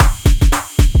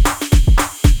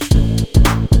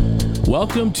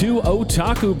Welcome to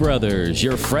Otaku Brothers,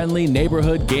 your friendly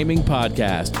neighborhood gaming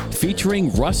podcast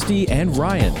featuring Rusty and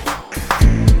Ryan.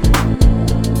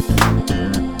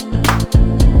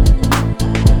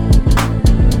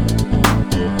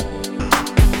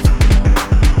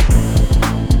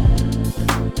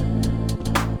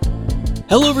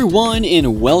 Hello everyone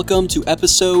and welcome to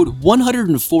episode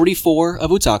 144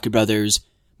 of Otaku Brothers.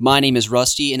 My name is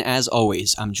Rusty and as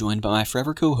always, I'm joined by my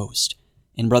forever co-host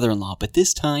and brother-in-law, but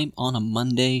this time on a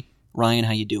Monday. Ryan,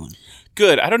 how you doing?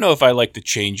 Good. I don't know if I like the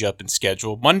change up in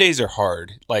schedule. Mondays are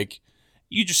hard. Like,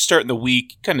 you just start in the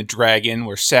week, kind of drag in,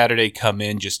 where Saturday come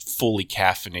in just fully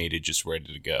caffeinated, just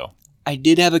ready to go. I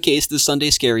did have a case of the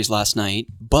Sunday Scaries last night,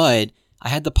 but I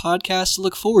had the podcast to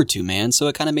look forward to, man, so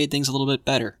it kind of made things a little bit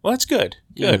better. Well, that's good.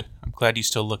 Good. Yeah. I'm glad you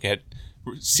still look at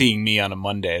seeing me on a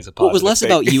Monday as a positive Well, it was less thing.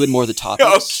 about you and more the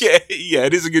topics. Okay. Yeah,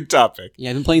 it is a good topic.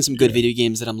 Yeah, I've been playing some good video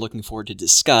games that I'm looking forward to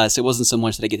discuss. It wasn't so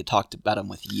much that I get to talk about them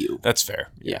with you. That's fair.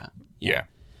 Yeah.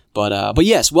 But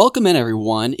yes, welcome in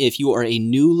everyone. If you are a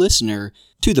new listener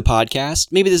to the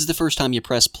podcast, maybe this is the first time you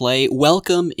press play,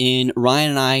 welcome in.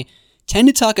 Ryan and I tend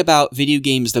to talk about video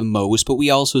games the most, but we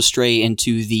also stray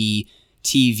into the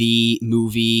TV,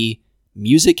 movie,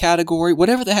 music category,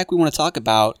 whatever the heck we want to talk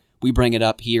about, we bring it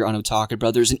up here on Otaku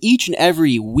Brothers. And each and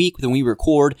every week when we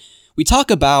record, we talk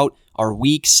about our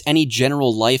weeks, any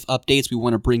general life updates we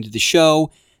want to bring to the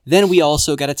show. Then we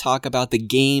also got to talk about the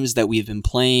games that we've been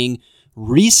playing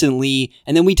recently,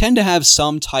 and then we tend to have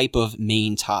some type of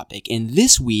main topic. And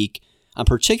this week, I'm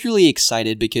particularly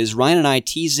excited because Ryan and I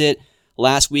teased it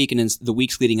last week and in the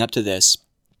weeks leading up to this,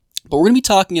 but we're going to be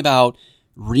talking about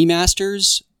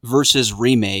remasters versus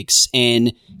remakes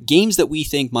and games that we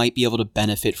think might be able to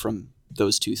benefit from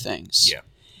those two things. Yeah.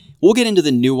 We'll get into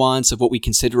the nuance of what we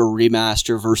consider a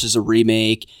remaster versus a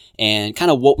remake and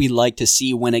kind of what we like to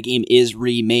see when a game is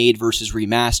remade versus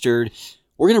remastered.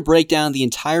 We're going to break down the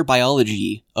entire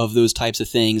biology of those types of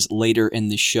things later in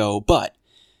the show, but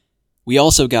we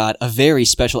also got a very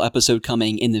special episode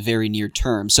coming in the very near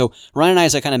term. So Ryan and I,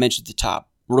 as I kind of mentioned at the top,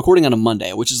 we're recording on a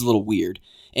Monday, which is a little weird.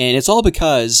 And it's all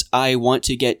because I want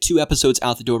to get 2 episodes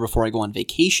out the door before I go on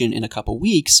vacation in a couple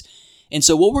weeks. And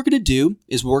so what we're going to do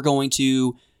is we're going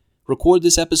to record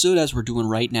this episode as we're doing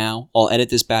right now. I'll edit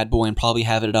this bad boy and probably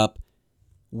have it up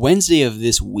Wednesday of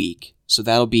this week. So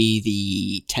that'll be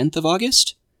the 10th of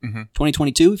August,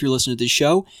 2022, if you're listening to this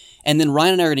show. And then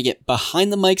Ryan and I are going to get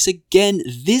behind the mics again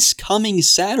this coming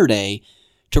Saturday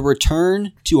to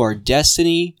return to our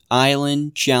Destiny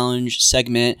Island Challenge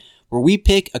segment, where we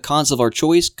pick a console of our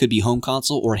choice, could be home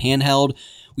console or handheld.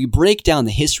 We break down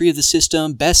the history of the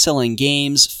system, best-selling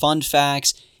games, fun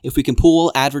facts. If we can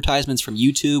pull advertisements from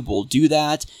YouTube, we'll do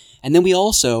that. And then we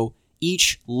also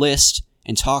each list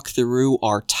and talk through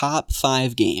our top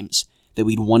 5 games that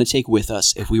we'd want to take with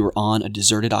us if we were on a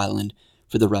deserted island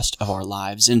for the rest of our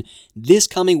lives. And this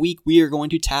coming week, we are going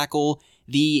to tackle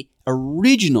the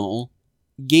original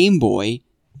Game Boy.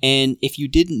 And if you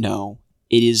didn't know,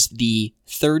 it is the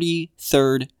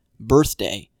 33rd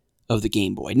birthday of the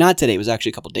Game Boy. Not today, it was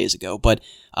actually a couple days ago, but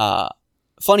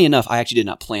funny enough, I actually did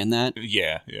not plan that.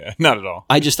 Yeah, not at all.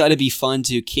 I just thought it'd be fun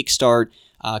to kickstart,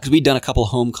 because we'd done a couple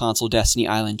home console Destiny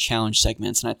Island Challenge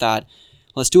segments, and I thought,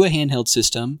 let's do a handheld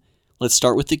system. Let's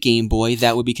start with the Game Boy.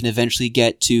 That way we can eventually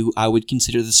get to, I would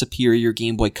consider the superior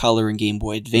Game Boy Color and Game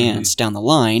Boy Advance down the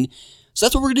line. So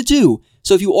that's what we're going to do.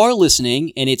 So if you are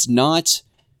listening, and it's not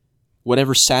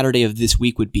whatever Saturday of this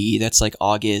week would be, that's like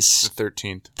August the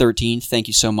 13th. 13th. Thank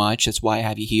you so much. That's why I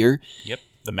have you here. Yep,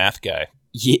 the math guy.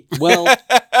 Yeah, well,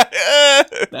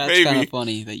 that's Maybe. kind of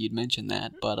funny that you'd mention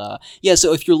that. But yeah,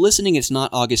 so if you're listening, it's not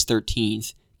August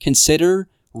 13th. Consider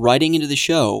writing into the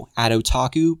show at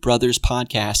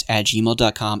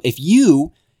otakubrotherspodcast@gmail.com. If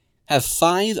you have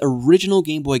 5 original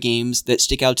Game Boy games that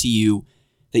stick out to you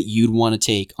that you'd want to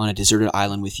take on a deserted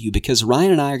island with you, because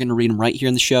Ryan and I are going to read them right here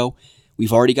in the show.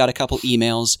 We've already got a couple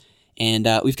emails, and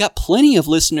we've got plenty of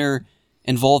listener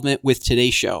involvement with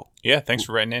today's show. Yeah, thanks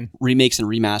for writing in. Remakes and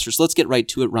remasters. Let's get right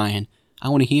to it, Ryan. I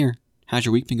want to hear. How's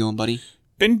your week been going, buddy?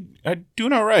 Been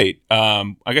doing all right.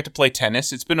 I got to play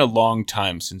tennis. It's been a long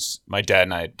time since my dad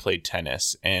and I had played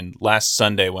tennis. And last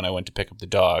Sunday when I went to pick up the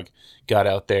dog, got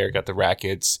out there, got the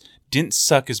rackets. Didn't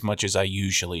suck as much as I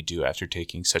usually do after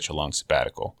taking such a long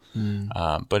sabbatical.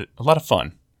 But a lot of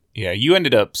fun. Yeah, you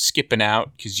ended up skipping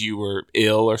out because you were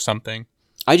ill or something.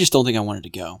 I just don't think I wanted to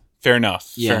go. Fair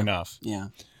enough. Yeah. Fair enough. Yeah.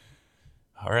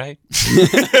 All right.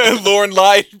 Lauren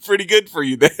lied pretty good for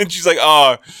you then. She's like,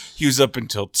 oh, he was up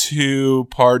until 2,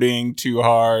 partying too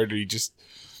hard. He just,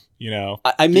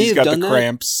 I may He's have got done the that.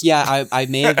 cramps. Yeah, I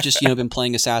may have just been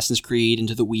playing Assassin's Creed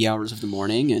into the wee hours of the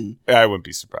morning, and I wouldn't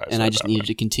be surprised. I just needed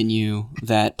to continue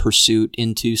that pursuit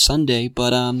into Sunday.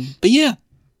 But yeah,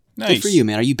 Nice. good for you,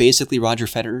 man. Are you basically Roger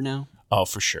Federer now? Oh,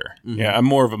 for sure. Mm-hmm. Yeah, I'm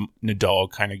more of a Nadal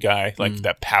kind of guy, like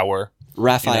that power.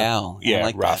 Raphael. I Yeah,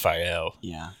 like that. Raphael.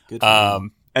 Yeah, good for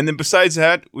you. And then besides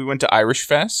that, we went to Irish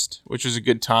Fest, which was a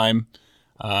good time.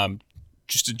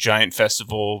 Just a giant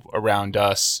festival around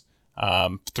us.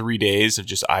 3 days of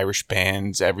just Irish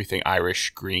bands, everything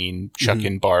Irish, green,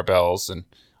 chucking barbells and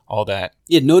all that.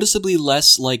 Yeah, noticeably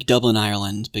less like Dublin,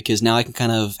 Ireland, because now I can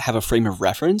kind of have a frame of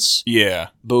reference, Yeah.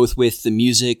 both with the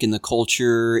music and the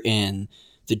culture and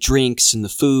the drinks and the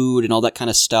food and all that kind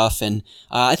of stuff. And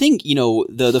I think,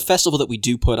 the festival that we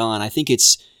do put on, I think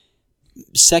it's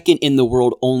second in the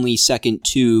world, only second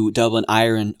to Dublin,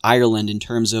 Ireland in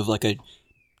terms of like a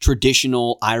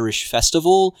traditional Irish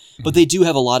festival. But they do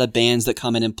have a lot of bands that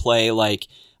come in and play, like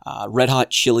Red Hot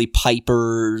Chili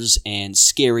Pipers and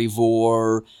Scary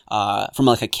Vor, from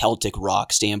like a Celtic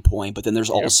rock standpoint. But then there's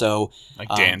also Like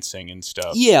dancing and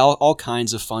stuff. yeah, all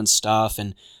kinds of fun stuff,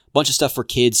 and a bunch of stuff for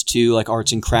kids too, like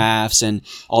arts and crafts and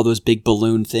all those big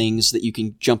balloon things that you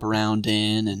can jump around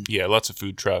in, and Yeah, lots of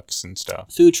food trucks and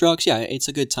stuff. food trucks. Yeah, it's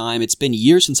a good time. It's been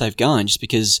years since I've gone, just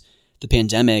because the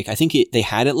pandemic. I think they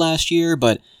had it last year,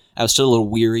 but I was still a little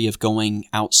weary of going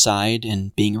outside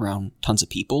and being around tons of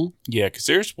people. Yeah, because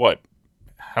there's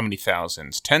how many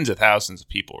thousands? Tens of thousands of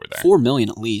people were there. 4 million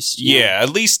at least. Yeah, at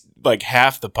least like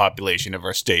half the population of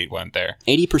our state went there.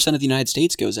 80% of the United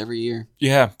States goes every year.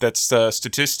 Yeah, that's a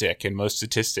statistic, and most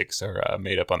statistics are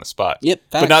made up on the spot. Yep,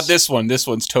 But not this one. This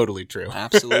one's totally true.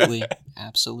 Absolutely.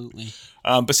 Absolutely.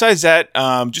 Besides that,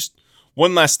 just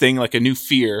one last thing, like a new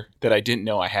fear that I didn't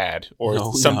know I had, or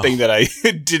Oh, something that I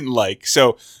didn't like.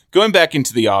 So going back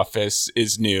into the office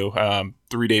is new,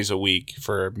 3 days a week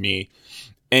for me.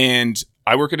 And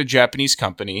I work at a Japanese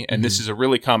company, and this is a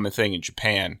really common thing in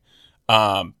Japan.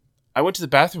 I went to the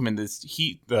bathroom, and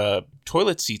the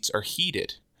toilet seats are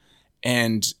heated.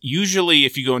 And usually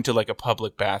if you go into like a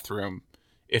public bathroom,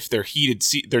 if they're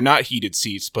they're not heated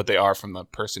seats, but they are from the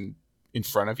person in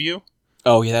front of you.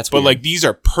 Oh, yeah, that's But weird. like these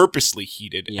are purposely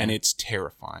heated, Yeah. and it's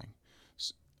terrifying.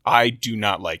 I do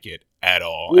not like it at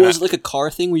all. Well, And is it like a car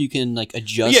thing where you can like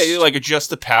adjust? yeah, you like adjust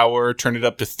the power, turn it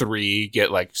up to 3,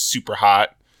 get like super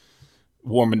hot,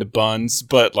 warming the buns,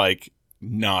 but like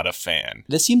not a fan.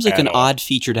 This seems like at an all. odd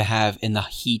feature to have in the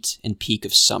heat and peak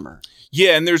of summer.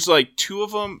 Yeah, and there's like two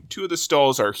of the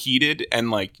stalls are heated,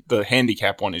 and like the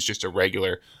handicap one is just a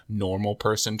regular normal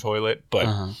person toilet,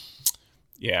 but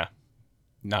yeah,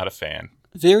 not a fan.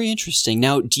 Very interesting.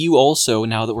 Now, do you also,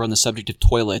 now that we're on the subject of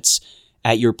toilets,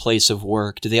 at your place of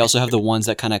work, do they also have the ones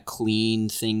that kind of clean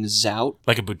things out?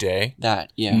 Like a bidet?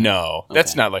 That, yeah. No,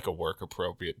 that's Okay. not like a work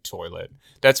appropriate toilet.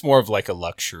 That's more of like a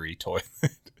luxury toilet.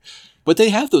 But they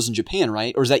have those in Japan,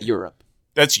 right? Or is that Europe?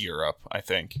 That's Europe, I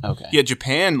think. Okay. Yeah,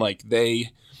 Japan, like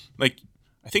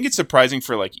I think it's surprising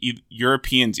for like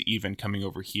Europeans even coming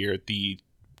over here, the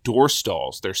door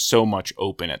stalls, they're so much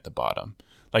open at the bottom.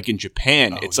 Like in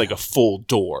Japan, it's like a full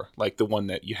door, like the one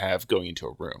that you have going into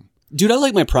a room. Dude, I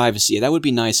like my privacy. That would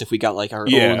be nice if we got like our own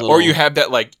Yeah, little... or you have that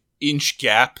like inch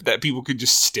gap that people could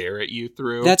just stare at you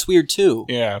through. That's weird too.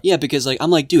 Yeah. Yeah, because like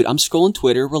I'm like, dude, I'm scrolling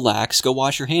Twitter, relax, go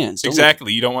wash your hands. Don't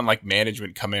Exactly. You don't want like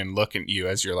management come in and look at you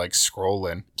as you're like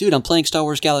scrolling. Dude, I'm playing Star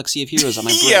Wars Galaxy of Heroes on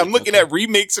my break. Yeah, I'm looking okay? at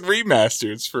remakes and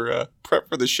remasters for prep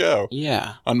for the show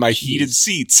Yeah. on my Jeez. heated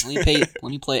seats. Let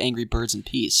me play Angry Birds in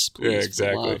peace, please. Yeah, for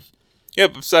exactly. love. Yeah,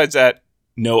 but besides that,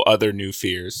 no other new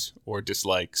fears or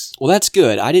dislikes. Well, that's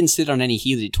good. I didn't sit on any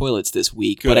heated toilets this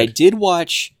week, but I Good. did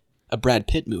watch a Brad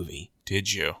Pitt movie.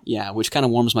 Did you? Yeah, which kind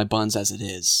of warms my buns as it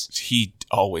is. He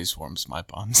always warms my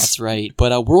buns. That's right.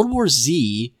 But World War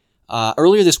Z,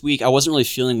 earlier this week, I wasn't really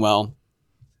feeling well,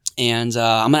 and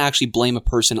I'm going to actually blame a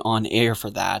person on air for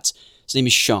that. His name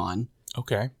is Sean.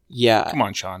 Okay. Yeah. Come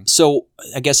on, Sean. So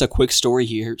I guess a quick story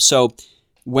here. So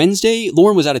Wednesday,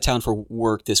 Lauren was out of town for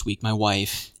work this week, my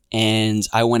wife, and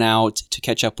I went out to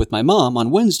catch up with my mom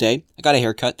on Wednesday. I got a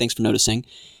haircut. Thanks for noticing.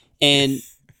 And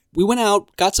we went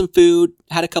out, got some food,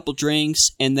 had a couple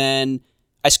drinks, and then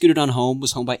I scooted on home,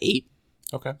 was home by 8.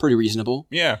 Okay. Pretty reasonable.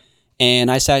 Yeah.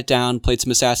 And I sat down, played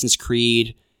some Assassin's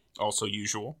Creed. Also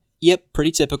usual. Yep,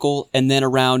 pretty typical. And then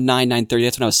around 9:30,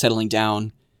 that's when I was settling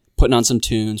down, putting on some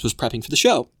tunes, was prepping for the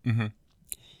show. Mm-hmm.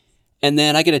 And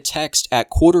then I get a text at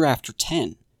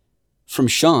 10:15 from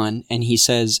Sean, and he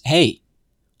says, "Hey,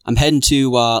 I'm heading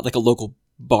to like a local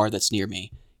bar that's near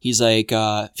me." He's like,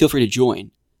 "Feel free to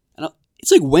join." And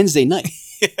it's like Wednesday night.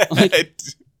 I'm like,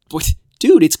 "What?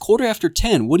 Dude, it's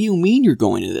 10:15. What do you mean you're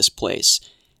going to this place?"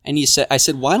 And I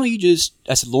said, why don't you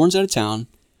I said, Lauren's out of town.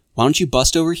 Why don't you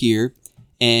bust over here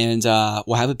and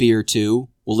we'll have a beer or two.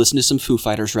 We'll listen to some Foo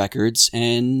Fighters records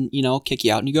and, kick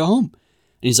you out and you go home.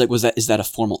 And he's like, is that a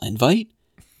formal invite?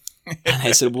 And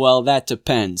I said, well, that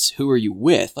depends. Who are you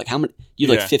with? Like, how many? You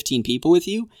have like 15 people with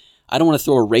you? I don't want to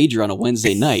throw a rager on a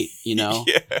Wednesday night, Yeah.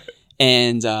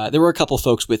 And there were a couple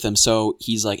folks with him. So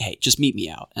he's like, hey, just meet me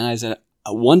out. And I said,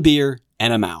 one beer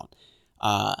and I'm out.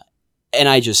 And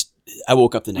I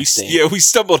woke up the next day. Yeah, we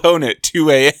stumbled home at 2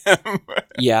 a.m.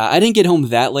 Yeah, I didn't get home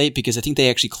that late because I think they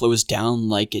actually closed down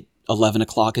like at 11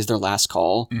 o'clock is their last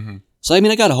call. Mm-hmm. So,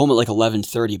 I got home at like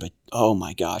 11:30, but oh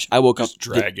my gosh, I woke up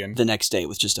the next day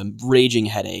with just a raging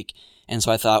headache. And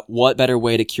so I thought, what better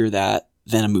way to cure that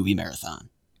than a movie marathon?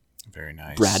 Very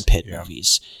nice. Brad Pitt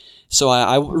movies. So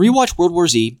I rewatched World War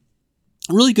Z.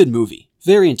 A really good movie.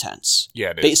 Very intense.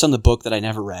 Yeah, it is. Based on the book that I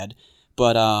never read.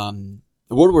 But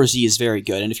World War Z is very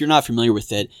good. And if you're not familiar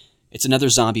with it, it's another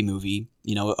zombie movie.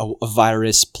 A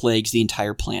virus plagues the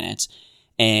entire planet.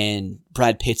 And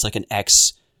Brad Pitt's like an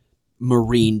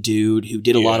ex-Marine dude who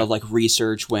did a lot of like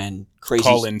research when crazy...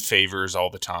 Call in favors all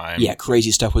the time. Yeah,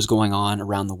 crazy stuff was going on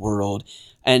around the world.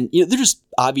 And, there's just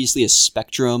obviously a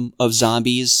spectrum of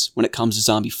zombies when it comes to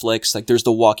zombie flicks. Like, there's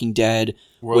The Walking Dead,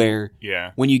 where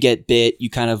when you get bit,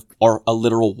 you kind of are a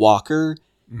literal walker.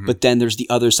 Mm-hmm. But then there's the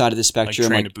other side of the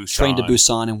spectrum, like Train to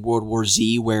Busan and World War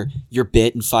Z, where you're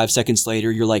bit and 5 seconds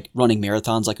later, you're like running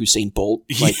marathons like Usain Bolt.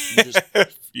 Like, you're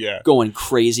just going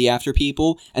crazy after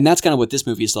people. And that's kind of what this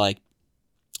movie is like.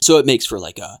 So it makes for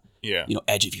like a,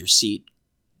 edge of your seat.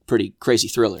 Pretty crazy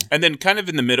thriller. And then kind of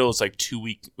in the middle is like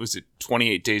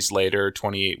 28 days later,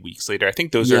 28 weeks later. I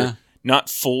think those are not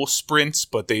full sprints,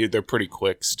 but they're pretty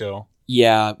quick still.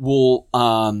 Yeah. Well,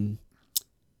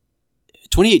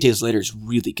 28 Days Later is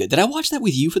really good. Did I watch that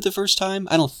with you for the first time?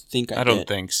 I don't think I did. I don't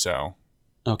think so.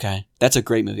 Okay. That's a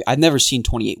great movie. I've never seen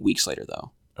 28 Weeks Later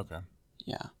though. Okay.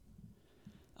 Yeah.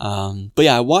 But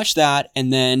yeah, I watched that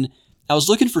and then I was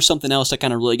looking for something else to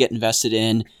kind of really get invested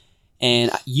in.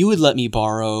 And you would let me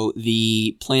borrow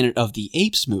the Planet of the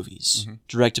Apes movies,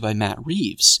 directed by Matt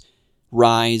Reeves,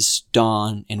 Rise,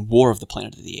 Dawn, and War of the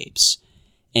Planet of the Apes.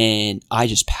 And I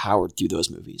just powered through those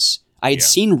movies. I had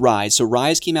seen Rise. So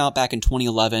Rise came out back in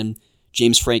 2011.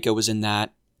 James Franco was in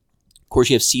that. Of course,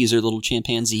 you have Caesar, the little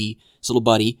chimpanzee, his little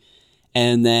buddy.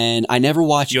 And then I never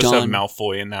watched Dawn. You also have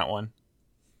Malfoy in that one.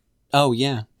 Oh,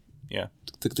 yeah. Yeah.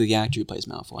 The actor who plays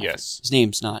Malfoy. Yes. His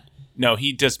name's not... No,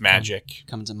 he does magic.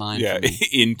 Comes to mind. Yeah,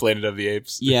 in Planet of the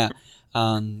Apes. Yeah.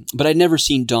 But I'd never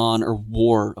seen Dawn or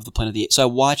War of the Planet of the Apes. So I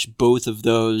watched both of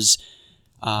those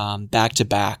back to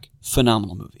back.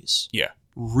 Phenomenal movies. Yeah.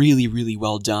 Really, really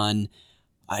well done.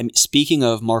 Speaking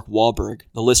of Mark Wahlberg,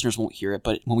 the listeners won't hear it,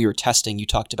 but when we were testing, you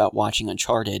talked about watching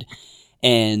Uncharted.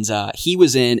 And he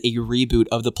was in a reboot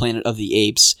of the Planet of the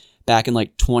Apes back in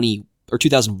like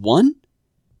 2001?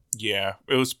 Yeah.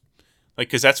 It was...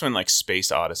 because that's when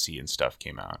Space Odyssey and stuff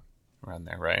came out around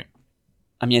there, right?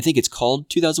 I think it's called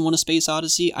 2001: A Space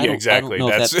Odyssey. Exactly.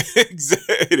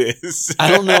 It is. I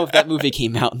don't know if that movie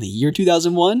came out in the year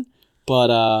 2001,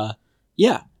 but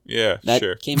yeah. Yeah,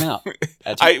 that came out.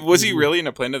 Was he really in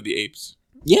a Planet of the Apes?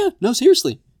 Yeah, no,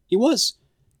 seriously, he was.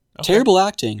 Okay. Terrible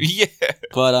acting. Yeah,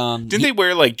 but didn't they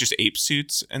wear just ape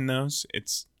suits in those?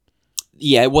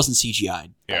 It wasn't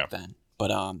CGI'd back then.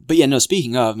 But yeah, no.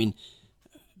 Speaking of,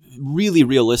 really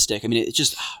realistic. It's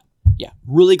just,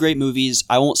 really great movies.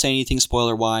 I won't say anything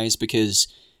spoiler-wise because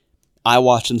I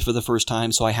watched them for the first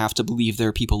time, so I have to believe there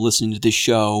are people listening to this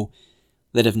show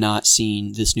that have not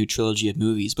seen this new trilogy of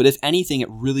movies. But if anything, it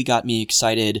really got me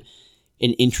excited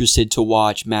and interested to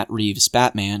watch Matt Reeves'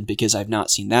 Batman because I've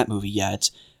not seen that movie yet.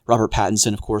 Robert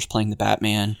Pattinson, of course, playing the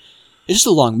Batman. It's just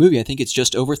a long movie. I think it's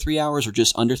just over 3 hours or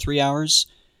just under 3 hours.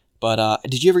 But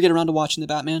did you ever get around to watching the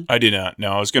Batman? I did not.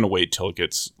 No, I was going to wait till it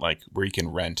gets where you can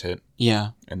rent it.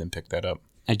 Yeah. And then pick that up.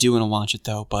 I do want to watch it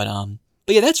though. But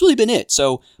yeah, that's really been it.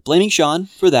 So blaming Sean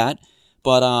for that.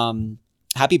 But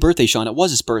happy birthday, Sean. It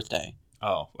was his birthday.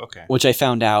 Oh, okay. Which I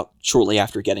found out shortly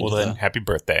after getting happy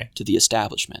birthday to the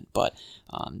establishment. But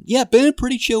been a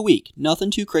pretty chill week.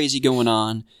 Nothing too crazy going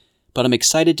on. But I'm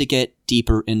excited to get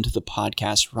deeper into the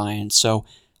podcast, Ryan. So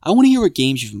I want to hear what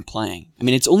games you've been playing.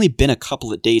 It's only been a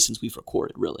couple of days since we've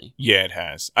recorded, really. Yeah, it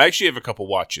has. I actually have a couple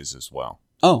watches as well.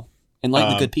 Oh,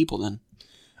 enlighten the good people then.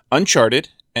 Uncharted,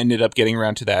 ended up getting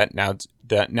around to that now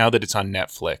that it's on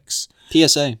Netflix.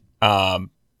 PSA.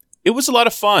 It was a lot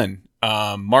of fun.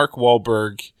 Mark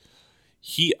Wahlberg,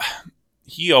 he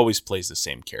always plays the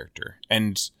same character.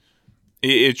 And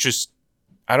it's just,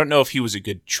 I don't know if he was a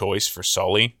good choice for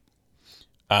Sully.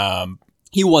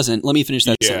 He wasn't. Let me finish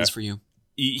that sentence for you.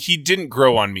 he didn't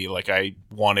grow on me like I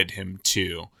wanted him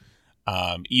to,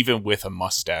 even with a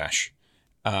mustache.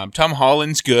 Tom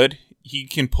Holland's good. He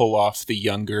can pull off the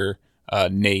younger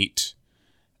Nate.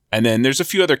 And then there's a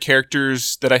few other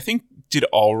characters that I think did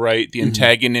all right. The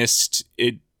antagonist,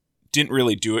 it didn't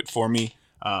really do it for me.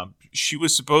 She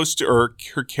was supposed to, or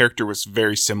her character was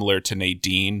very similar to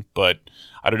Nadine, but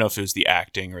I don't know if it was the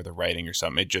acting or the writing or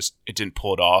something. It didn't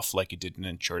pull it off like it did in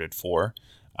Uncharted 4,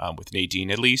 with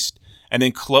Nadine at least. And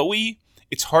then Chloe,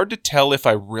 it's hard to tell if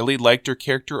I really liked her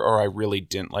character or I really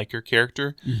didn't like her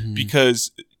character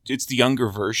because it's the younger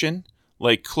version.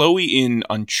 Like Chloe in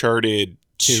Uncharted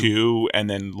 2 and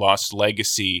then Lost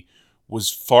Legacy was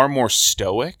far more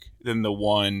stoic than the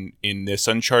one in this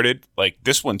Uncharted. Like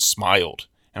this one smiled.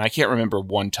 And I can't remember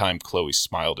one time Chloe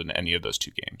smiled in any of those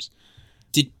two games.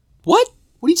 What?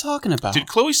 What are you talking about? Did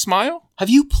Chloe smile? Have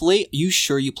you played? You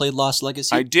sure you played Lost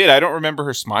Legacy? I did. I don't remember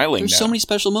her smiling. There's so many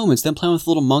special moments. Them playing with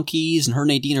little monkeys and her and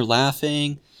Nadine are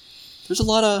laughing. There's a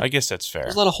lot of. I guess that's fair.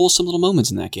 There's a lot of wholesome little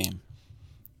moments in that game.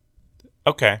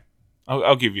 Okay,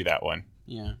 I'll give you that one.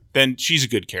 Yeah. Then she's a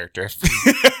good character.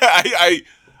 I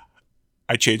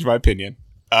changed my opinion.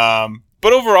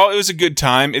 But overall, it was a good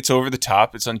time. It's over the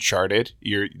top. It's Uncharted.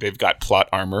 They've got plot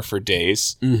armor for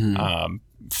days.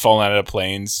 Falling out of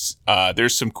planes.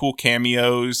 There's some cool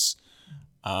cameos.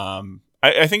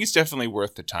 I think it's definitely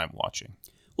worth the time watching.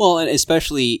 Well, and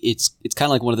especially it's kind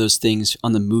of like one of those things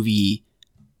on the movie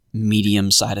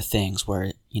medium side of things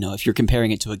where, if you're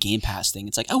comparing it to a Game Pass thing,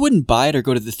 it's like, I wouldn't buy it or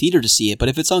go to the theater to see it, but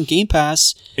if it's on Game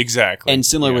Pass... Exactly. And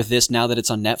similar with this, now that it's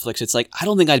on Netflix, it's like, I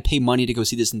don't think I'd pay money to go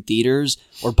see this in theaters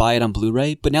or buy it on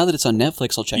Blu-ray, but now that it's on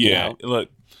Netflix, I'll check it out. Look,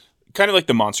 kind of like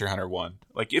the Monster Hunter one.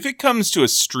 Like, if it comes to a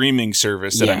streaming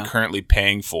service that I'm currently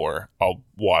paying for, I'll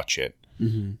watch it.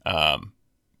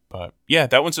 But yeah,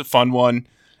 that one's a fun one.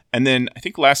 And then I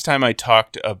think last time I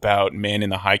talked about Man in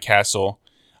the High Castle,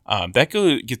 that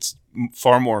gets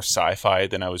far more sci-fi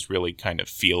than I was really kind of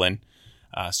feeling.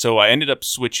 So I ended up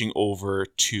switching over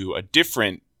to a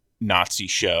different Nazi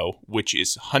show, which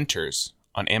is Hunters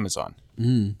on Amazon.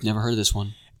 Never heard of this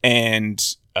one. And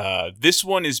this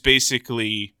one is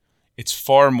basically, it's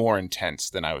far more intense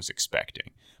than I was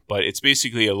expecting. But it's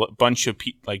basically a bunch of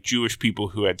Jewish people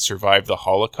who had survived the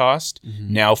Holocaust,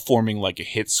 now forming like a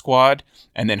hit squad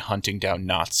and then hunting down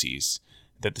Nazis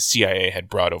that the CIA had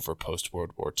brought over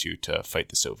post-World War II to fight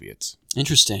the Soviets.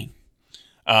 Interesting.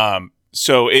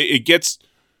 So it gets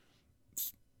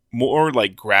more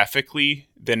like graphically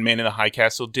than Man in the High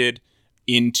Castle did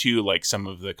into like some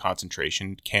of the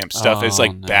concentration camp stuff. It's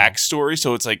like backstory.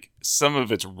 So it's like some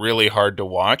of it's really hard to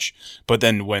watch. But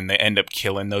then when they end up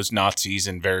killing those Nazis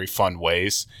in very fun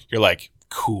ways, you're like,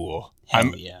 cool.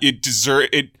 Yeah.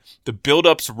 The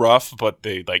build-up's rough, but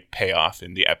they like pay off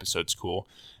and the episode's cool.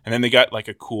 And then they got like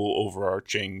a cool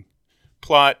overarching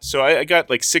plot. So I got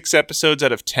like 6 episodes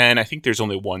out of 10. I think there's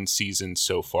only 1 season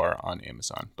so far on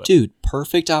Amazon. But dude,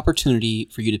 perfect opportunity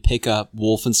for you to pick up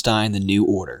Wolfenstein: The New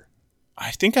Order.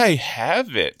 I think I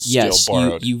have it still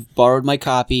borrowed. You've borrowed my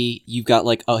copy. You've got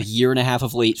like a year and a half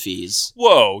of late fees.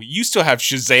 Whoa, you still have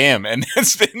Shazam, and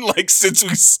it's been like since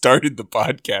we started the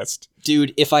podcast.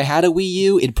 Dude, if I had a Wii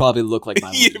U, it'd probably look like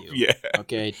my Wii U. Yeah.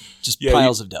 Okay, just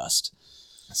piles of dust.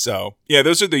 So, yeah,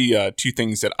 those are the 2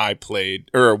 things that I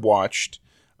played or watched.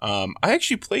 I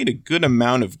actually played a good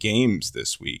amount of games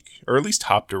this week, or at least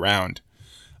hopped around.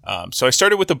 So I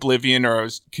started with Oblivion, or I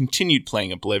continued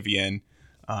playing Oblivion.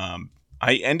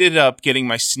 I ended up getting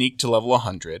my sneak to level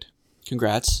 100.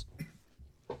 Congrats.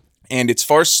 And it's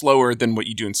far slower than what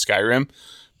you do in Skyrim,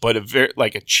 but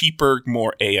a cheaper,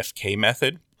 more AFK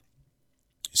method.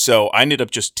 So I ended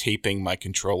up just taping my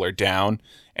controller down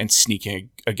and sneaking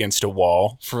against a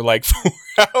wall for like 4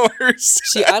 hours.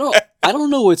 See, I don't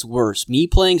know what's worse, me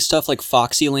playing stuff like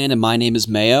Foxyland and My Name is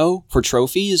Mayo for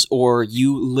trophies, or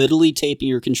you literally taping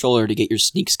your controller to get your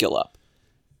sneak skill up.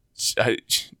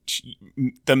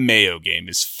 The Mayo game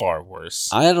is far worse.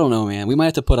 I don't know, man. We might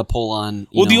have to put a poll on.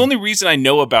 The only reason I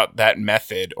know about that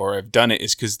method, or I've done it,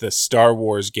 is because the Star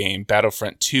Wars game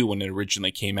Battlefront 2, when it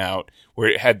originally came out, where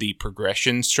it had the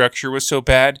progression structure was so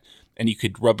bad, and you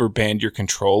could rubber band your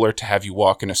controller to have you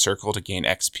walk in a circle to gain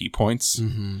XP points.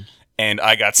 And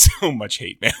I got so much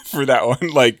hate mail for that one.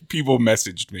 Like, people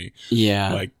messaged me.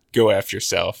 Yeah. Like, go F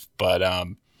yourself. But,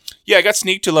 yeah, I got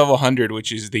sneaked to level 100,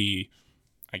 which is the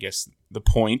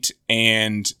point,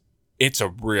 and it's a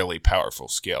really powerful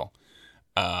skill.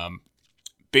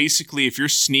 Basically, if you're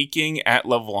sneaking at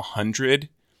level 100,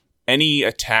 any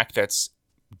attack that's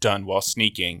done while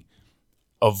sneaking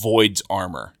avoids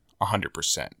armor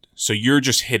 100%. So you're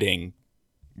just hitting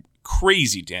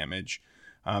crazy damage.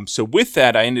 So with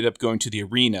that, I ended up going to the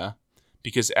arena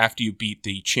because after you beat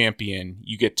the champion,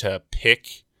 you get to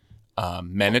pick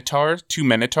two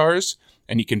Minotaurs,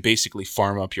 and you can basically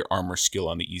farm up your armor skill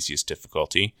on the easiest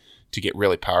difficulty to get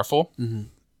really powerful. Mm-hmm.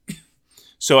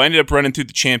 So I ended up running through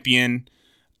the champion.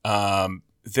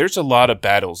 There's a lot of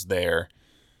battles there.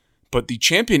 But the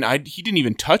champion, he didn't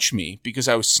even touch me because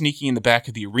I was sneaking in the back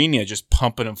of the arena just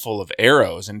pumping him full of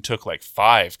arrows, and it took like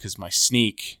 5 because my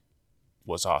sneak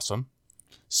was awesome.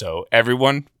 So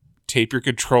everyone, tape your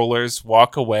controllers,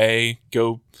 walk away,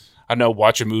 go, I don't know,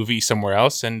 watch a movie somewhere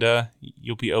else, and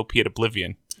you'll be OP at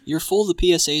Oblivion. You're full of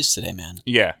the PSAs today, man.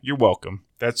 Yeah, you're welcome.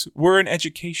 We're an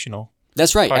educational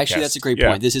That's right. podcast. Actually, that's a great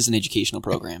point. This is an educational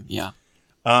program. Yeah.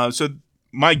 So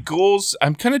my goals,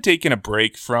 I'm kind of taking a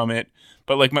break from it,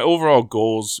 but like my overall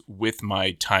goals with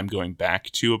my time going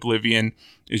back to Oblivion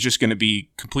is just going to be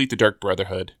complete the Dark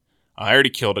Brotherhood. I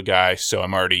already killed a guy, so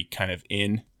I'm already kind of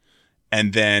in.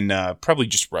 And then probably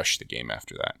just rush the game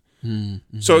after that.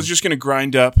 Mm-hmm. So I was just going to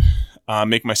grind up,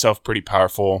 make myself pretty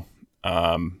powerful,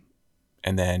 and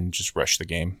then just rush the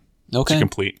game to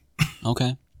complete.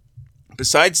 Okay.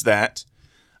 Besides that,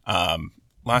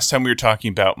 last time we were talking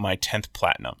about my 10th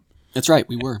platinum. That's right,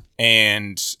 we were.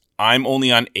 And I'm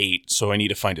only on 8, so I need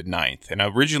to find a 9th. And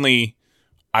originally,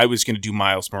 I was going to do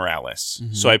Miles Morales.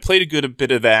 Mm-hmm. So I played a good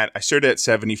bit of that. I started at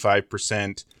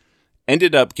 75%,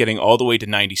 ended up getting all the way to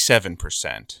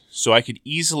 97%. So I could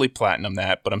easily platinum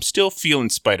that, but I'm still feeling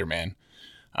Spider-Man.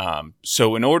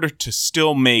 So in order to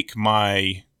still make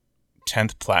my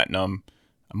 10th platinum,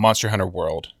 Monster Hunter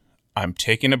World, I'm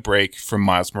taking a break from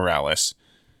Miles Morales.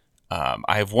 I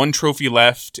have 1 trophy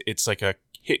left. It's like a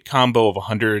hit combo of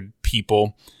 100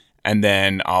 people, and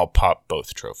then I'll pop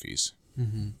both trophies.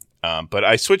 Mm-hmm. But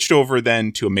I switched over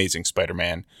then to Amazing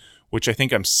Spider-Man, which I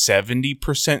think I'm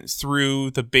 70%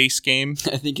 through the base game.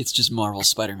 I think it's just Marvel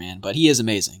Spider-Man, but he is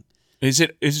amazing. Is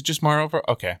it just Marvel?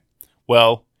 Okay.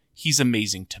 Well, he's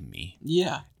amazing to me.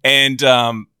 Yeah. And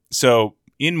so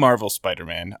in Marvel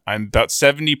Spider-Man, I'm about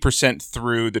 70%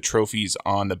 through the trophies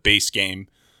on the base game.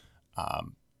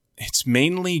 It's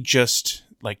mainly just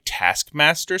like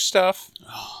Taskmaster stuff,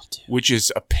 which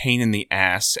is a pain in the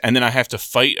ass. And then I have to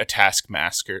fight a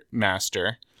Taskmaster.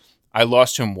 I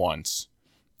lost him once.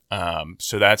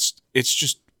 So it's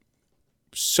just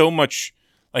so much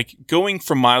like going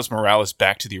from Miles Morales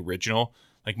back to the original.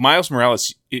 Like Miles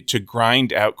Morales, to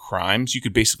grind out crimes, you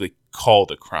could basically call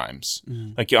the crimes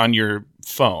like on your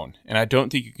phone. And I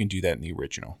don't think you can do that in the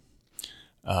original.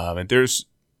 And it's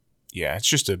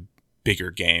just a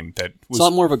bigger game that was... It's a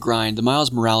lot more of a grind. The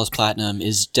Miles Morales Platinum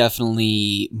is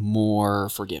definitely more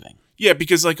forgiving. Yeah,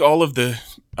 because like all of the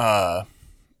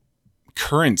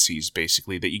currencies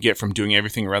basically that you get from doing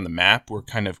everything around the map were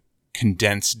kind of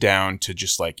condensed down to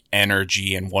just like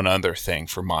energy and one other thing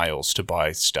for Miles to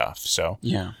buy stuff. So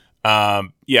yeah, I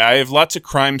have lots of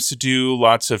crimes to do,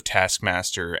 lots of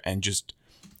Taskmaster, and just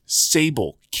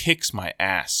Sable kicks my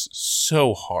ass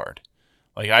so hard.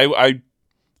 Like I'm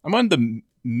on the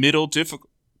middle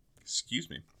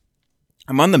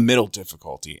I'm on the middle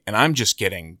difficulty, and I'm just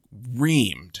getting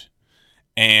reamed.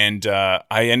 And I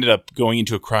ended up going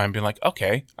into a crime being like,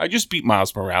 okay, I just beat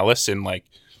Miles Morales in like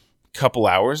a couple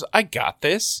hours. I got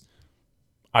this.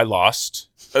 I lost.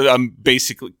 I'm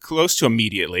basically close to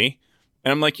immediately.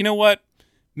 And I'm like, you know what?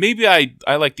 Maybe I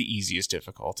like the easiest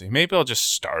difficulty. Maybe I'll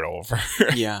just start over.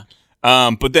 Yeah.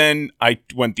 But then I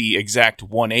went the exact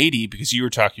 180 because you were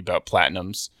talking about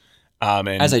platinums. And,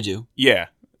 as I do. Yeah.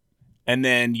 And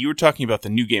then you were talking about the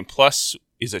New Game Plus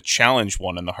is a challenge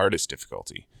one on the hardest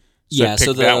difficulty. So I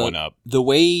picked that one up. The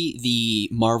way the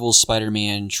Marvel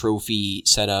Spider-Man trophy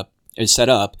is set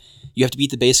up, you have to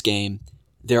beat the base game.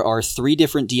 There are 3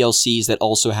 different DLCs that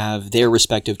also have their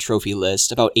respective trophy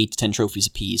list, about 8 to 10 trophies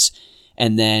apiece.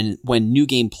 And then when New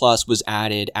Game Plus was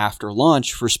added after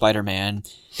launch for Spider-Man,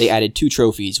 they added 2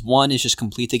 trophies. One is just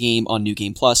complete the game on New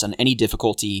Game Plus on any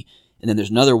difficulty. And then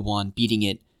there's another one, beating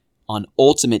it on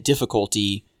ultimate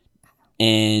difficulty,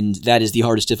 and that is the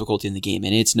hardest difficulty in the game,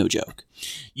 and it's no joke.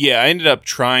 Yeah, I ended up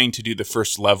trying to do the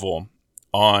first level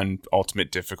on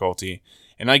ultimate difficulty,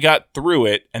 and I got through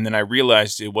it, and then I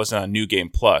realized it wasn't on New Game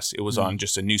Plus. It was on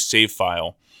just a new save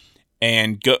file.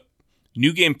 And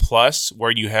New Game Plus,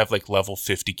 where you have like level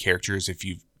 50 characters if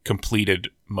you've completed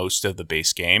most of the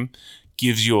base game,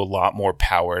 gives you a lot more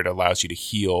power. It allows you to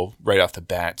heal right off the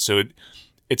bat. So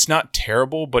it's not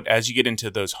terrible, but as you get into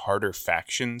those harder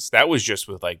factions, that was just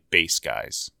with like base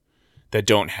guys that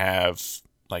don't have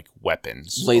like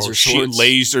weapons, laser swords,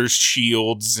 lasers,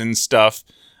 shields, and stuff.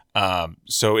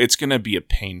 So it's going to be a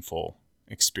painful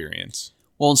experience.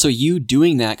 Well, and so you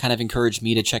doing that kind of encouraged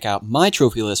me to check out my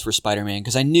trophy list for Spider-Man,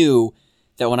 because I knew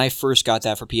that when I first got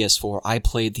that for PS4, I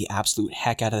played the absolute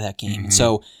heck out of that game.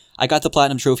 So I got the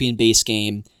Platinum Trophy in base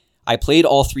game. I played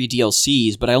all 3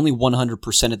 DLCs, but I only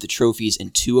 100% of the trophies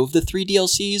in 2 of the 3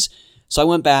 DLCs. So I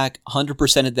went back,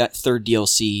 100% of that 3rd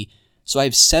DLC. So I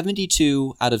have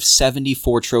 72 out of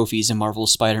 74 trophies in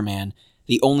Marvel's Spider-Man.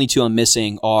 The only 2 I'm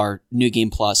missing are New Game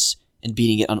Plus and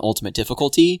beating it on Ultimate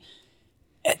Difficulty.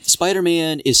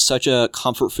 Spider-Man is such a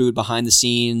comfort food behind the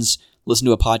scenes, listen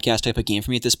to a podcast type of game for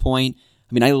me at this point.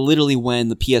 I mean, I literally, when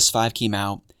the PS5 came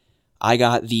out, I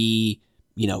got the,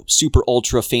 super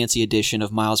ultra fancy edition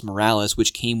of Miles Morales,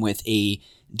 which came with a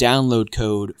download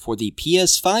code for the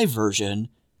PS5 version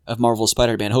of Marvel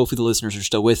Spider-Man. Hopefully the listeners are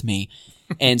still with me.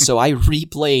 And so I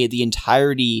replayed the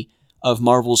entirety of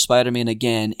Marvel Spider-Man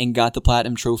again and got the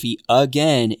Platinum Trophy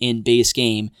again in base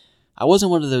game. I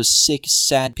wasn't one of those sick,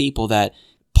 sad people that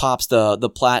pops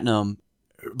the Platinum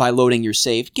by loading your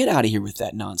save. Get out of here with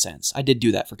that nonsense. I did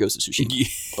do that for Ghost of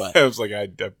Tsushima. But I was like,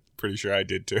 I'm pretty sure I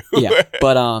did too. yeah,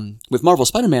 but with Marvel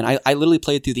Spider-Man, I literally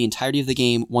played through the entirety of the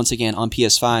game once again on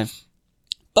PS5.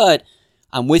 But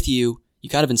I'm with you. You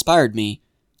kind of inspired me.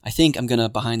 I think I'm going to,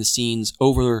 behind the scenes,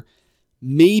 over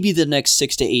maybe the next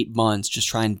 6 to 8 months, just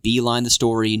try and beeline the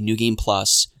story, New Game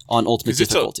Plus, on Ultimate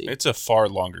Difficulty. It's a far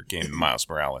longer game than Miles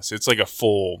Morales. It's like a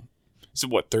full,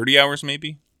 30 hours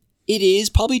maybe? It is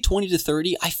probably 20 to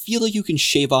 30. I feel like you can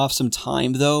shave off some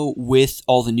time, though, with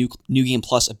all the New Game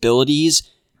Plus abilities.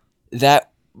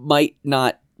 That might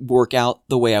not work out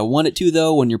the way I want it to,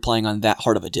 though, when you're playing on that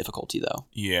hard of a difficulty, though.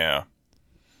 Yeah.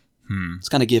 It's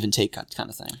kind of give and take kind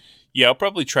of thing. Yeah, I'll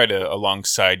probably try to,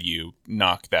 alongside you,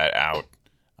 knock that out.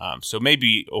 So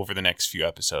maybe over the next few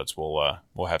episodes, we'll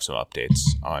have some updates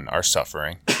on our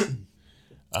suffering.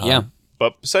 Yeah.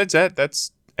 But besides that,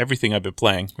 that's everything I've been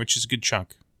playing, which is a good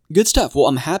chunk. Good stuff. Well,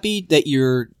 I'm happy that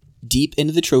you're deep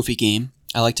into the trophy game.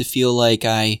 I like to feel like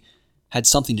I had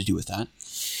something to do with that.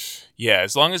 Yeah,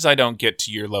 as long as I don't get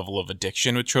to your level of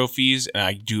addiction with trophies, and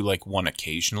I do like one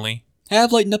occasionally.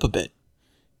 Have lightened up a bit.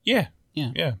 Yeah.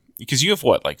 Because you have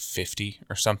what, like 50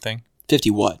 or something?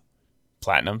 50 what?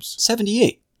 Platinums?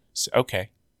 78. Okay.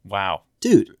 Wow.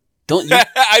 Dude, don't you...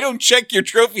 I don't check your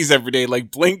trophies every day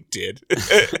like Blink did.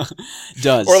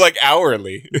 Does. Or like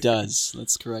hourly. Does.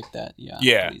 Let's correct that. Yeah.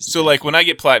 Yeah. Please. So like when I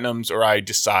get platinums or I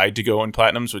decide to go in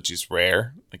platinums, which is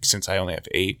rare, like since I only have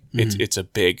 8, it's a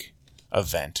big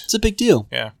event. It's a big deal.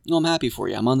 Yeah. Well, I'm happy for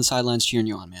you. I'm on the sidelines cheering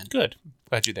you on, man. Good.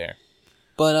 Glad you're there.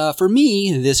 But for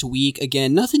me, this week,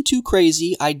 again, nothing too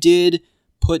crazy. I did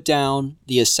put down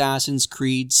the Assassin's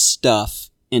Creed stuff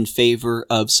in favor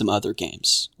of some other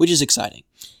games, which is exciting.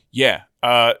 Yeah.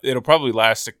 It'll probably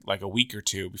last like a week or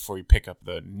 2 before you pick up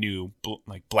the new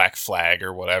like Black Flag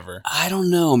or whatever. I don't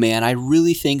know, man. I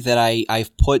really think that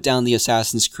I've put down the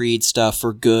Assassin's Creed stuff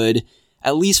for good,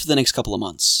 at least for the next couple of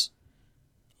months.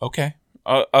 Okay.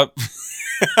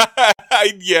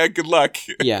 Yeah, good luck.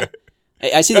 Yeah.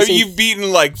 I see the same... You've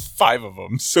beaten like 5 of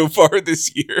them so far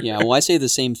this year. Yeah, well, I say the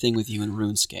same thing with you in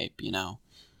RuneScape,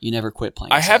 You never quit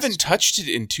playing. I haven't touched it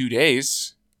in 2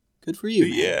 days. Good for you,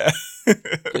 man. Yeah.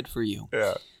 Good for you.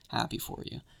 Yeah. Happy for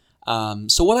you.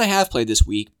 So what I have played this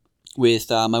week, with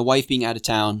my wife being out of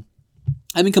town,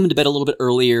 I've been coming to bed a little bit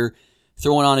earlier,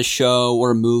 throwing on a show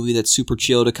or a movie that's super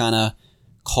chill to kind of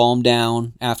calm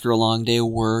down after a long day of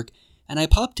work, and I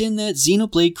popped in that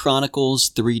Xenoblade Chronicles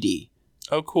 3D.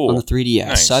 Oh, cool. On the 3DS.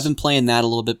 Nice. So I've been playing that a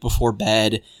little bit before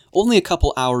bed. Only a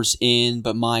couple hours in,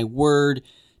 but my word,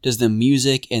 does the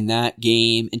music in that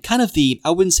game and kind of the,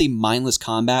 I wouldn't say mindless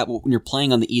combat, but when you're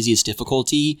playing on the easiest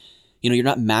difficulty, you're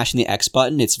not mashing the X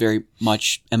button. It's very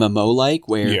much MMO-like,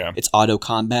 where it's auto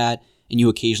combat and you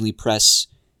occasionally press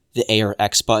the A or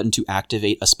X button to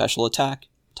activate a special attack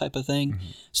type of thing. Mm-hmm.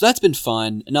 So that's been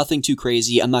fun. Nothing too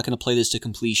crazy. I'm not going to play this to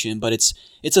completion, but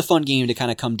it's a fun game to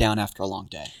kind of come down after a long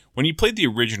day. When you played the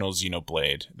original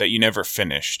Xenoblade that you never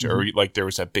finished, or like there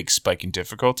was that big spike in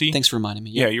difficulty. Thanks for reminding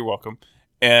me. Yeah, you're welcome.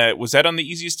 Was that on the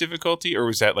easiest difficulty, or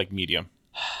was that like medium?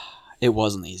 It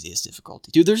wasn't the easiest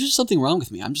difficulty. Dude, there's just something wrong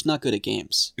with me. I'm just not good at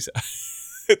games.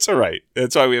 It's all right.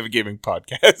 That's why we have a gaming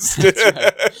podcast.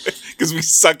 Because we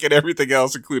suck at everything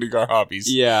else, including our hobbies.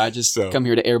 Yeah, I just come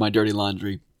here to air my dirty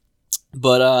laundry.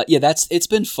 But it's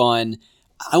been fun.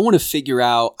 I want to figure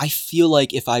out, I feel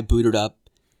like if I booted up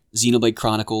Xenoblade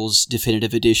Chronicles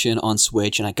Definitive Edition on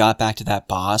Switch and I got back to that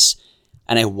boss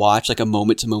and I watched like a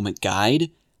moment-to-moment guide,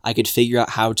 I could figure out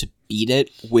how to beat it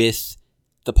with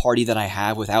the party that I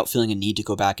have without feeling a need to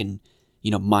go back and,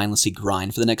 mindlessly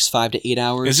grind for the next 5 to 8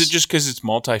 hours. Is it just because it's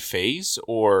multi-phase,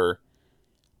 or?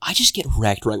 I just get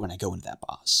wrecked right when I go into that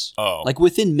boss. Oh. Like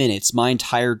within minutes, my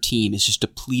entire team is just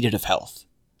depleted of health.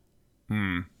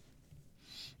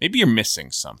 Maybe you're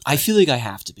missing something. I feel like I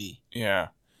have to be. Yeah.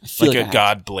 I feel Like I a have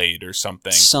God Blade or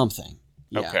something. to. Something.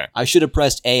 Yeah. Okay. I should have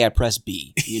pressed A. I pressed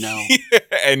B. You know,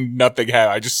 And nothing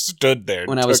happened. I just stood there.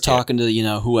 when I was talking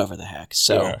to whoever the heck.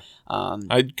 So, Yeah.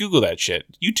 I'd Google that shit.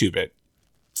 YouTube it.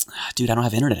 dude, I don't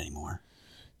have internet anymore.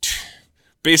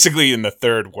 Basically in the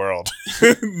third world.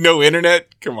 No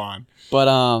internet? Come on. But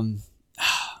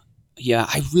yeah,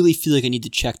 I really feel like I need to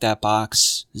check that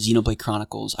box. Xenoblade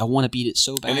Chronicles. I want to beat it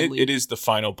so badly. And it is the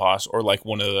final boss or like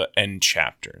one of the end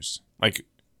chapters. Like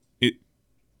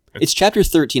it's chapter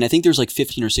 13. I think there's like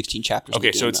 15 or 16 chapters.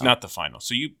 okay, so it's not the final.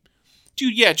 So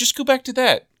just go back to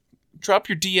that. Drop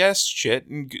your DS shit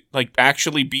and like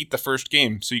actually beat the first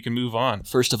game so you can move on.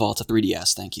 First of all, it's a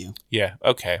 3DS. Thank you. Yeah.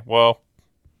 Okay. Well,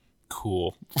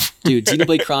 cool. Dude,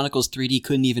 Xenoblade Chronicles 3D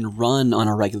couldn't even run on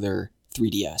a regular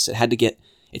 3DS. It had to get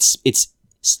it's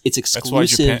exclusive. That's why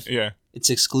Japan. Yeah. It's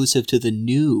exclusive to the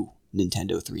new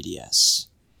Nintendo 3DS.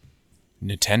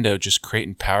 Nintendo just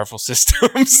creating powerful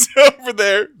systems over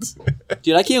there.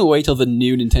 Dude, I can't wait till the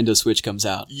new Nintendo Switch comes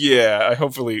out. Yeah, I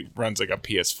hopefully runs like a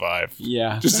PS5.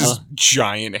 Yeah. Just this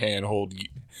giant handhold,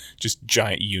 just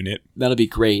giant unit. That'll be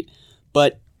great.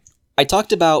 But I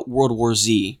talked about World War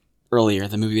Z earlier,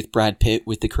 the movie with Brad Pitt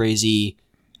with the crazy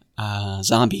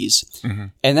zombies. Mm-hmm.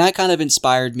 And that kind of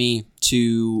inspired me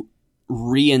to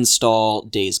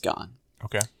reinstall Days Gone.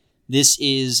 Okay. This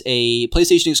is a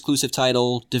PlayStation exclusive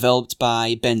title developed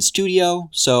by Bend Studio,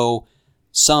 so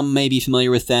some may be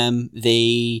familiar with them.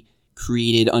 They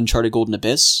created Uncharted Golden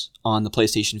Abyss on the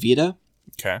PlayStation Vita.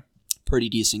 Okay. Pretty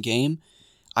decent game.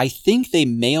 I think they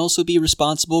may also be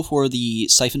responsible for the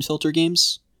Siphon Filter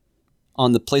games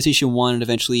on the PlayStation 1 and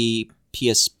eventually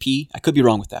PSP. I could be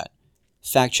wrong with that.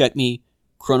 Fact check me,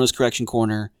 Chronos Correction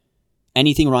Corner.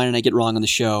 Anything Ryan and I get wrong on the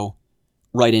show,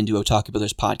 write into Otaku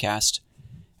Brothers Podcast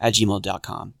at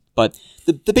gmail.com. But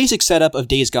the basic setup of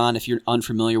Days Gone, if you're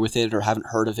unfamiliar with it or haven't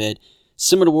heard of it,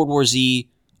 similar to World War Z,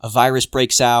 a virus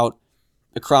breaks out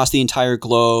across the entire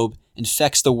globe,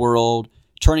 infects the world,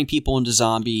 turning people into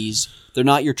zombies. They're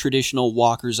not your traditional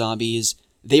walker zombies.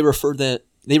 They refer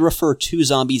to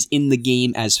zombies in the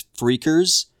game as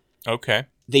freakers. Okay.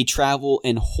 They travel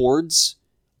in hordes,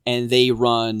 and they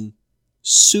run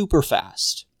super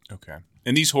fast. Okay.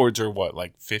 And these hordes are what,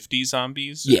 like 50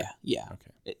 zombies? Yeah.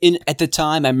 Okay. At the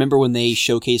time, I remember when they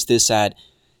showcased this at,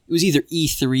 it was either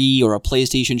E3 or a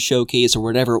PlayStation showcase or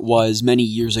whatever it was many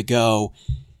years ago.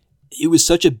 It was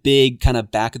such a big kind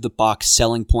of back-of-the-box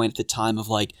selling point at the time of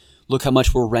like, look how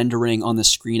much we're rendering on the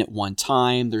screen at one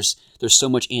time. There's so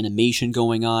much animation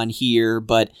going on here,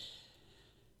 but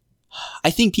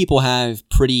I think people have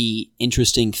pretty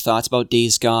interesting thoughts about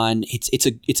Days Gone. It's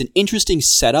an interesting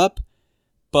setup,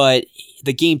 but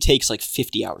the game takes like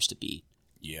 50 hours to beat.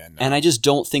 Yeah. No. And I just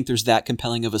don't think there's that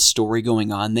compelling of a story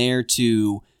going on there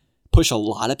to push a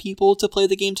lot of people to play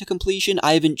the game to completion.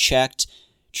 I haven't checked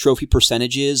trophy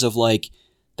percentages of like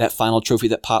that final trophy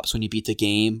that pops when you beat the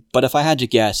game, but if I had to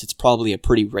guess, it's probably a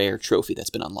pretty rare trophy that's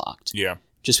been unlocked. Yeah.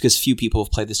 Just because few people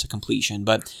have played this to completion.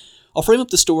 But I'll frame up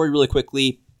the story really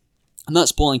quickly. I'm not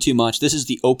spoiling too much. This is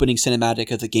the opening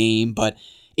cinematic of the game, but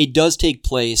it does take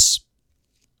place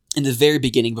in the very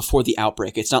beginning before the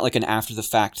outbreak. It's not like an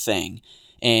after-the-fact thing.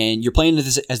 And you're playing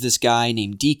as this guy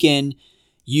named Deacon.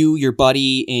 You, your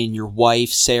buddy, and your wife,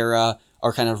 Sarah,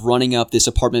 are kind of running up this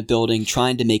apartment building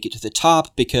trying to make it to the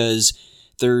top because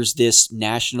there's this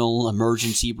national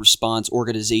emergency response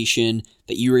organization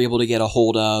that you were able to get a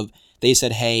hold of. They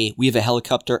said, hey, we have a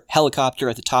helicopter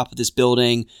at the top of this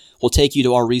building. We'll take you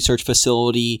to our research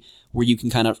facility where you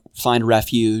can kind of find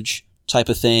refuge type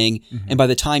of thing. Mm-hmm. And by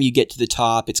the time you get to the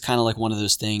top, it's kind of like one of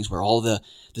those things where all the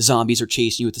zombies are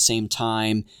chasing you at the same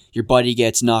time. Your buddy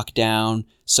gets knocked down.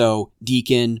 So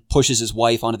Deacon pushes his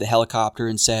wife onto the helicopter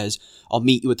and says, I'll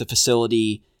meet you at the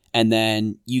facility. And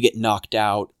then you get knocked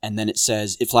out. And then it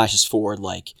flashes forward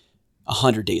like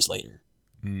 100 days later.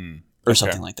 Or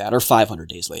something like that, or 500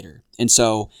 days later. And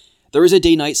so there is a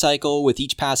day-night cycle with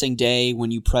each passing day. When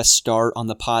you press start on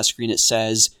the pause screen, it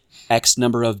says X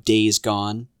number of days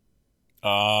gone.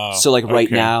 So like right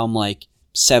now, I'm like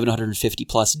 750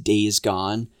 plus days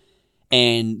gone.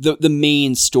 And the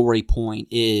main story point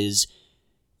is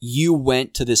you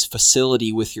went to this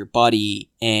facility with your buddy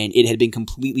and it had been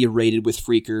completely raided with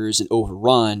freakers and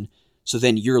overrun. So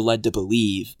then you're led to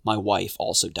believe my wife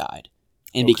also died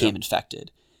and became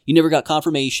infected. You never got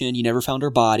confirmation. You never found her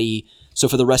body. So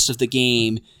for the rest of the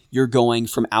game, you're going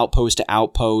from outpost to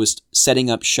outpost,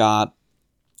 setting up shop,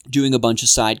 doing a bunch of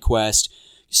side quests,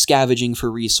 scavenging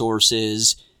for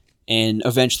resources, and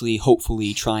eventually,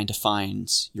 hopefully, trying to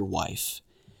find your wife.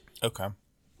 Okay.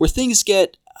 Where things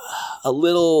get a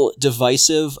little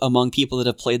divisive among people that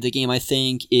have played the game, I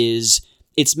think, is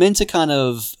it's meant to kind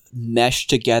of mesh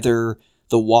together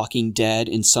The Walking Dead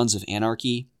and Sons of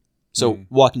Anarchy. So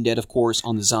Walking Dead, of course,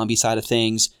 on the zombie side of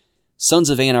things. Sons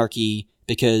of Anarchy,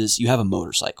 because you have a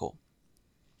motorcycle.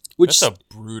 That's a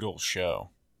brutal show.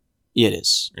 It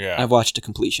is. Yeah. I've watched to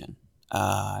completion.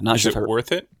 Not is sure it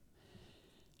worth it?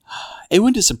 It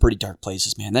went to some pretty dark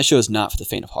places, man. That show is not for the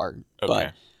faint of heart.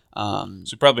 Okay. But,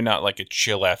 so probably not like a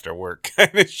chill after work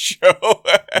kind of show.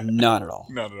 Not at all.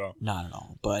 Not at all. Not at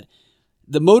all. But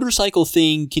the motorcycle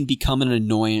thing can become an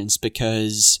annoyance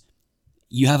because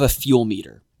you have a fuel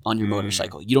meter on your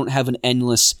motorcycle. You don't have an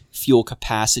endless fuel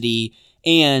capacity,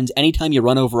 and anytime you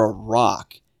run over a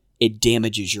rock, it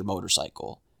damages your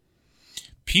motorcycle.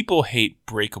 People hate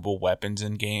breakable weapons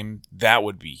in game. That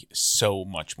would be so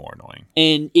much more annoying.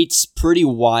 And it's pretty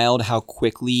wild how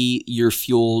quickly your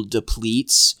fuel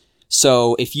depletes.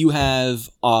 So if you have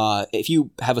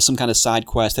some kind of side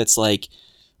quest that's like,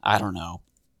 I don't know,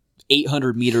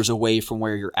 800 meters away from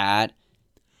where you're at,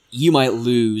 you might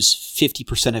lose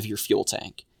 50% of your fuel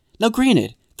tank. Now,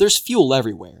 granted, there's fuel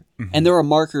everywhere, and there are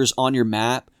markers on your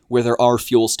map where there are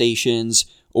fuel stations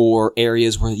or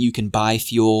areas where you can buy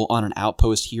fuel on an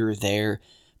outpost here or there.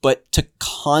 But to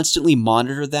constantly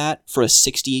monitor that for a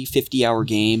 60, 50-hour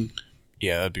game...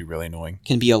 Yeah, that'd be really annoying.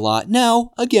 ...can be a lot.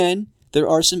 Now, again, there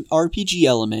are some RPG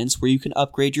elements where you can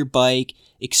upgrade your bike,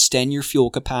 extend your fuel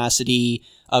capacity,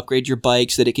 upgrade your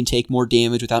bike so that it can take more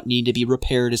damage without needing to be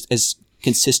repaired as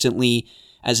consistently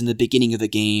as in the beginning of the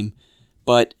game.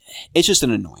 But it's just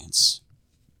an annoyance.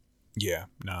 Yeah,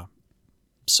 no.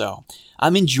 So,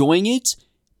 I'm enjoying it,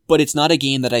 but it's not a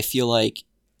game that I feel like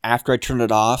after I turn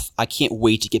it off, I can't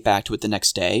wait to get back to it the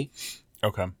next day.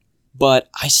 Okay. But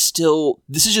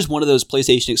this is just one of those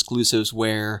PlayStation exclusives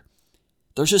where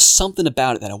there's just something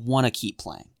about it that I want to keep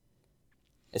playing.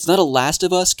 It's not a Last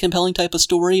of Us compelling type of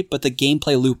story, but the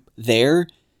gameplay loop there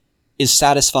is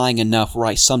satisfying enough where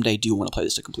I someday do want to play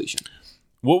this to completion.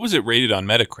 What was it rated on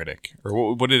Metacritic?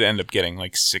 Or what did it end up getting?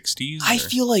 Like 60s? I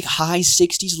feel like high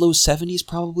 60s, low 70s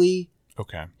probably.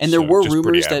 Okay. And there were just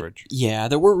rumors average.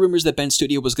 there were rumors that Bend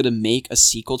Studio was going to make a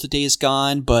sequel to Days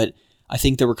Gone, but I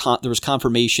think there was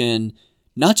confirmation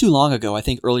not too long ago, I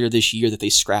think earlier this year, that they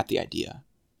scrapped the idea.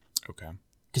 Okay.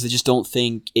 Because I just don't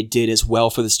think it did as well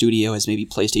for the studio as maybe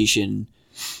PlayStation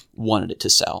wanted it to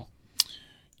sell.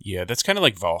 Yeah, that's kind of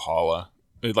like Valhalla.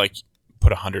 It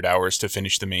put 100 hours to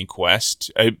finish the main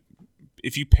quest.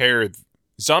 If you pair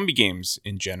zombie games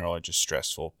in general are just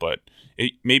stressful, but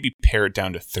it maybe pare it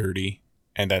down to 30,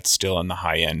 and that's still on the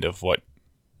high end of what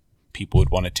people would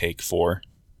want to take for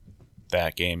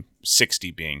that game.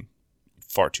 60 being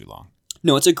far too long.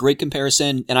 No, it's a great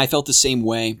comparison, and I felt the same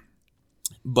way.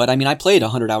 But I mean, I played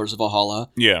 100 hours of Valhalla.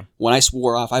 Yeah. When I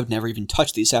swore off, I would never even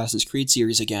touch the Assassin's Creed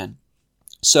series again.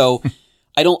 So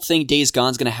I don't think Days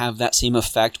Gone's going to have that same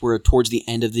effect where towards the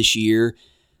end of this year,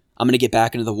 I'm going to get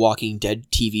back into the Walking Dead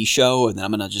TV show, and then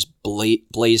I'm going to just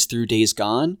blaze through Days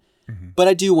Gone. Mm-hmm. But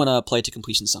I do want to play it to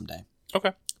completion someday.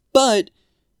 Okay. But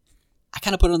I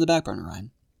kind of put it on the back burner,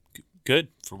 Ryan. Good.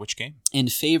 For which game? In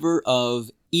favor of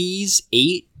Ys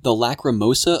 8, The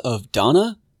Lacrimosa of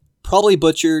Donna. Probably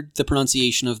butchered the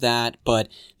pronunciation of that, but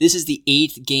this is the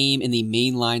 8th game in the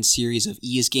mainline series of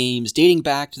Ys games, dating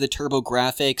back to the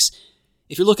TurboGrafx.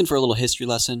 If you're looking for a little history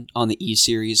lesson on the Ys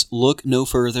series, look no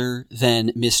further than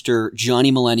Mr.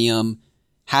 Johnny Millennium,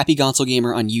 Happy Console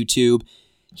Gamer on YouTube.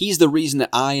 He's the reason that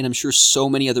I, and I'm sure so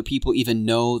many other people, even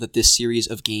know that this series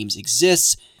of games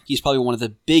exists. He's probably one of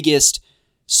the biggest...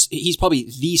 He's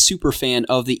probably the super fan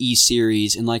of the Ys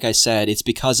series, and like I said, it's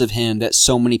because of him that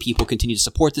so many people continue to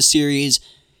support the series,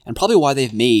 and probably why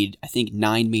they've made, I think,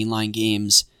 9 mainline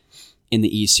games in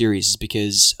the Ys series is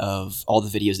because of all the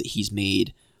videos that he's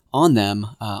made on them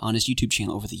on his YouTube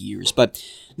channel over the years. But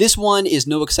this one is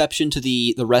no exception to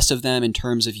the rest of them in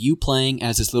terms of you playing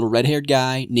as this little red-haired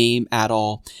guy named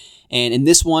Adol, and in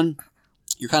this one,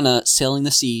 you're kind of sailing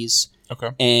the seas. Okay.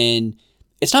 And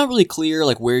it's not really clear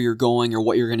like where you're going or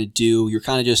what you're going to do. You're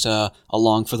kind of just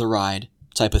along for the ride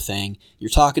type of thing.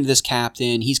 You're talking to this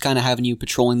captain. He's kind of having you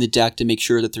patrolling the deck to make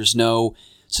sure that there's no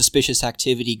suspicious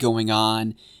activity going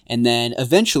on. And then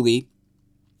eventually,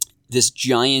 this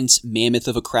giant mammoth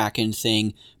of a kraken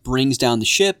thing brings down the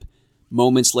ship.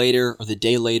 Moments later, or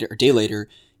day later,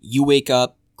 you wake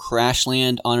up, crash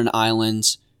land on an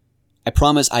island. I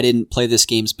promise I didn't play this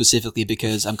game specifically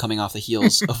because I'm coming off the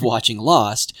heels of watching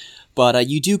Lost. But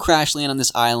you do crash land on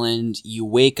this island, you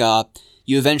wake up,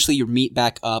 you meet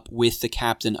back up with the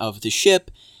captain of the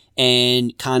ship,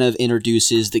 and kind of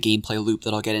introduces the gameplay loop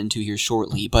that I'll get into here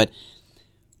shortly. But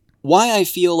why I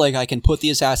feel like I can put the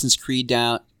Assassin's Creed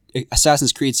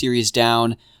series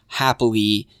down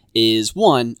happily is,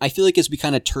 one, I feel like as we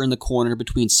kind of turn the corner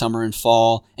between summer and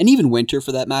fall, and even winter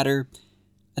for that matter,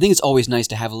 I think it's always nice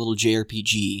to have a little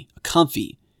JRPG, a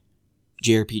comfy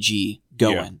JRPG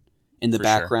going in the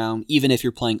background, even if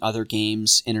you're playing other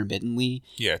games intermittently.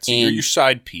 Yeah, it's your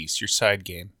side piece, your side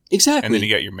game. Exactly. And then you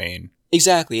got your main.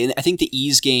 Exactly. And I think the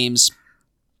Ys games,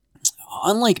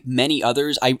 unlike many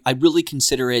others, I really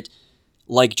consider it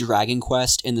like Dragon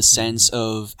Quest in the sense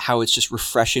of how it's just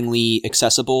refreshingly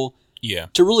accessible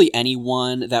to really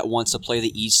anyone that wants to play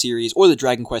the Ys series or the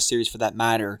Dragon Quest series for that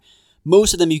matter.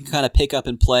 Most of them you can kind of pick up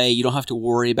and play. You don't have to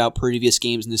worry about previous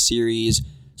games in the series,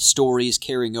 stories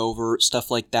carrying over,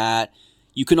 stuff like that.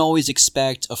 You can always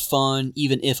expect a fun,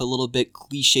 even if a little bit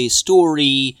cliche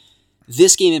story.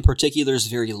 This game in particular is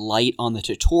very light on the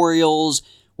tutorials.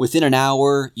 Within an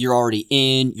hour, you're already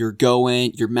in, you're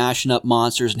going, you're mashing up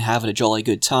monsters and having a jolly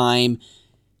good time.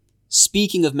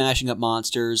 Speaking of mashing up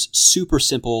monsters, super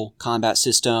simple combat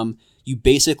system. You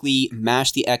basically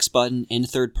mash the X button in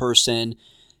third person.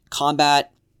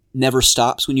 Combat never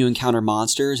stops when you encounter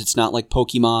monsters. It's not like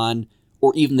Pokemon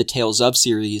or even the Tales of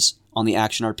series on the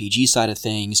action RPG side of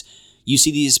things. You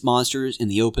see these monsters in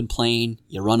the open plain,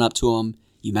 you run up to them,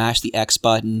 you mash the X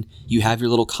button, you have your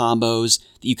little combos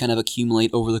that you kind of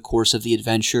accumulate over the course of the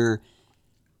adventure.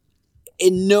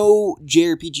 In no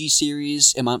JRPG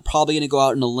series am I probably going to go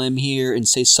out on a limb here and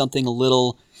say something a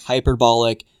little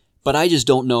hyperbolic, but I just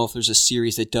don't know if there's a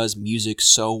series that does music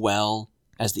so well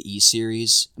as the Ys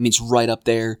series. I mean, it's right up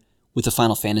there with the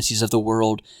Final Fantasies of the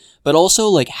world, but also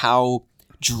like how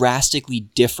drastically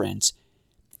different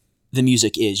the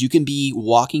music is. You can be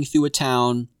walking through a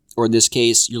town, or in this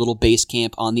case, your little base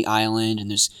camp on the island, and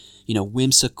there's,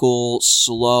 whimsical,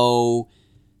 slow,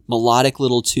 melodic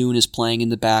little tune is playing in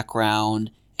the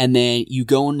background, and then you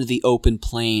go into the open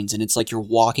plains, and it's like you're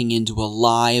walking into a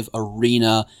live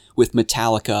arena with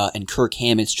Metallica and Kirk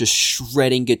Hammett's just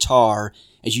shredding guitar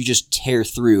as you just tear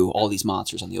through all these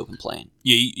monsters on the open plain.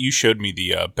 Yeah, you showed me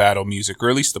the battle music, or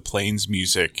at least the plains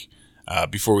music,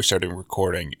 before we started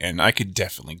recording, and I could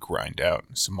definitely grind out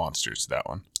some monsters to that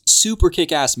one. Super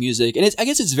kick-ass music, and I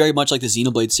guess it's very much like the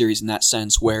Xenoblade series in that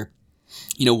sense, where,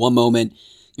 one moment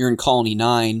you're in Colony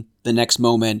 9, the next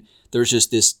moment there's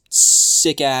just this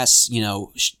sick-ass,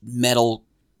 metal,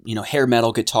 hair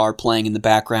metal guitar playing in the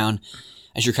background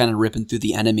as you're kind of ripping through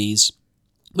the enemies.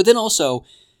 But then also,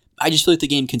 I just feel like the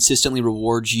game consistently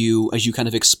rewards you as you kind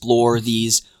of explore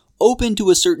these open to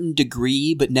a certain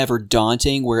degree, but never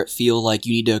daunting, where it feels like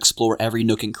you need to explore every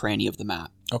nook and cranny of the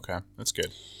map. Okay, that's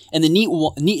good. And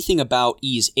the neat thing about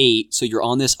Ys 8, so you're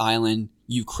on this island,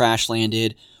 you've crash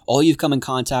landed, all you've come in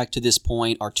contact to this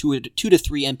point are two to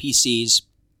three NPCs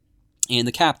and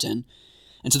the captain.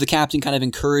 And so the captain kind of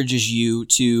encourages you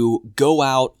to go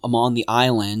out among the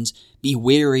island, be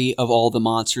wary of all the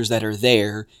monsters that are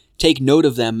there, take note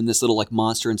of them in this little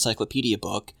monster encyclopedia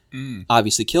book,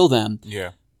 obviously kill them.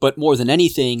 Yeah. But more than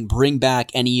anything, bring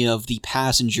back any of the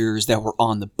passengers that were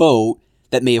on the boat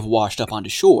that may have washed up onto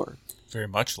shore. Very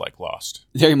much like Lost.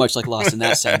 Very much like Lost in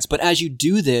that sense. But as you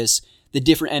do this, the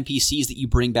different NPCs that you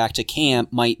bring back to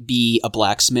camp might be a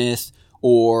blacksmith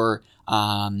or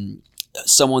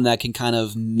someone that can kind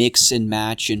of mix and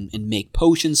match and make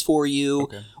potions for you,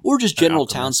 or just general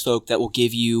townsfolk that will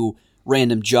give you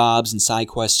random jobs and side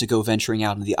quests to go venturing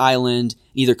out into the island,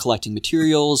 either collecting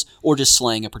materials or just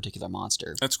slaying a particular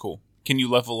monster. That's cool. Can you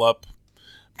level up?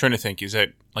 I'm trying to think. Is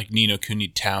that like Ni no Kuni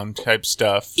town type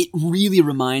stuff? It really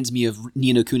reminds me of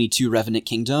Ni no Kuni 2 Revenant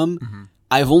Kingdom. Mm-hmm.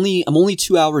 I'm only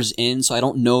 2 hours in, so I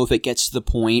don't know if it gets to the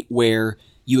point where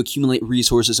you accumulate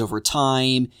resources over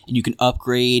time and you can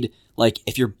upgrade. Like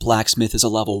if your blacksmith is a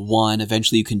level 1,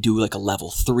 eventually you can do like a level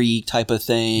 3 type of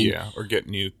thing. Yeah, or get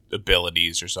new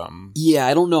abilities or something. Yeah,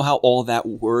 I don't know how all that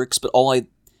works, but all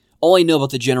I know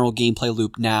about the general gameplay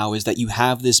loop now is that you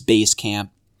have this base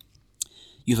camp.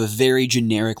 You have a very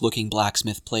generic looking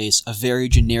blacksmith place, a very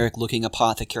generic looking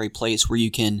apothecary place where you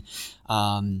can,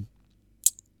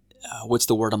 what's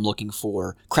the word I'm looking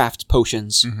for? Craft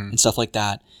potions and stuff like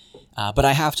that. But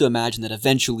I have to imagine that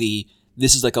eventually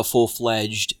this is like a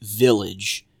full-fledged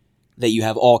village that you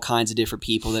have all kinds of different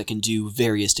people that can do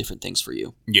various different things for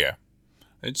you. Yeah.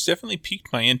 It's definitely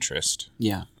piqued my interest.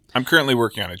 Yeah. I'm currently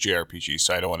working on a JRPG,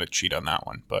 so I don't want to cheat on that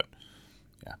one, but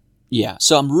yeah. Yeah,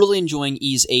 so I'm really enjoying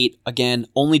Ys 8. Again,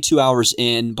 only 2 hours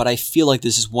in, but I feel like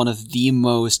this is one of the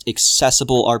most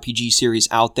accessible RPG series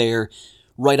out there,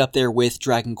 right up there with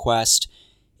Dragon Quest.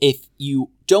 If you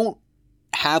don't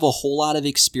have a whole lot of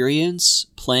experience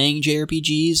playing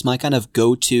JRPGs, my kind of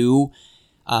go-to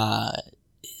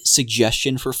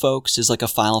suggestion for folks is like a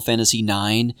Final Fantasy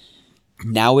IX.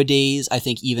 Nowadays, I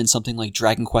think even something like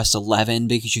Dragon Quest XI,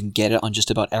 because you can get it on just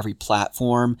about every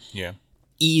platform. Yeah.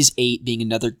 Ys 8 being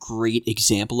another great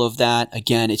example of that.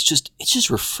 Again, it's just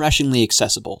refreshingly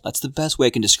accessible. That's the best way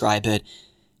I can describe it.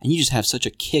 And you just have such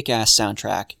a kick-ass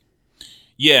soundtrack.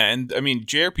 Yeah, and I mean,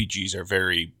 JRPGs are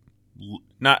very,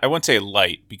 I wouldn't say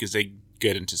light, because they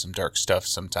get into some dark stuff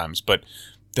sometimes, but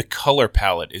the color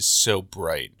palette is so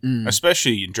bright,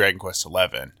 especially in Dragon Quest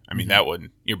XI. I mean, that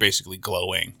one, you're basically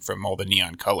glowing from all the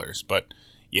neon colors, but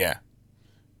yeah.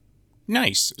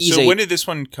 Nice. So when did this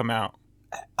one come out?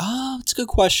 It's a good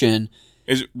question.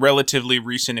 Is it relatively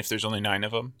recent if there's only 9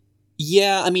 of them?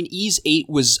 Yeah, I mean, Ys 8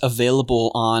 was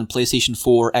available on PlayStation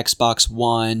 4, Xbox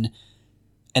One,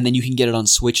 and then you can get it on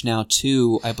Switch now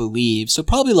too, I believe. So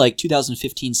probably like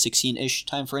 2015-16-ish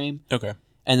time frame. Okay.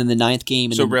 And then the 9th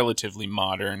game. So relatively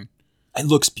modern. It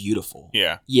looks beautiful.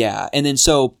 Yeah. Yeah. And then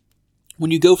so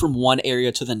when you go from one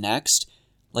area to the next,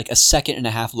 like a 1.5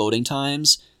 second loading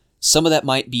times, some of that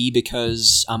might be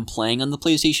because I'm playing on the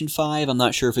PlayStation 5. I'm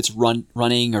not sure if it's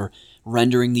running or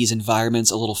rendering these environments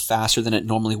a little faster than it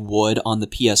normally would on the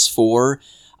PS4.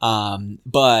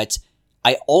 But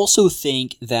I also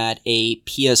think that a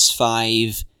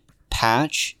PS5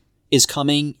 patch is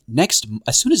coming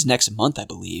as soon as next month, I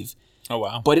believe. Oh,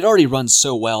 wow. But it already runs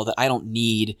so well that I don't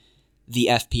need the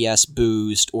FPS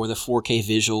boost or the 4K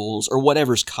visuals or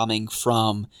whatever's coming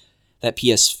from that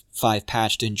PS5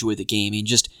 patch to enjoy the game. I mean,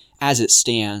 just as it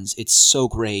stands, it's so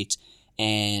great.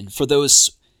 And for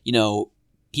those,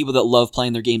 people that love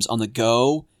playing their games on the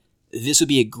go, this would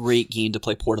be a great game to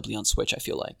play portably on Switch, I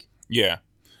feel like. Yeah.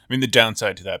 I mean, the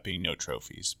downside to that being no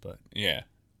trophies, but yeah.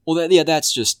 Well,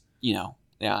 that's just, I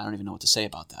don't even know what to say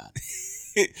about that.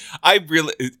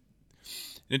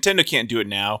 Nintendo can't do it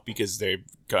now because they've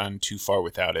gone too far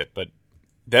without it, but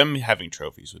them having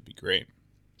trophies would be great.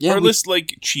 Yeah, or at least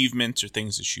like achievements or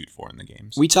things to shoot for in the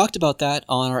games. We talked about that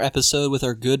on our episode with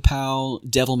our good pal,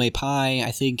 Devil May Pie.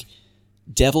 I think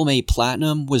Devil May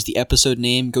Platinum was the episode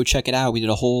name. Go check it out. We did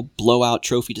a whole blowout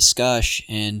trophy discussion,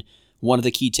 and one of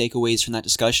the key takeaways from that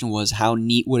discussion was how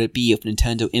neat would it be if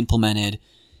Nintendo implemented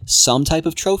some type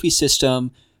of trophy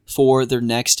system for their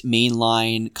next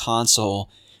mainline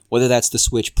console, whether that's the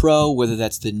Switch Pro, whether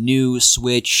that's the new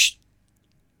Switch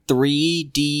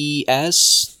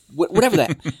 3DS,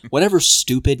 whatever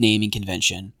stupid naming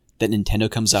convention that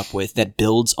Nintendo comes up with that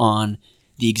builds on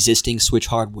the existing Switch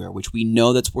hardware, which we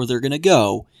know that's where they're going to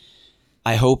go.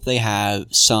 I hope they have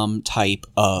some type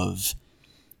of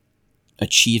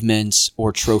achievements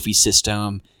or trophy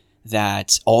system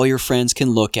that all your friends can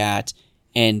look at,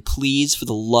 and please, for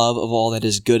the love of all that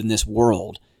is good in this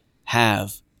world,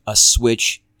 have a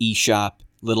Switch eShop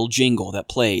little jingle that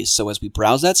plays. So as we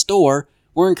browse that store,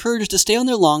 we're encouraged to stay on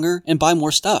there longer and buy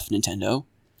more stuff, Nintendo.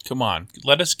 Come on,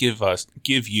 let us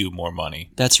give you more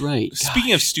money. That's right.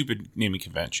 Speaking of stupid naming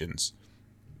conventions,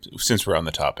 since we're on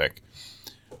the topic,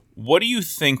 what do you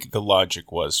think the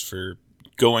logic was for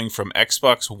going from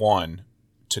Xbox One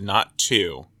to not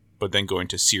 2, but then going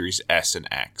to Series S and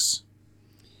X?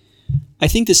 I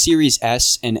think the Series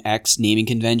S and X naming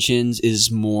conventions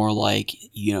is more like,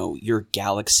 your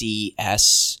Galaxy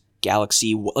S,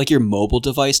 like your mobile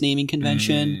device naming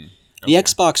convention. Okay. The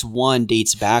Xbox One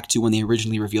dates back to when they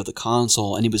originally revealed the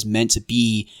console, and it was meant to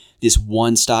be this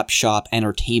one-stop shop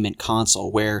entertainment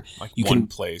console where like you can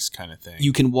place kind of thing.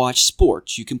 You can watch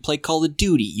sports, you can play Call of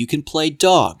Duty, you can play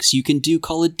dogs, you can do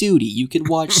Call of Duty, you can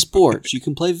watch sports, you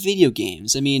can play video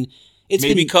games. I mean,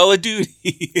 Maybe Call of Duty.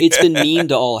 It's been memed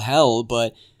to all hell,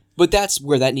 but that's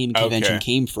where that naming convention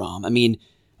came from. I mean,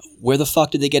 where the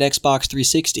fuck did they get Xbox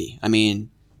 360? I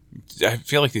mean, I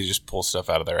feel like they just pull stuff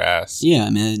out of their ass. Yeah, I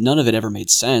mean, none of it ever made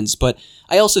sense. But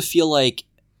I also feel like,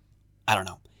 I don't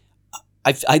know,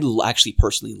 I actually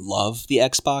personally love the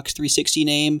Xbox 360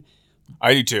 name.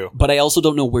 I do too. But I also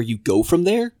don't know where you go from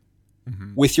there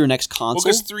with your next console. Well,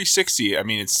 because 360, I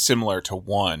mean, it's similar to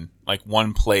one. Like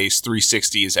one place,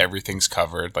 360 is everything's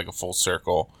covered, like a full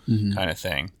circle kind of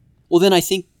thing. Well, then I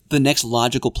think the next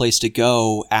logical place to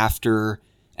go after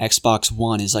Xbox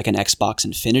One is like an Xbox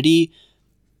Infinity,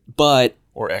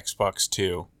 or Xbox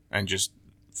 2, and just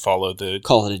call it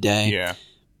a day.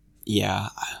 Yeah,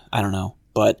 I don't know,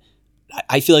 but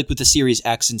I feel like with the Series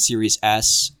X and Series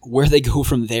S, where they go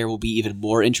from there will be even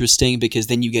more interesting, because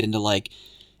then you get into like,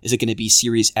 is it going to be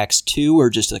Series X2 or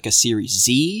just like a Series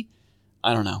Z?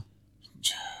 I don't know.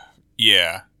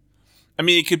 Yeah. I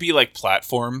mean, it could be like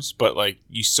platforms, but like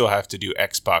you still have to do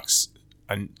Xbox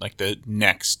and like the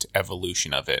next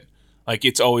evolution of it. Like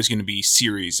it's always going to be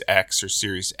Series X or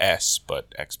Series S, but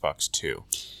Xbox 2.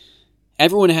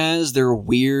 everyone has their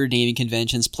weird naming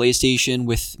conventions. PlayStation,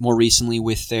 more recently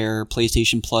with their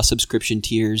PlayStation Plus subscription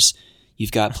tiers.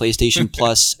 You've got PlayStation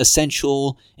Plus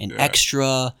Essential and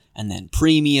Extra, and then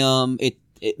Premium.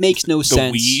 It makes no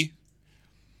sense. The Wii.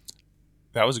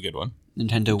 That was a good one.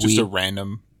 Nintendo Wii. Just a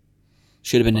random.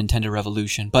 Should have been Nintendo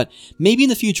Revolution. But maybe in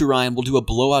the future, Ryan, we'll do a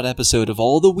blowout episode of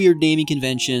all the weird naming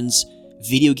conventions,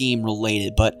 video game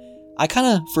related. But I kind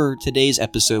of, for today's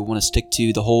episode, want to stick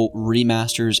to the whole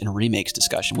remasters and remakes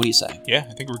discussion. What do you say? Yeah,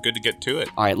 I think we're good to get to it.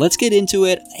 All right, let's get into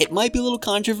it. It might be a little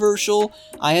controversial.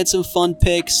 I had some fun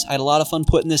picks. I had a lot of fun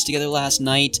putting this together last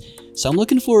night. So I'm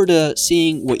looking forward to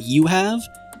seeing what you have.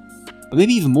 But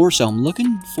maybe even more so, I'm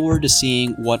looking forward to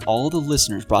seeing what all the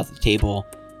listeners brought to the table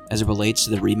as it relates to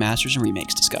the remasters and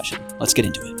remakes discussion. Let's get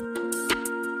into it.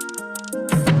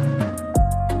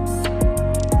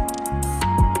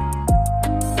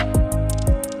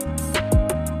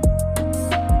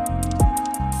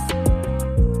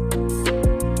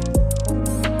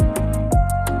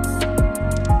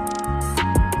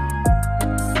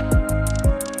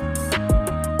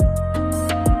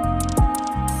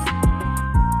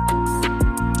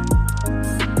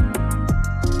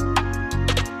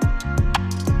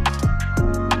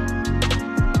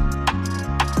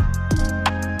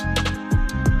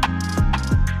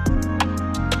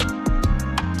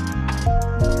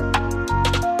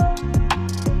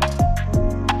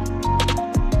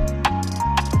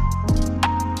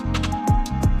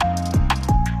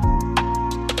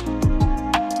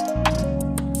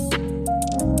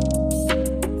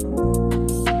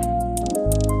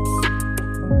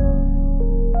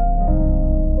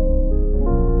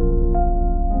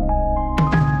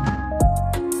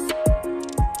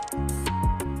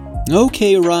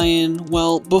 Okay, Ryan.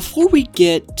 Well, before we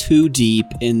get too deep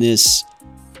in this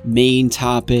main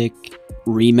topic,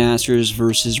 remasters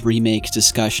versus remakes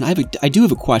discussion, I do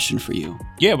have a question for you.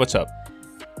 Yeah, what's up?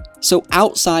 So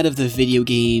outside of the video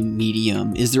game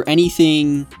medium, is there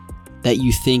anything that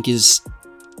you think is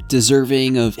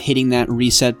deserving of hitting that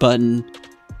reset button,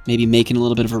 maybe making a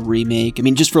little bit of a remake? I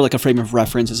mean, just for like a frame of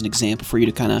reference as an example for you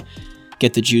to kind of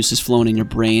get the juices flowing in your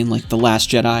brain, like The Last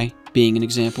Jedi being an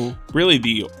example. Really,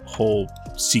 the whole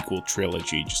sequel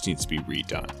trilogy just needs to be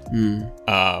redone.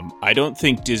 I don't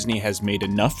think Disney has made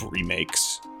enough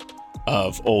remakes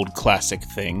of old classic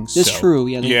things. That's true,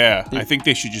 yeah. I think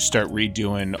they should just start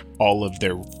redoing all of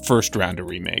their first round of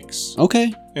remakes.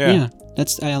 Okay, yeah.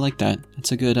 I like that.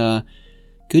 That's a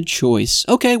good choice.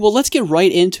 Okay, well, let's get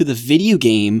right into the video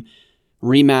game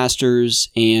remasters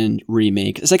and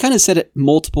remakes. As I kind of said at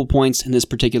multiple points in this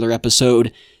particular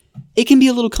episode, it can be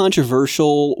a little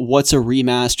controversial. What's a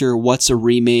remaster? What's a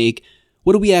remake?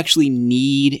 What do we actually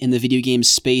need in the video game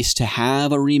space to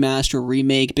have a remaster or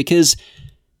remake? Because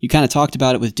you kind of talked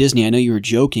about it with Disney. I know you were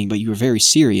joking, but you were very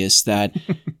serious that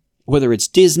whether it's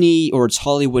Disney or it's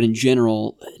Hollywood in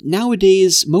general,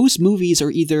 nowadays most movies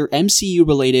are either MCU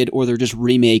related or they're just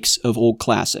remakes of old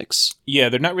classics. Yeah,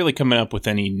 they're not really coming up with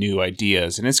any new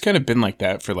ideas, and it's kind of been like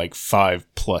that for like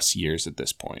 5+ years at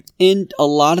this point. And a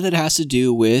lot of that has to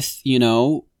do with,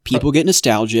 people get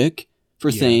nostalgic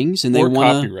for things, and they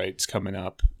want copyrights coming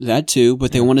up. That too,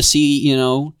 but they want to see,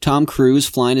 Tom Cruise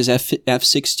flying his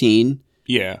F-16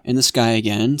 in the sky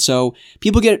again. So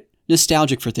people get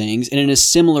nostalgic for things, and in a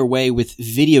similar way with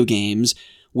video games,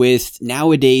 with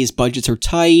nowadays budgets are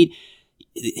tight,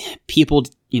 people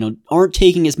aren't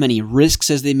taking as many risks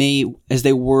as they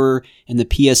were in the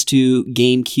PS2,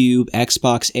 GameCube,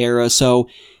 Xbox era. So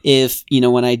if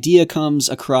an idea comes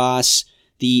across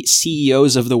the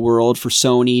CEOs of the world for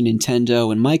Sony,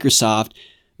 Nintendo, and Microsoft,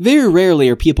 very rarely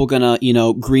are people gonna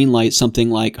greenlight something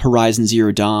like Horizon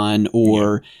Zero Dawn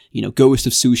or Ghost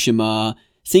of Tsushima,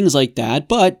 things like that.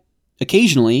 But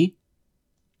occasionally,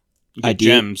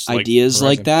 ideas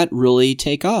like that really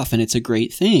take off, and it's a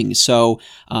great thing. So,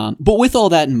 but with all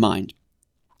that in mind,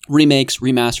 remakes,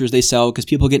 remasters, they sell because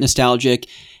people get nostalgic,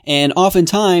 and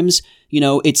oftentimes,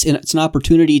 it's an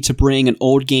opportunity to bring an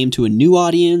old game to a new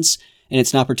audience, and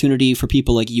it's an opportunity for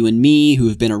people like you and me who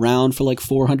have been around for like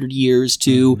 400 years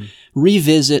to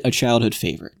revisit a childhood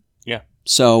favorite. Yeah.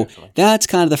 So that's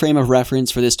kind of the frame of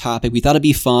reference for this topic. We thought it'd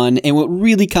be fun. And what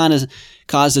really kind of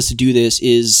caused us to do this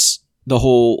is the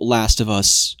whole Last of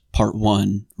Us Part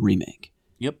 1 remake.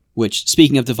 Yep. Which,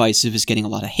 speaking of divisive, is getting a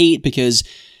lot of hate because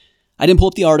I didn't pull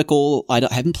up the article. I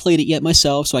haven't played it yet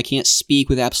myself, so I can't speak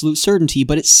with absolute certainty,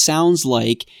 but it sounds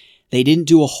like they didn't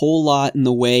do a whole lot in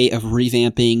the way of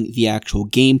revamping the actual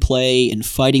gameplay and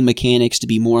fighting mechanics to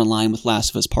be more in line with Last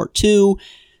of Us Part 2.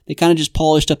 They kind of just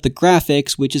polished up the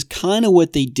graphics, which is kind of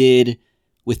what they did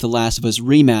with the Last of Us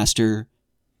remaster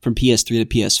from PS3 to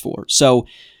PS4. So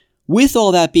With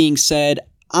all that being said,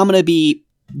 I'm going to be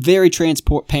very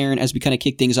transparent as we kind of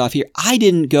kick things off here. I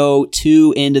didn't go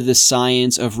too into the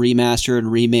science of remaster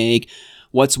and remake,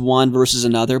 what's one versus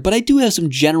another, but I do have some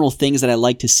general things that I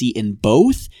like to see in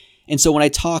both. And so when I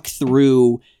talk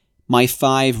through my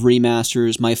 5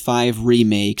 remasters, my 5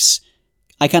 remakes,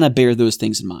 I kind of bear those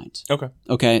things in mind.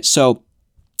 Okay. So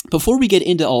before we get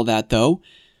into all that, though,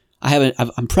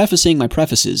 I'm prefacing my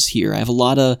prefaces here. I have a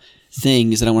lot of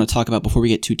things that I want to talk about before we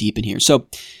get too deep in here. So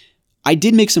I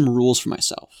did make some rules for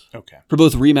myself. Okay. For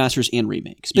both remasters and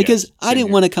remakes. Because I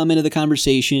didn't want to come into the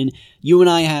conversation. You and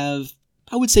I have,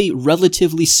 I would say,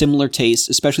 relatively similar tastes,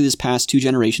 especially this past 2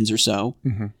 generations or so.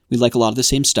 Mm-hmm. We like a lot of the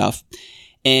same stuff.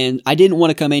 And I didn't want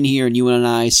to come in here and you and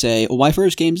I say, well, my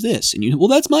first game's this. And you, well,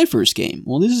 that's my first game.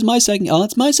 Well, this is my second. Oh,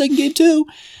 that's my second game too.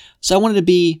 So I wanted to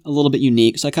be a little bit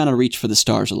unique. So I kind of reached for the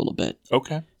stars a little bit.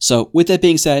 Okay. So with that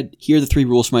being said, here are the 3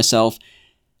 rules for myself.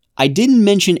 I didn't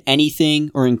mention anything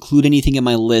or include anything in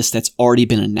my list that's already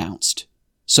been announced.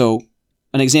 So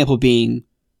an example being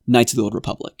Knights of the Old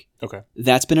Republic. Okay.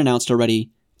 That's been announced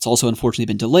already. It's also unfortunately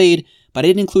been delayed, but I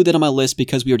didn't include that on my list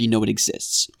because we already know it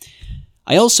exists.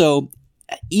 I also,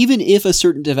 even if a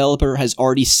certain developer has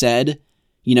already said,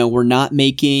 we're not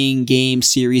making game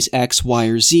series X, Y,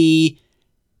 or Z,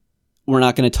 we're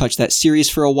not going to touch that series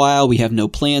for a while, we have no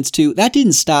plans to, that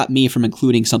didn't stop me from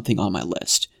including something on my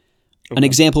list. Okay. An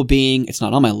example being, it's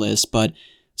not on my list, but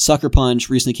Sucker Punch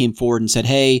recently came forward and said,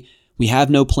 hey, we have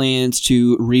no plans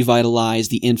to revitalize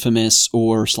the infamous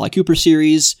or Sly Cooper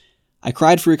series. I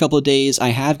cried for a couple of days. I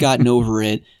have gotten over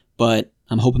it, but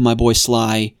I'm hoping my boy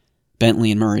Sly,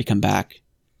 Bentley, and Murray come back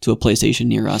to a PlayStation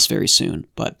near us very soon.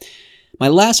 But my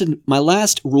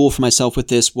last rule for myself with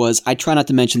this was I try not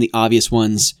to mention the obvious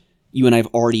ones you and I have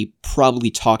already probably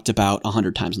talked about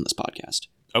 100 times on this podcast.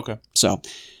 Okay. So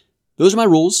those are my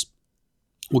rules.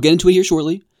 We'll get into it here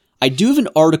shortly. I do have an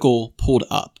article pulled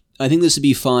up. I think this would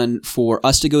be fun for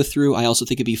us to go through. I also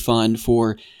think it'd be fun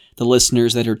for the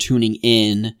listeners that are tuning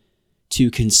in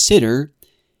to consider.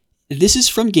 This is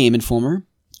from Game Informer,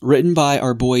 written by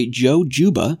our boy Joe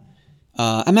Juba.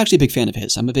 I'm actually a big fan of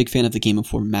his. I'm a big fan of the Game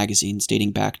Informer magazines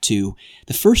dating back to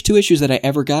the first 2 issues that I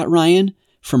ever got, Ryan,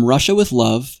 from Russia with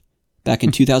Love back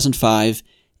in 2005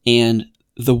 and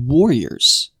The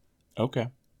Warriors. Okay.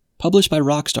 Published by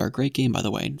Rockstar. Great game, by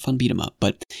the way. Fun beat 'em up.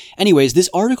 But anyways,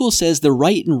 this article says the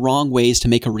right and wrong ways to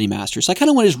make a remaster. So I kind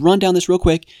of want to just run down this real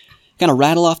quick, kind of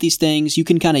rattle off these things. You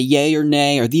can kind of yay or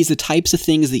nay. Are these the types of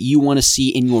things that you want to see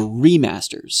in your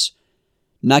remasters?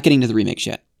 Not getting to the remakes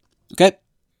yet. Okay?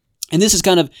 And this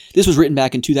was written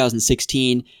back in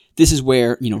 2016. This is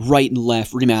where, right and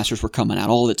left remasters were coming out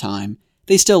all the time.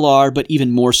 They still are, but even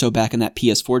more so back in that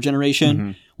PS4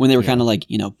 generation when they were kind of like,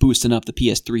 boosting up the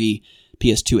PS3,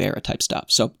 PS2 era type stuff.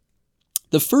 So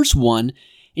the first one,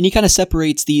 and he kind of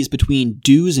separates these between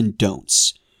do's and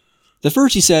don'ts. The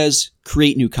first, he says,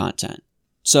 create new content.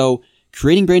 So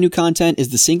creating brand new content is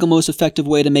the single most effective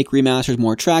way to make remasters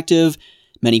more attractive.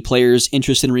 Many players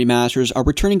interested in remasters are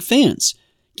returning fans,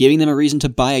 giving them a reason to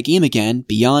buy a game again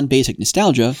beyond basic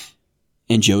nostalgia.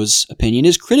 And Joe's opinion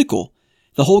is critical.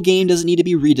 The whole game doesn't need to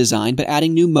be redesigned, but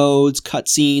adding new modes,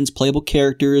 cutscenes, playable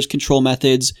characters, control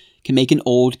methods can make an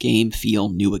old game feel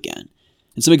new again.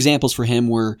 And some examples for him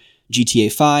were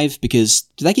GTA 5, because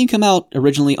did that game come out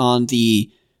originally on the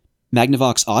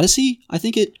Magnavox Odyssey? I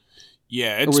think it...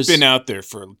 Yeah, it's been out there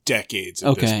for decades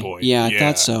at this point. Yeah, I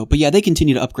thought so. But yeah, they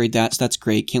continue to upgrade that, so that's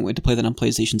great. Can't wait to play that on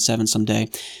PlayStation 7 someday.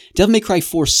 Devil May Cry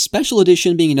 4 Special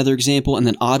Edition being another example, and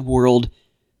then Oddworld,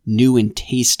 new and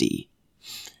tasty.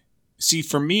 See,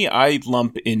 for me, I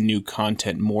lump in new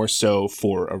content more so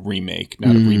for a remake,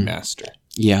 not a remaster.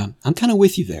 Yeah, I'm kind of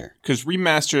with you there. Because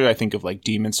remaster, I think of like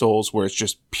Demon Souls, where it's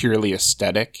just purely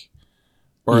aesthetic,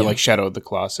 or like Shadow of the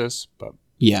Colossus. But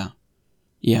yeah,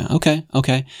 okay.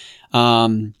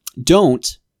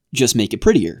 Don't just make it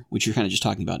prettier, which you're kind of just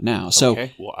talking about now. So,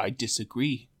 okay, well, I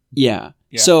disagree. Yeah.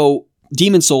 So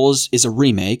Demon Souls is a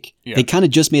remake. Yeah. They kind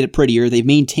of just made it prettier. They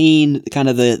maintained kind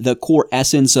of the core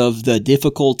essence of the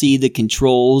difficulty, the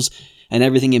controls, and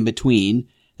everything in between.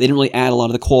 They didn't really add a lot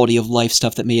of the quality of life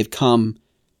stuff that may have come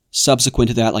subsequent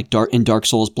to that, like Dark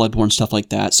Souls, Bloodborne, stuff like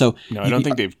that. So no, I don't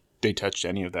think they touched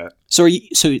any of that. So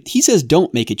he says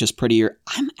don't make it just prettier.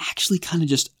 I'm actually kind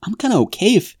of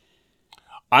okay if...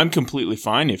 I'm completely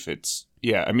fine if it's...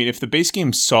 Yeah, I mean, if the base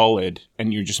game's solid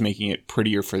and you're just making it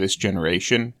prettier for this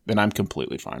generation, then I'm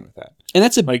completely fine with that. And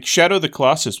that's like Shadow of the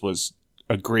Colossus was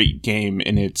a great game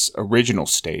in its original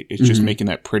state. It's just making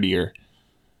that prettier.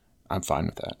 I'm fine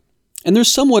with that. And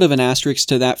there's somewhat of an asterisk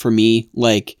to that for me.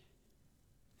 Like,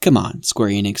 come on, Square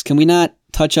Enix, can we not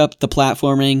touch up the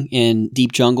platforming in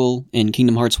Deep Jungle in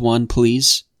Kingdom Hearts 1,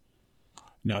 please?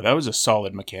 No, that was a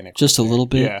solid mechanic. Just a little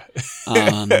bit?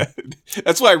 Yeah.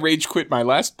 That's why I rage quit my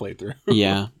last playthrough.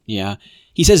 Yeah.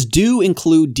 He says, do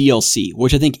include DLC,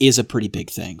 which I think is a pretty big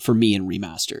thing for me in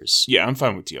remasters. Yeah, I'm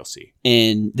fine with DLC.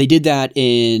 And they did that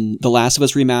in The Last of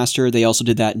Us Remaster. They also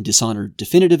did that in Dishonored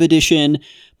Definitive Edition.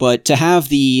 But to have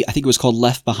I think it was called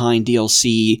Left Behind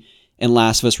DLC in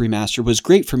Last of Us Remaster was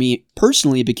great for me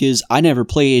personally because I never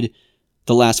played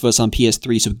The Last of Us on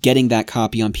PS3, so getting that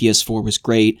copy on PS4 was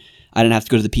great. I didn't have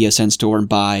to go to the PSN store and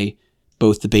buy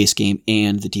both the base game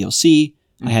and the DLC.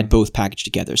 I had both packaged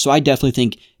together. So I definitely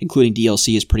think including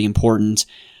DLC is pretty important.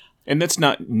 And that's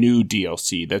not new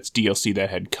DLC. That's DLC that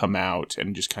had come out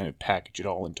and just kind of package it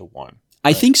all into one.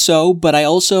 I think so, but I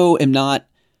also I'm not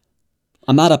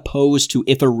opposed to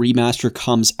if a remaster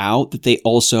comes out that they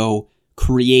also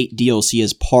create DLC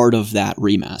as part of that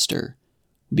remaster.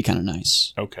 Would be kind of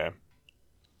nice. Okay.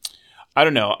 I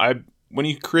don't know. When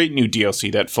you create new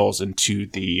DLC, that falls into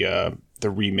the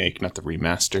remake, not the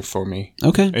remaster for me.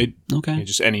 Okay.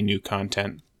 Just any new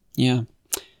content. Yeah.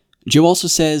 Joe also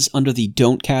says under the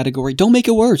don't category, don't make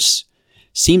it worse.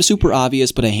 Seems super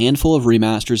obvious, but a handful of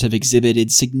remasters have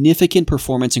exhibited significant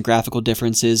performance and graphical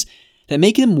differences that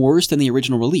make them worse than the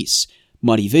original release.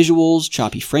 Muddy visuals,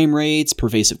 choppy frame rates,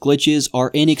 pervasive glitches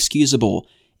are inexcusable.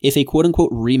 If a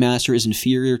quote-unquote remaster is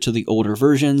inferior to the older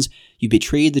versions, you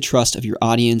betrayed the trust of your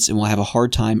audience and will have a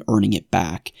hard time earning it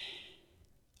back.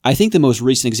 I think the most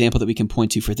recent example that we can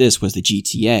point to for this was the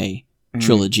GTA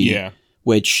trilogy,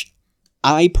 which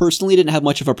I personally didn't have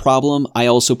much of a problem. I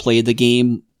also played the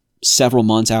game several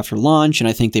months after launch, and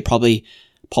I think they probably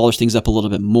polished things up a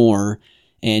little bit more.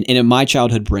 And in my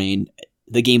childhood brain,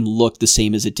 the game looked the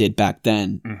same as it did back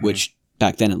then, which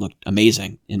back then it looked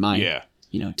amazing in my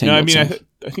 10-year-old self.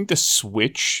 I think the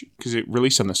Switch, because it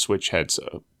released on the Switch, had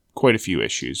quite a few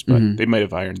issues, but they might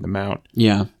have ironed them out.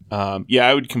 Yeah.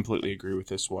 I would completely agree with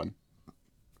this one.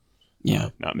 Yeah.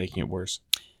 Not making it worse.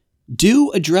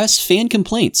 Do address fan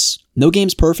complaints. No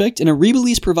game's perfect, and a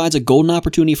re-release provides a golden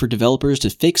opportunity for developers to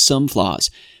fix some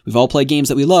flaws. We've all played games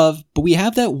that we love, but we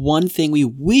have that one thing we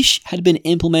wish had been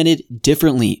implemented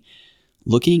differently.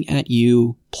 Looking at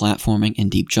you, platforming in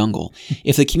Deep Jungle.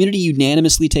 If the community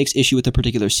unanimously takes issue with a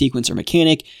particular sequence or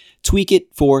mechanic, tweak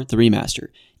it for the remaster.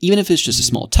 Even if it's just a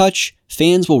small touch,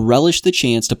 fans will relish the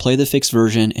chance to play the fixed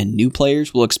version, and new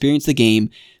players will experience the game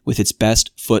with its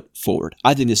best foot forward.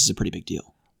 I think this is a pretty big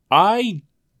deal. I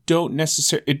don't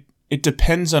necessarily... It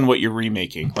depends on what you're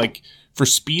remaking. Like, for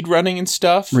speedrunning and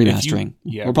stuff... Remastering.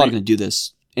 We're probably going to do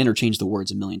this, interchange the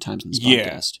words a million times in this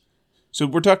podcast. So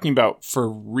we're talking about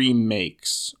for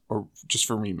remakes or just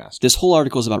for remasters? This whole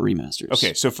article is about remasters.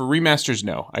 Okay, so for remasters,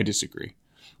 no, I disagree.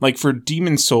 Like for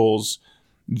Demon's Souls,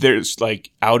 there's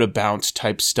like out of bounds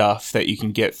type stuff that you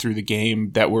can get through the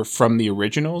game that were from the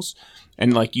originals,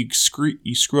 and like you screw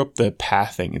up the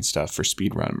pathing and stuff for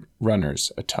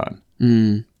runners a ton.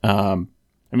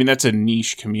 I mean that's a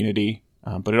niche community,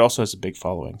 but it also has a big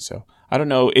following. So I don't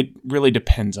know. It really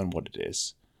depends on what it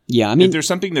is. Yeah, I mean, if there's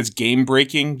something that's game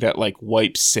breaking that like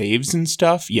wipes saves and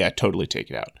stuff, yeah, totally take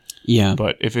it out. Yeah.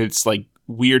 But if it's like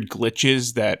weird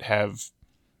glitches that have,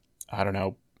 I don't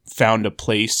know, found a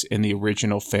place in the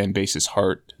original fan base's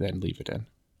heart, then leave it in.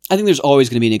 I think there's always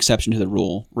going to be an exception to the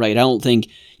rule, right? I don't think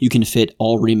you can fit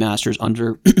all remasters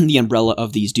under the umbrella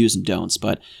of these do's and don'ts,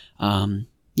 but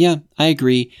yeah, I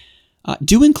agree.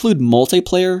 Do include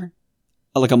multiplayer,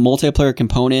 like a multiplayer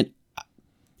component.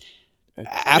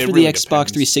 After really the Xbox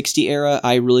 360 era,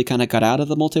 I really kind of got out of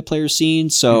the multiplayer scene.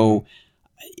 So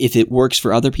if it works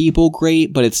for other people,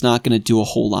 great, but it's not going to do a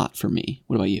whole lot for me.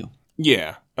 What about you?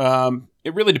 Yeah.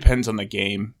 It really depends on the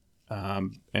game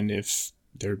and if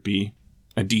there'd be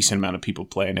a decent amount of people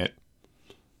playing it.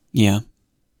 Yeah.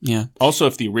 Also,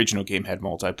 if the original game had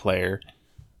multiplayer,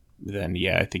 then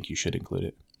yeah, I think you should include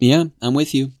it. Yeah, I'm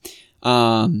with you.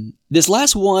 This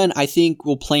last one, I think,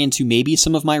 will play into maybe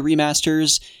some of my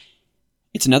remasters.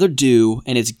 It's another do,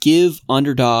 and it's give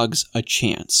underdogs a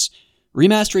chance.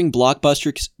 Remastering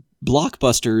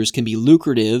blockbusters can be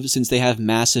lucrative since they have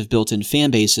massive built-in fan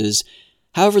bases.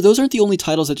 However, those aren't the only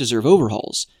titles that deserve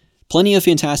overhauls. Plenty of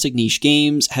fantastic niche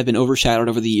games have been overshadowed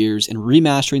over the years, and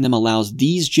remastering them allows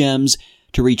these gems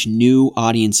to reach new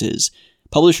audiences.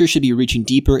 Publishers should be reaching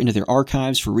deeper into their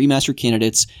archives for remaster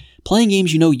candidates. Playing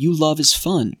games you know you love is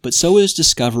fun, but so is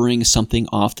discovering something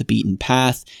off the beaten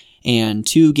path. And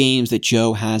two games that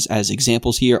Joe has as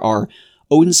examples here are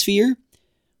Odin Sphere,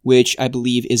 which I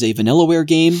believe is a Vanillaware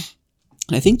game.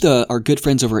 And I think our good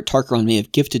friends over at Tarkaron may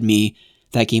have gifted me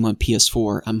that game on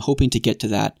PS4. I'm hoping to get to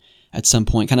that at some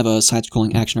point. Kind of a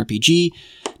side-scrolling action RPG.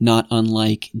 not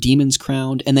unlike Demon's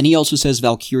Crown. And then he also says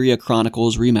Valkyria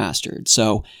Chronicles Remastered.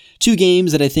 So 2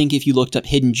 games that I think if you looked up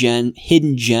hidden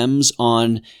gems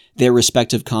on their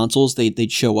respective consoles,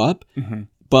 they'd show up. Mm-hmm.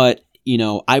 But,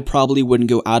 I probably wouldn't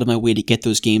go out of my way to get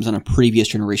those games on a previous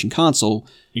generation console.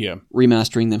 Yeah.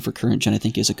 Remastering them for current gen, I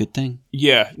think, is a good thing.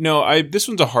 Yeah. No, this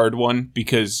one's a hard one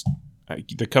because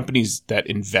the companies that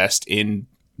invest in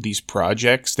these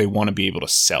projects, they want to be able to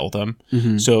sell them.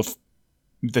 Mm-hmm. So if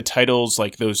the titles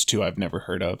like those 2 I've never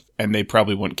heard of, and they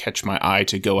probably wouldn't catch my eye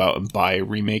to go out and buy a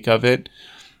remake of it.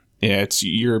 Yeah,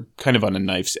 you're kind of on a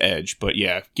knife's edge, but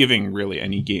yeah, giving really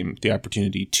any game the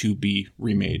opportunity to be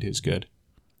remade is good.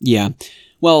 Yeah.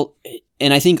 Well,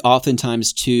 and I think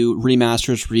oftentimes too,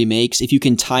 remasters, remakes, if you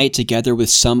can tie it together with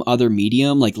some other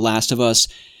medium, like Last of Us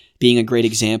being a great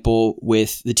example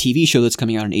with the TV show that's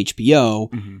coming out on HBO,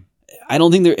 Mm-hmm. I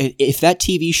don't think if that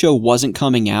TV show wasn't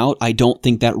coming out, I don't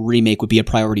think that remake would be a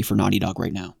priority for Naughty Dog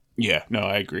right now. Yeah, no,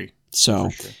 I agree. So,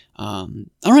 For sure. all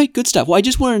right, good stuff. Well, I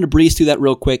just wanted to breeze through that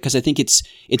real quick because I think it's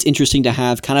interesting to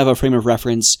have kind of a frame of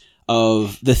reference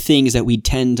of the things that we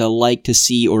tend to like to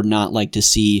see or not like to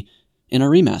see in our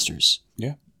remasters.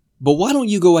 Yeah. But why don't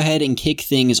you go ahead and kick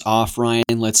things off, Ryan?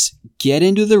 Let's get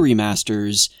into the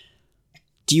remasters.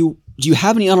 Do you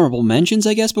have any honorable mentions,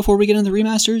 I guess, before we get into the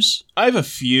remasters? I have a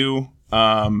few.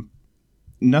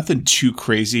 Nothing too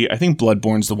crazy. I think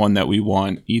Bloodborne's the one that we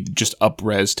want, either just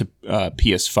up-res to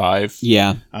PS5.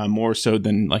 Yeah. More so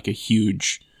than like a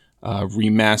huge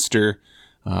remaster,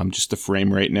 just the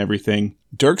frame rate and everything.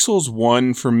 Dark Souls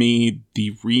 1, for me,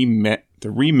 the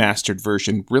remastered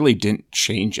version really didn't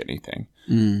change anything.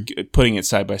 Putting it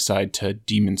side by side to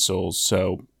Demon Souls.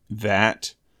 So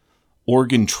that,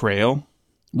 Oregon Trail.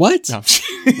 What? No.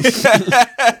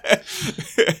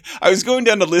 I was going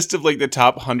down the list of like the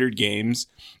top 100 games,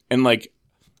 and like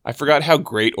I forgot how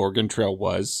great Oregon Trail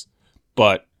was,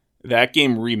 but that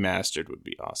game remastered would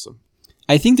be awesome.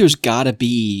 I think there's got to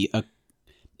be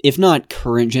if not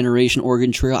current generation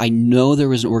Oregon Trail. I know there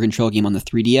was an Oregon Trail game on the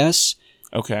 3DS.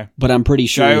 Okay, but I'm pretty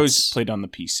sure I always played on the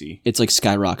PC. It's like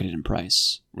skyrocketed in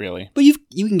price. Really? But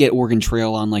you can get Oregon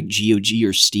Trail on like GOG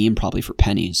or Steam probably for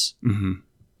pennies. Mm-hmm.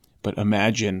 But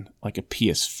imagine like a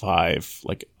PS5,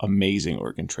 like amazing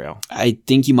Oregon Trail. I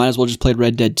think you might as well just play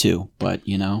Red Dead 2, but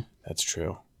That's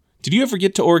true. Did you ever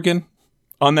get to Oregon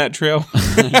on that trail?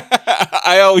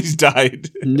 I always died.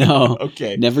 No.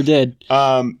 Okay. Never did.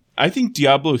 I think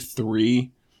Diablo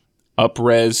 3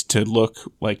 up-res to look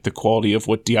like the quality of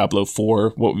what Diablo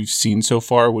 4, what we've seen so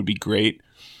far, would be great.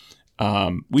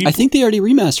 I think they already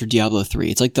remastered Diablo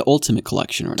 3. It's like the Ultimate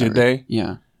Collection or whatever. Did they?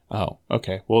 Yeah. Oh,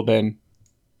 okay. Well, then,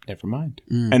 never mind.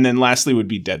 And then lastly would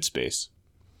be Dead Space.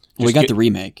 Well, we got the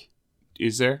remake.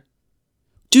 Is there?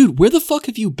 Dude, where the fuck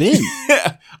have you been?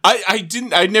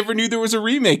 I never knew there was a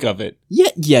remake of it. Yeah,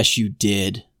 yes, you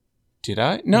did. Did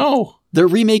I? No. They're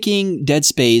remaking Dead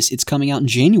Space. It's coming out in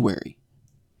January.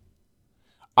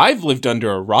 I've lived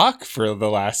under a rock for the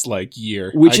last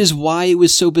year. Which is why it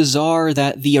was so bizarre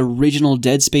that the original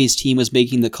Dead Space team was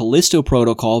making the Callisto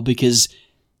Protocol, because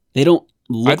they don't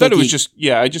look I thought like it was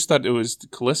I just thought it was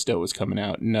Callisto was coming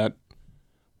out, not.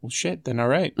 Well, shit. Then all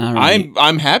right. All right.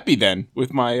 I'm happy then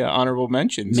with my honorable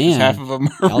mentions. Man, half of them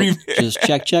are just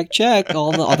check.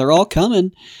 They're all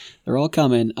coming. They're all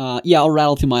coming. I'll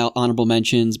rattle through my honorable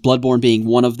mentions. Bloodborne being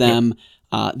one of them.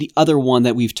 Yep. The other one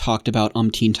that we've talked about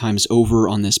umpteen times over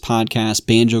on this podcast,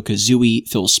 Banjo-Kazooie,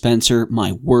 Phil Spencer.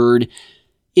 My word,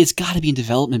 it's got to be in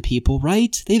development, people,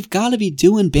 right? They've got to be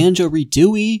doing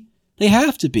Banjo-Redooey. They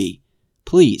have to be.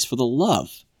 Please, for the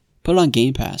love, put it on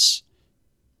Game Pass.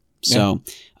 So,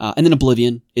 and then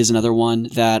Oblivion is another one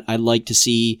that I'd like to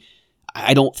see.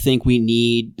 I don't think we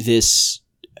need this.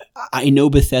 I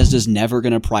know Bethesda's never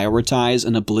going to prioritize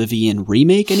an Oblivion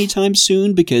remake anytime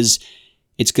soon, because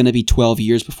it's going to be 12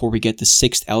 years before we get the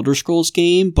 6th Elder Scrolls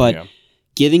game, but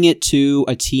giving it to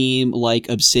a team like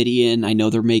Obsidian, I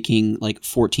know they're making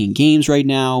 14 games right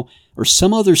now, or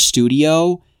some other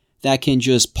studio that can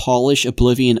just polish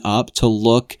Oblivion up to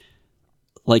look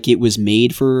like it was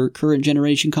made for current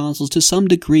generation consoles to some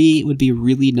degree, it would be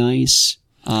really nice.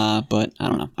 But I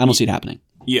don't know. I don't see it happening.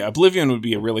 Yeah, Oblivion would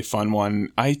be a really fun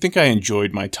one. I think I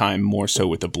enjoyed my time more so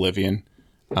with Oblivion,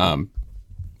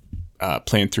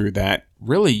 playing through that.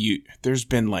 Really, there's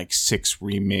been 6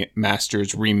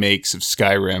 remasters, remakes of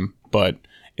Skyrim, but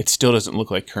it still doesn't look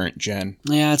like current gen.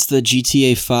 Yeah, it's the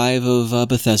GTA 5 of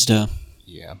Bethesda.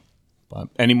 Yeah. But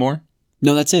any more?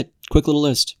 No, that's it. Quick little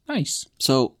list. Nice.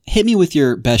 So hit me with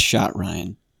your best shot,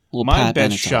 Ryan. My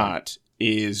best shot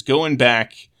is going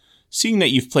back, seeing that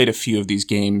you've played a few of these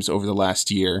games over the last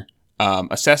year,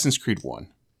 Assassin's Creed 1.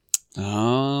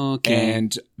 Oh, okay.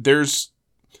 And there's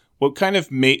what kind of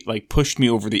pushed me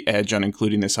over the edge on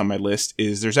including this on my list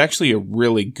is there's actually a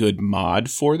really good mod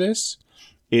for this.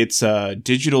 It's a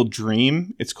Digital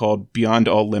Dream. It's called Beyond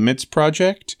All Limits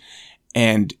Project,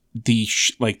 and they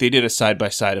did a side by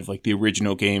side of like the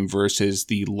original game versus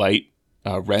the light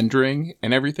rendering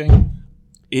and everything.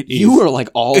 You are like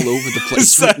all over the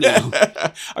place right now.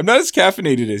 I'm not as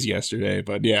caffeinated as yesterday,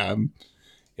 but yeah.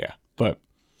 But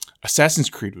Assassin's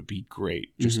Creed would be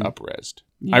great, just up-resed.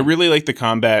 Yeah. I really like the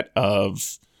combat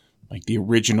of like the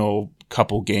original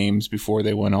couple games before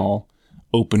they went all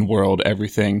open world,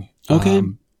 everything. Okay.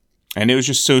 And it was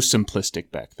just so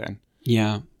simplistic back then.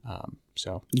 Yeah.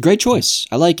 So great choice.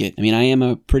 I like it. I mean, I'm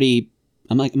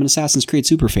an Assassin's Creed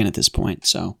super fan at this point.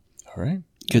 So all right,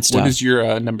 good stuff. What is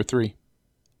your number 3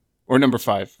 or number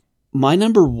 5? My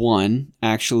number 1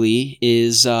 actually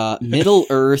is Middle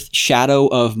Earth, Shadow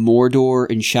of Mordor,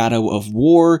 and Shadow of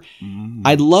War.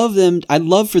 I'd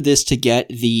love for this to get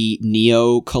the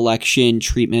Neo Collection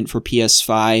treatment for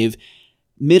PS5.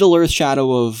 Middle Earth,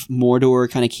 Shadow of Mordor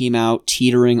kind of came out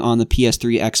teetering on the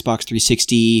PS3, Xbox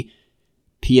 360,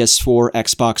 PS4,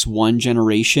 Xbox One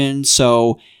generation.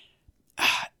 So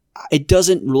it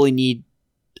doesn't really need...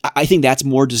 I think that's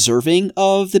more deserving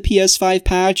of the PS5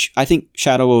 patch. I think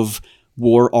Shadow of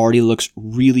War already looks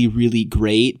really, really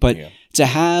great. But to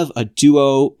have a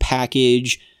duo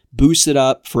package boosted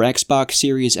up for Xbox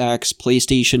Series X,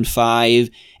 PlayStation 5,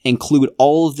 include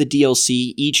all of the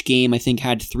DLC. Each game, I think,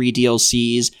 had 3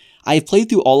 DLCs. I've played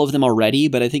through all of them already,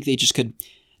 but I think they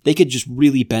could just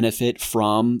really benefit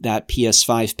from that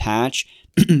PS5 patch.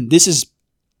 This is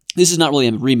not really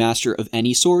a remaster of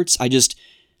any sorts.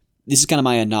 This is kind of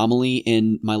my anomaly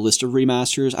in my list of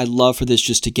remasters. I'd love for this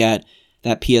just to get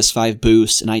that PS5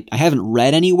 boost, and I haven't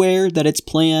read anywhere that it's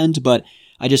planned, but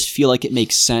I just feel like it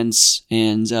makes sense,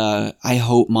 and I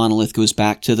hope Monolith goes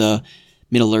back to the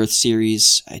Middle Earth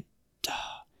series.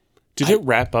 Did it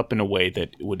wrap up in a way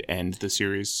that would end the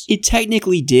series? It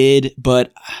technically did,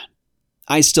 but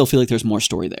I still feel like there's more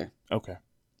story there. Okay.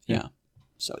 Yeah.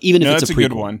 So even if it's a prequel,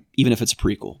 good one. Even if it's a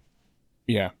prequel.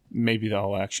 Yeah, maybe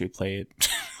I'll actually play it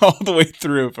all the way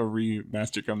through if a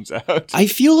remaster comes out. I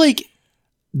feel like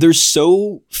there's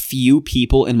so few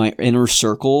people in my inner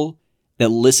circle that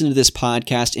listen to this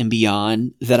podcast and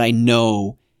beyond that I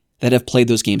know that have played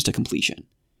those games to completion.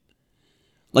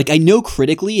 Like, I know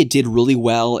critically it did really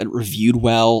well, it reviewed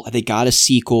well, they got a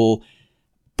sequel,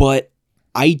 but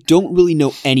I don't really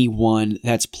know anyone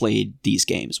that's played these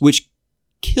games, which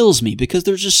kills me because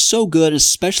they're just so good,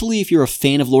 especially if you're a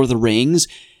fan of Lord of the Rings.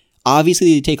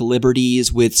 Obviously, they take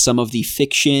liberties with some of the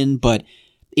fiction, but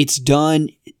it's done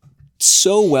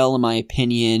so well, in my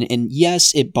opinion. And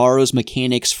yes, it borrows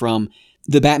mechanics from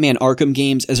the Batman Arkham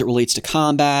games as it relates to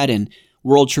combat, and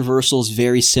world traversal is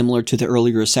very similar to the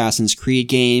earlier Assassin's Creed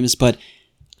games, but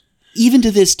even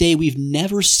to this day, we've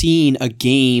never seen a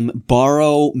game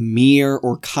borrow, mirror,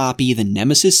 or copy the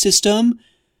Nemesis system,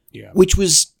 which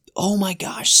was, oh my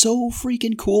gosh, so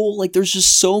freaking cool. Like, there's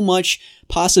just so much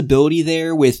possibility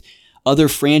there with other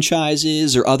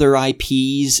franchises or other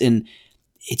IPs, and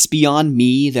it's beyond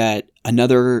me that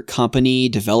another company,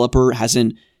 developer,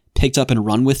 hasn't picked up and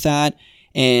run with that.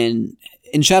 And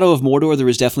in Shadow of Mordor, there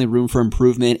was definitely room for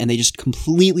improvement, and they just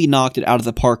completely knocked it out of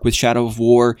the park with Shadow of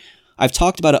War. I've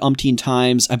talked about it umpteen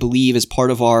times, I believe, as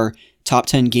part of our top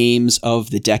 10 games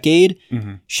of the decade.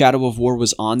 Mm-hmm. Shadow of War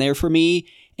was on there for me,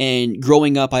 and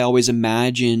growing up, I always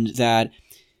imagined that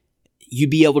you'd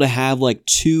be able to have like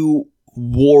 2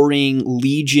 warring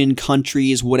legion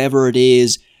countries, whatever it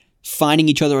is, finding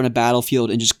each other on a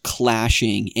battlefield and just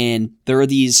clashing. And there are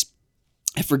these,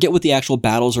 I forget what the actual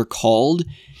battles are called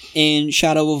in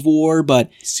Shadow of War, but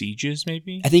sieges,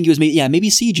 maybe? I think it was maybe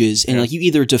sieges. And like, you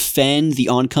either defend the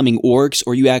oncoming orcs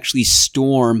or you actually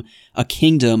storm a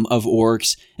kingdom of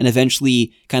orcs and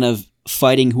eventually kind of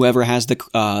fighting whoever has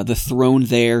the throne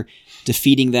there,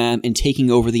 defeating them and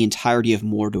taking over the entirety of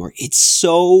Mordor. It's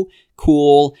so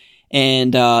cool.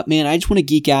 And man, I just want to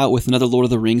geek out with another Lord of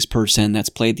the Rings person that's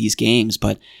played these games.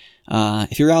 But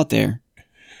if you're out there,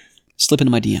 slip into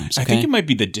my DMs. Okay? I think it might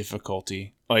be the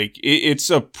difficulty. Like, it's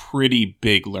a pretty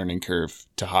big learning curve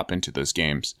to hop into those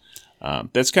games.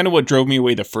 That's kind of what drove me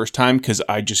away the first time, because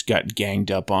I just got ganged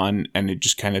up on and it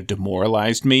just kind of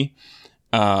demoralized me.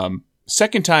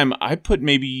 Second time, I put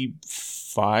maybe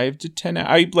 5 to 10.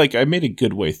 I made a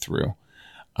good way through.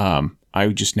 I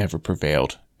just never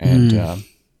prevailed and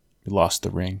lost the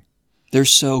ring. They're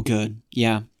so good.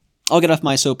 Yeah. I'll get off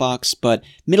my soapbox, but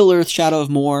Middle Earth, Shadow of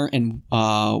War, and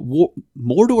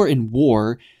Mordor and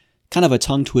War, kind of a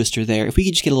tongue twister there. If we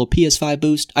could just get a little PS5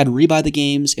 boost, I'd rebuy the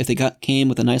games if they came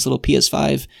with a nice little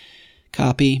PS5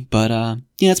 copy. But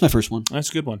yeah, that's my first one. That's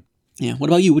a good one. Yeah. What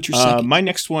about you? What's your second? My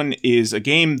next one is a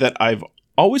game that I've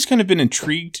always kind of been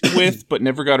intrigued with, but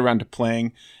never got around to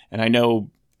playing. And I know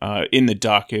in the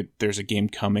docket, there's a game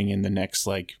coming in the next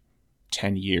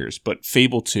 10 years, but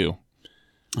Fable 2.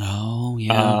 Oh,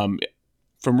 yeah.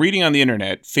 From reading on the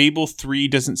internet, Fable 3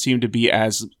 doesn't seem to be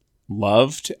as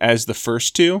loved as the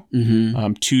first two.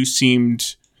 Mm-hmm. 2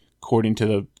 seemed, according to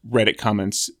the Reddit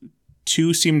comments,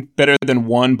 2 seemed better than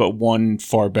 1, but 1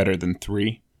 far better than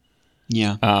 3.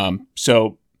 Yeah.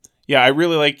 So, yeah, I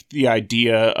really like the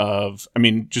idea of,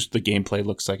 just the gameplay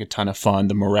looks like a ton of fun.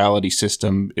 The morality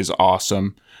system is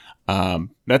awesome.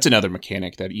 That's another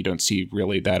mechanic that you don't see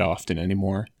really that often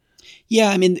anymore.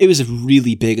 Yeah, it was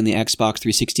really big in the Xbox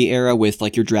 360 era with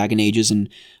your Dragon Ages and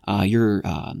your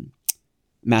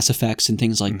Mass Effects and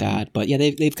things like that. But yeah,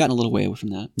 they've gotten a little way away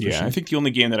from that. Yeah, sure. I think the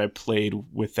only game that I played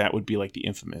with that would be the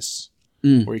Infamous.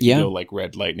 Where you can go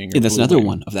Red Lightning. Or that's Blue another Lightning.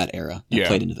 one of that era that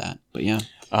played into that. But yeah.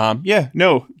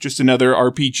 Just another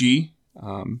RPG.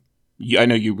 I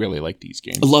know you really like these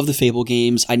games. I love the Fable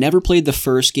games. I never played the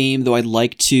first game, though I'd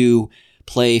like to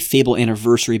play Fable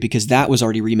Anniversary because that was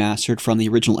already remastered from the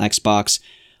original Xbox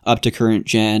up to current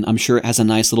gen. I'm sure it has a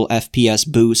nice little FPS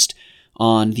boost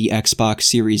on the Xbox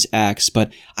Series X,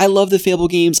 but I love the Fable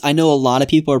games. I know a lot of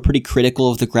people are pretty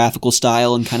critical of the graphical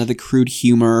style and kind of the crude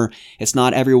humor. It's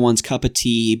not everyone's cup of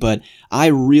tea, but I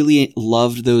really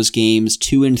loved those games,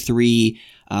 2 and 3.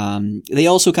 They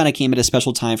also kind of came at a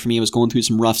special time for me. I was going through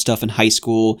some rough stuff in high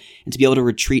school, and to be able to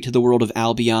retreat to the world of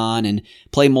Albion and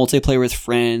play multiplayer with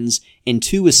friends. And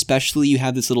 2, especially, you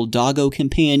have this little doggo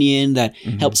companion that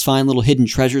helps find little hidden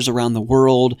treasures around the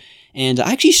world. And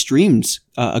I actually streamed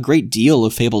a great deal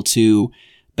of Fable 2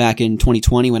 back in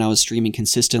 2020 when I was streaming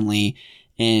consistently,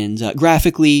 and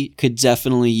graphically could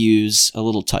definitely use a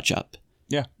little touch-up.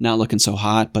 Yeah. Not looking so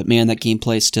hot, but man, that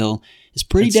gameplay still is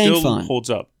pretty dang fun. Holds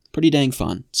up. Pretty dang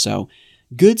fun. So,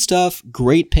 good stuff.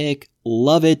 Great pick.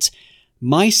 Love it.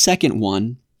 My second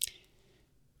one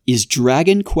is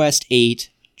Dragon Quest VIII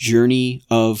Journey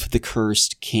of the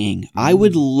Cursed King. I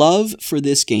would love for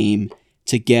this game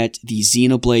to get the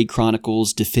Xenoblade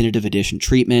Chronicles Definitive Edition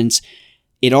treatment.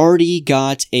 It already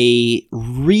got a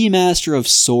remaster of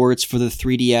sorts for the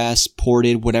 3DS,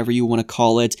 ported, whatever you want to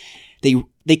call it.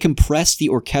 They compressed the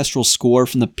orchestral score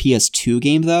from the PS2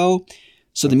 game, though,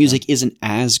 so the music isn't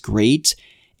as great.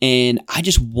 And I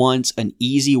just want an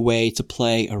easy way to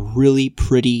play a really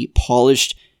pretty,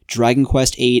 polished Dragon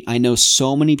Quest VIII. I know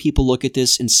so many people look at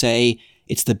this and say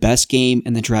it's the best game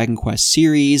in the Dragon Quest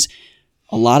series.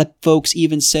 A lot of folks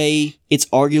even say it's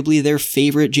arguably their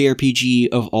favorite JRPG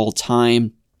of all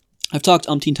time. I've talked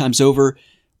umpteen times over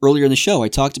earlier in the show. I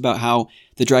talked about how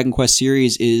the Dragon Quest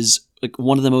series is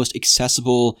one of the most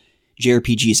accessible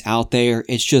JRPGs out there.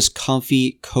 It's just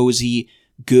comfy, cozy,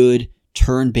 good,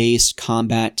 turn-based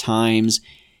combat times.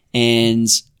 And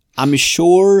I'm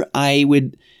sure I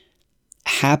would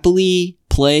happily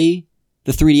play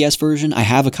the 3DS version. I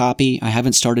have a copy. I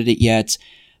haven't started it yet.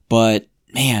 But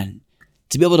man,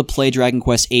 to be able to play Dragon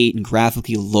Quest VIII and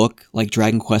graphically look like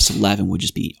Dragon Quest XI would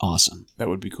just be awesome. That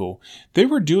would be cool. They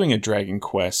were doing a Dragon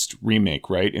Quest remake,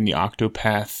 right? In the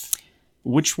Octopath.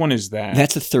 Which one is that?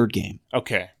 That's the third game.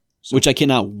 Okay. So which I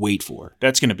cannot wait for.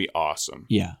 That's going to be awesome.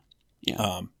 Yeah.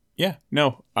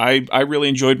 I really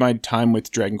enjoyed my time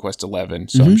with Dragon Quest XI,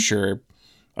 so I'm sure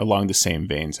along the same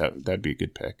veins that'd be a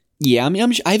good pick. Yeah,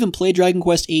 I haven't played Dragon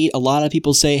Quest VIII. A lot of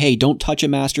people say, hey, don't touch a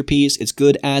masterpiece. It's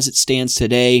good as it stands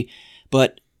today.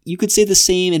 But you could say the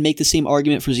same and make the same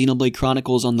argument for Xenoblade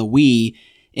Chronicles on the Wii,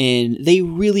 and they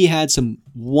really had some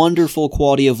wonderful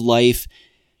quality of life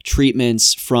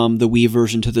treatments from the Wii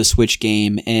version to the Switch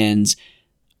game, and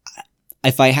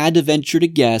if I had to venture to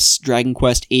guess, Dragon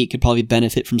Quest VIII could probably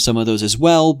benefit from some of those as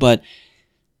well, but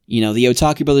the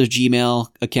Otaku Brothers Gmail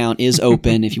account is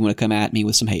open if you want to come at me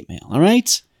with some hate mail, all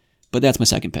right? But that's my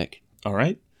second pick. All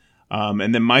right.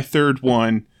 And then my third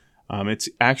one, it's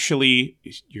actually,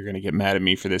 you're going to get mad at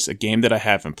me for this, a game that I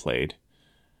haven't played.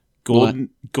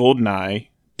 GoldenEye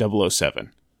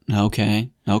 007.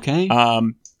 Okay.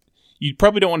 You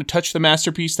probably don't want to touch the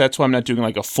masterpiece. That's why I'm not doing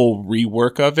a full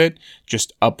rework of it.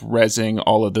 Just up-resing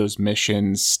all of those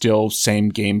missions. Still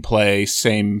same gameplay,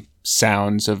 same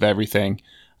sounds of everything.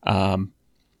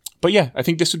 But yeah, I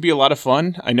think this would be a lot of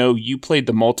fun. I know you played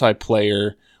the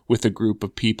multiplayer with a group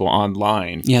of people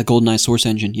online. Yeah, GoldenEye Source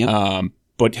Engine, yep.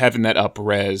 But having that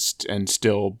up-resed and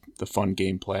still the fun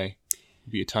gameplay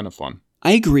would be a ton of fun.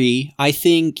 I agree. I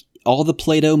think all the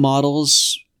Play-Doh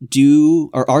models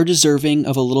are deserving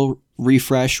of a little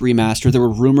refresh, remaster. There were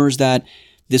rumors that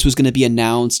this was going to be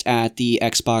announced at the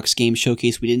Xbox Game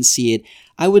Showcase. We didn't see it.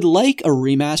 I would like a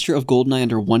remaster of GoldenEye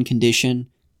under one condition.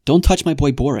 don't touch my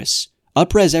boy Boris.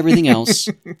 Up-res everything else.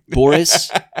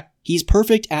 Boris, he's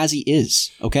perfect as he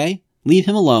is, okay? Leave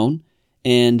him alone.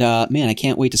 And, man, I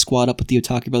can't wait to squad up with the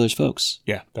Otaku Brothers folks.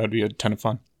 Yeah, that would be a ton of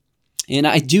fun. And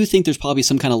I do think there's probably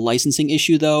some kind of licensing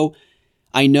issue, though.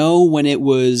 I know when it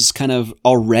was kind of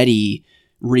already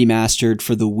remastered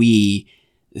for the Wii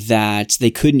that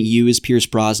they couldn't use Pierce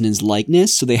Brosnan's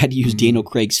likeness, so they had to use Daniel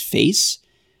Craig's face,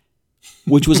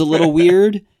 which was a little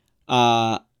weird.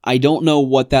 I don't know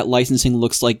what that licensing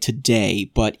looks like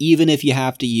today, but even if you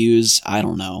have to use, I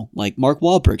don't know, like Mark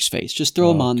Wahlberg's face, just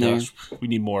throw him on there. We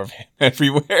need more of him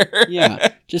everywhere.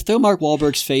 Yeah, just throw Mark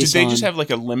Wahlberg's face on. Did they just have like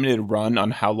a limited run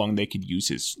on how long they could use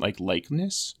his like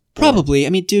likeness? Probably. I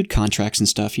mean, dude, contracts and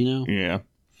stuff, you know? Yeah.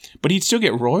 But he'd still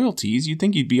get royalties. You'd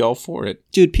think he'd be all for it.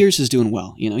 Dude, Pierce is doing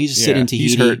well. You know, he's just sitting in Tahiti,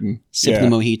 he's hurting. sipping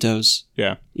the mojitos.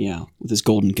 Yeah. Yeah, with his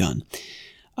golden gun.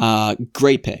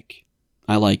 Great pick.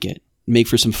 I like it. Make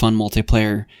for some fun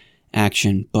multiplayer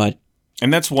action, but...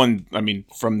 And that's one, I mean,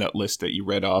 from that list that you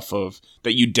read off of,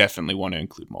 that you definitely want to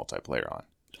include multiplayer on.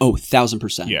 Oh,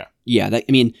 1,000%. Yeah. Yeah, that,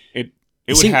 I mean... It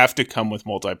would have to come with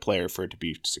multiplayer for it to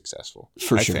be successful.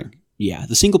 For sure. Yeah,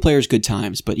 the single player is good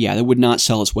times, but yeah, that would not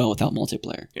sell as well without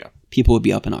multiplayer. Yeah. People would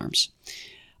be up in arms.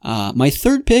 My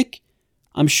third pick,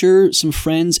 I'm sure some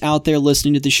friends out there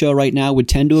listening to the show right now would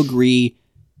tend to agree.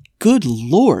 Good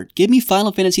Lord, give me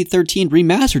Final Fantasy XIII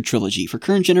Remastered Trilogy for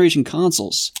current generation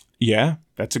consoles. Yeah,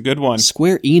 that's a good one.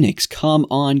 Square Enix, come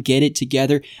on, get it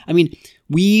together. I mean,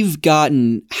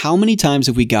 how many times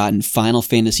have we gotten Final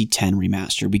Fantasy X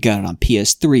Remastered? We got it on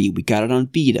PS3, we got it on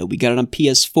Vita, we got it on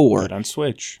PS4. Got it on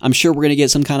Switch. I'm sure we're going to get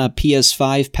some kind of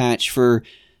PS5 patch for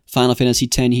Final Fantasy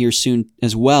X here soon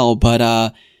as well,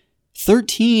 but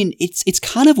 13, it's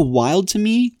kind of wild to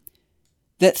me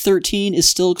that 13 is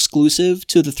still exclusive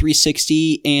to the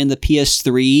 360 and the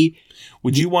PS3.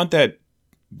 Would you want that?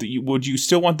 Would you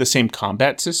still want the same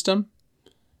combat system?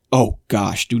 Oh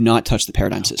gosh, do not touch the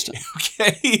paradigm system.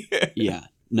 Okay. Yeah,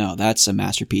 no, that's a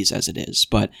masterpiece as it is.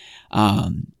 But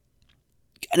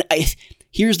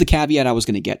here's the caveat I was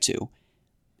going to get to.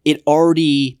 It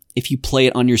already, if you play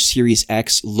it on your Series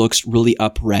X, looks really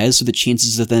up-res, so the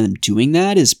chances of them doing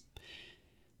that is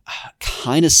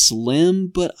kind of slim,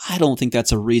 but I don't think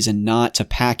that's a reason not to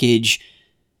package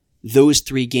those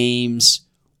 3 games,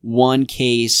 one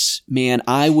case. Man,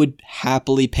 I would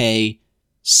happily pay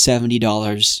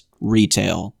 $70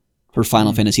 retail for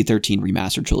Final Fantasy XIII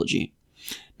Remastered Trilogy.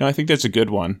 No, I think that's a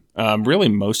good one. Really,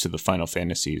 most of the Final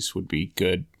Fantasies would be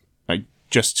good, like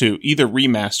just to either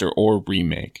remaster or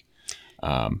remake.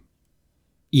 Well,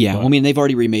 I mean, they've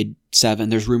already remade 7.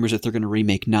 There's rumors that they're going to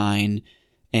remake 9.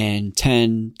 And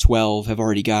 10, 12 have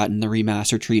already gotten the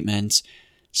remaster treatments.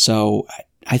 So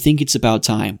I think it's about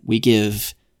time we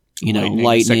give,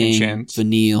 Lightning,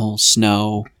 Vanille,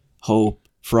 Snow, Hope,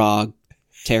 Frog,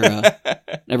 Terra,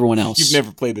 everyone else. You've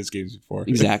never played those games before.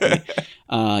 Exactly.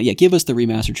 Give us the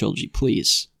remaster trilogy,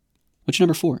 please. What's your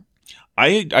number 4?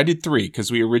 I did 3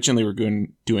 because we originally were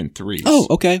doing 3s. Oh,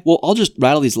 okay. Well, I'll just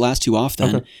rattle these last 2 off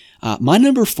then. Okay. My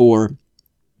number 4...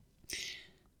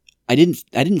 I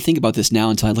didn't think about this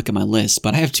now until I look at my list,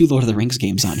 but I have 2 Lord of the Rings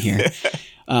games on here.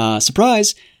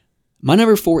 Surprise! My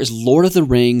number 4 is Lord of the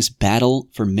Rings Battle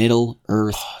for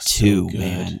Middle-earth 2, so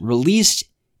man. Released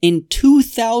in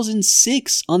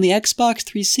 2006 on the Xbox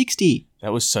 360.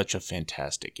 That was such a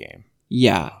fantastic game.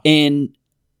 Yeah, and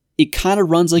it kind of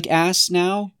runs like ass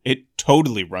now. It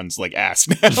totally runs like ass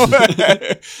now.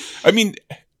 I mean...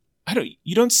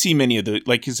 you don't see many of the,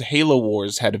 like, his Halo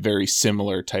Wars had a very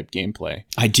similar type gameplay.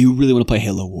 I do really want to play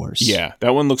Halo Wars. Yeah,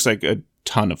 that one looks like a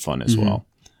ton of fun as well.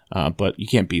 But you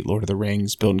can't beat Lord of the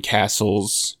Rings, building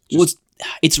castles.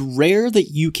 It's rare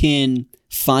that you can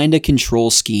find a control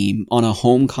scheme on a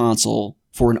home console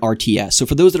for an RTS. So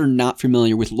for those that are not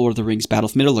familiar with Lord of the Rings Battle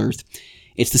for Middle-earth,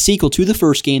 it's the sequel to the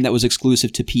first game that was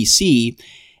exclusive to PC.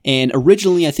 And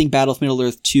originally, I think Battle for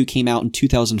Middle-earth 2 came out in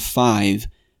 2005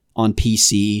 on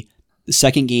PC. The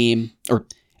second game,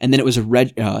 and then it was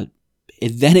then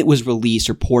it was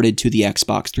released or ported to the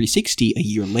Xbox 360 a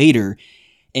year later.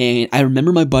 And I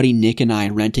remember my buddy Nick and I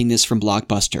renting this from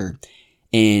Blockbuster.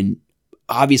 And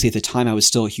obviously at the time I was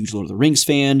still a huge Lord of the Rings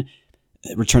fan.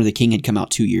 Return of the King had come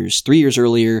out 3 years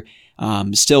earlier.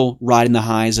 Still riding the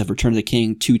highs of Return of the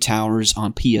King, Two Towers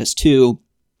on PS2.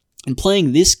 And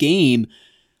playing this game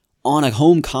on a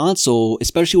home console,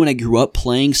 especially when I grew up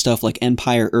playing stuff like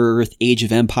Empire Earth, Age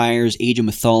of Empires, Age of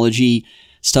Mythology,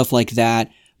 stuff like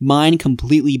that, mind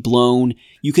completely blown.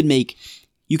 You could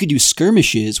do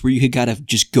skirmishes where you could kind of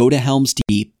just go to Helm's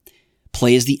Deep,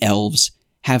 play as the elves,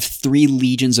 have 3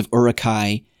 legions of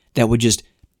Uruk-hai that would just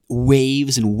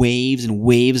waves and waves and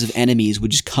waves of enemies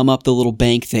would just come up the little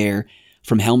bank there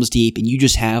from Helm's Deep, and you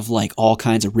just have like all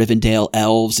kinds of Rivendell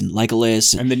elves and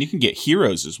Legolas. And then you can get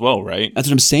heroes as well, right? That's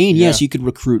what I'm saying. Yeah. Yes, you could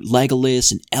recruit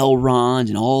Legolas and Elrond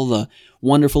and all the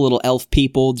wonderful little elf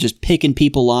people just picking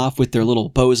people off with their little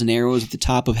bows and arrows at the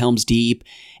top of Helm's Deep.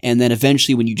 And then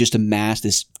eventually when you just amass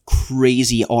this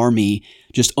crazy army,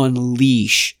 just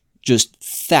unleash just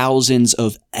thousands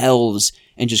of elves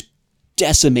and just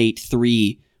decimate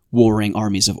 3 warring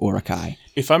armies of Uruk-hai.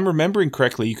 If I'm remembering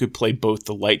correctly, you could play both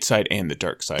the light side and the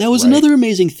dark side. That was another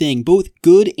amazing thing, both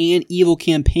good and evil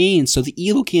campaigns. So the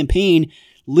evil campaign,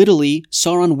 literally,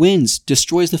 Sauron wins,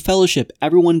 destroys the Fellowship,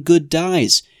 everyone good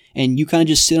dies, and you kind of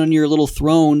just sit on your little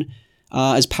throne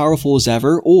as powerful as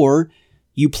ever, or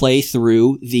you play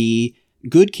through the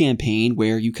good campaign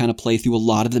where you kind of play through a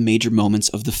lot of the major moments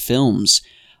of the films.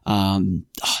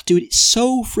 Dude, it's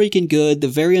so freaking good. The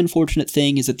very unfortunate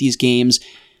thing is that these games,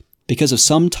 because of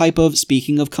some type of,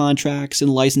 speaking of contracts and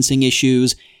licensing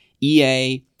issues,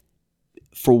 EA,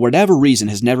 for whatever reason,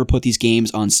 has never put these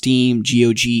games on Steam,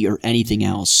 GOG, or anything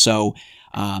else. So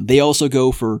they also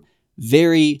go for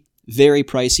very, very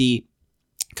pricey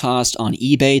cost on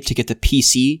eBay to get the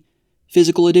PC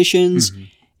physical editions. Mm-hmm.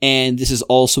 And this is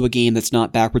also a game that's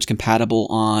not backwards compatible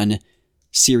on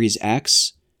Series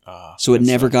X. So it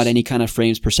never got any kind of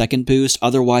frames per second boost.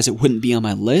 Otherwise, it wouldn't be on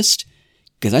my list.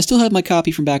 Because I still have my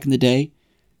copy from back in the day.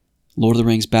 Lord of the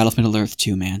Rings, Battle for Middle-earth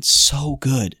 2, man. So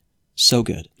good. So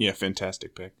good. Yeah,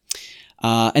 fantastic pick.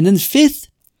 And then 5th,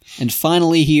 and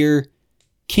finally here,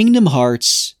 Kingdom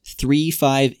Hearts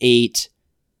 358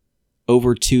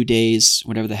 over 2 days,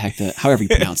 whatever the heck, however you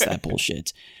pronounce that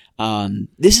bullshit.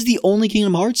 This is the only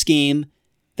Kingdom Hearts game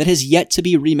that has yet to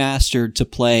be remastered to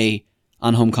play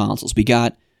on home consoles. We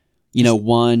got,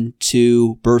 1,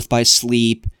 2, Birth by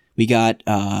Sleep. We got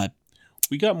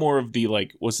more of the,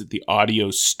 was it the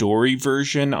audio story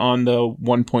version on the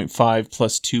 1.5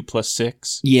 plus 2 plus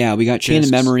 6? Yeah, we got Chain of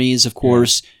Memories, of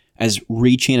course, as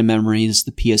Re-Chain of Memories,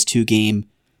 the PS2 game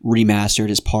remastered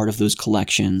as part of those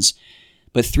collections.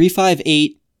 But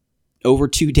 358 over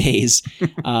 2 days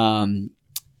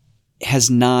has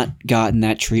not gotten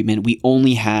that treatment. We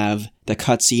only have the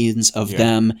cutscenes of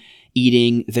them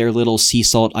eating their little sea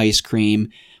salt ice cream,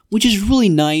 which is really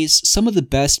nice. Some of the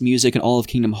best music in all of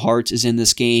Kingdom Hearts is in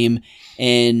this game,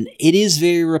 and it is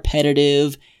very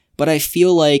repetitive, but I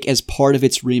feel like as part of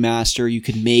its remaster, you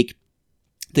could make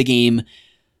the game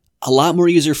a lot more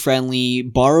user-friendly,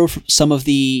 borrow some of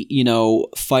the,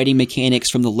 fighting mechanics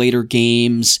from the later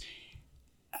games,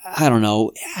 I don't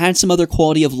know, add some other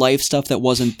quality of life stuff that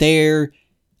wasn't there.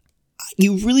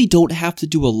 You really don't have to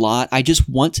do a lot. I just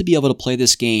want to be able to play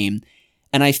this game,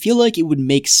 and I feel like it would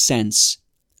make sense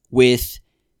with,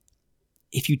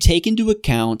 if you take into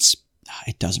account,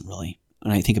 it doesn't really,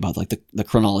 when I think about the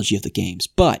chronology of the games,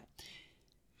 but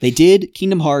they did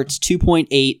Kingdom Hearts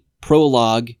 2.8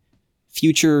 Prologue,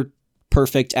 Future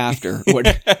Perfect After,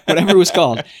 whatever it was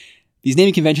called. These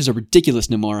naming conventions are ridiculous,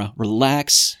 Nomura.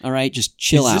 Relax, all right? Just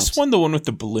chill out. Is this one the one with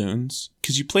the balloons?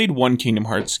 Because you played one Kingdom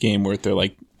Hearts game where they're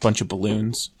like a bunch of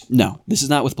balloons. No, this is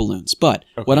not with balloons. But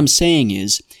what I'm saying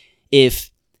is, if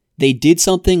they did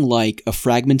something like a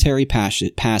fragmentary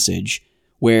passage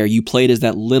where you played as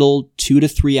that little 2 to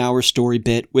 3 hour story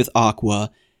bit with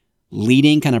Aqua,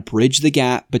 leading, kind of bridge the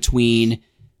gap between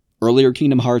earlier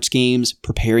Kingdom Hearts games,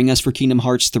 preparing us for Kingdom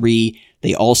Hearts 3.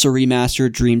 They also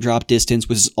remastered Dream Drop Distance,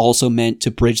 which is also meant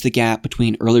to bridge the gap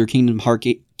between earlier Kingdom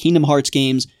Hearts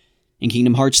games and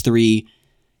Kingdom Hearts 3.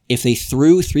 If they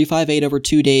threw 358 over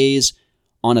 2 days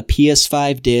on a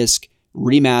PS5 disc,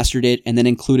 remastered it, and then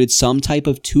included some type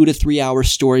of 2 to 3 hour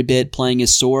story bit playing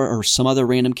as Sora or some other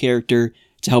random character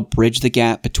to help bridge the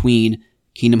gap between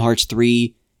Kingdom Hearts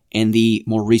 3 and the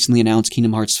more recently announced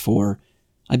Kingdom Hearts 4,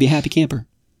 I'd be a happy camper.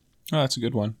 Oh, that's a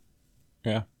good one.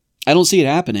 Yeah. I don't see it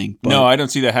happening. But no, I don't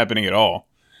see that happening at all.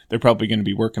 They're probably going to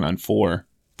be working on 4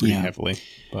 pretty heavily.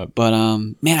 But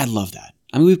man, I love that.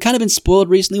 I mean, we've kind of been spoiled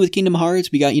recently with Kingdom Hearts.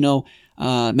 We got,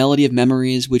 Melody of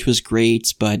Memories, which was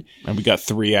great, but... And we got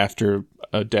 3 after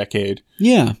a decade.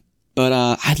 Yeah, but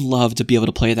I'd love to be able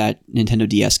to play that Nintendo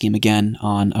DS game again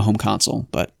on a home console,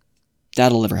 but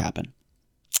that'll never happen.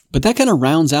 But that kind of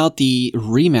rounds out the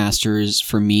remasters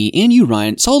for me and you,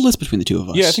 Ryan. Solid list between the two of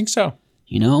us. Yeah, I think so.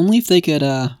 Only if they could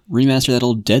remaster that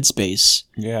old Dead Space.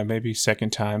 Yeah, maybe second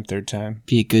time, third time.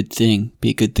 Be a good thing. Be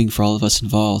a good thing for all of us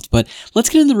involved. But let's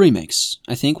get into the remakes.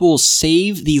 I think we'll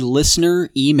save the listener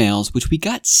emails, which we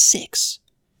got 6.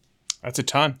 That's a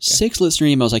ton. 6 listener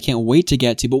emails I can't wait to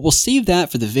get to, but we'll save that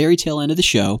for the very tail end of the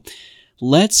show.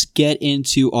 Let's get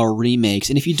into our remakes.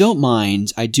 And if you don't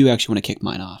mind, I do actually want to kick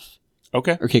mine off.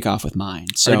 Okay. or kick off with mine.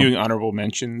 So, Are you doing honorable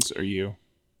mentions? Are you?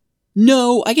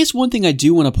 no, I guess one thing I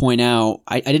do want to point out,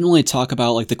 I didn't really talk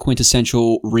about like the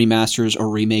quintessential remasters or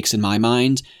remakes in my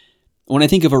mind. When I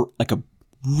think of a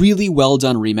really well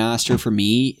done remaster for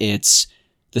me, it's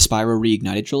the Spyro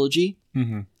Reignited trilogy.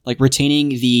 Mm-hmm. Like retaining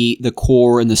the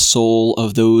core and the soul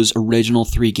of those original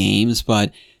 3 games,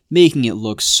 but making it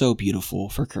look so beautiful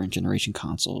for current generation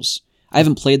consoles. I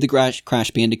haven't played the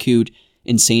Crash Bandicoot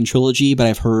Insane trilogy, but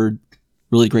I've heard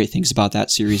really great things about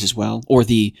that series as well, or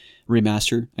the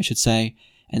remaster, I should say.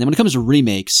 And then when it comes to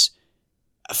remakes,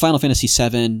 Final Fantasy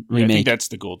VII remake, I think that's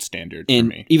the gold standard for and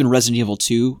me. even Resident Evil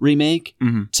 2 remake,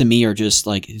 to me are just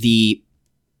like the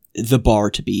bar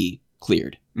to be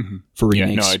cleared for remakes.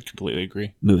 Yeah, no, I'd completely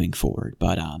agree. Moving forward,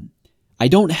 but I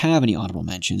don't have any honorable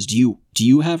mentions. Do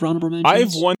you have honorable mentions? I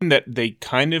have one that they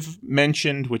kind of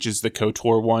mentioned, which is the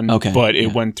KOTOR one. Okay, but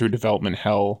it went through development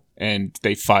hell, and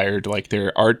they fired like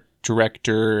their art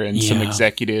director and some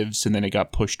executives, and then it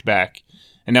got pushed back,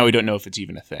 and now we don't know if it's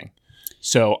even a thing.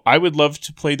 So I would love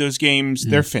to play those games.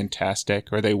 They're fantastic,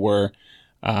 or they were.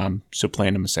 So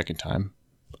playing them a second time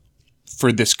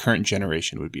for this current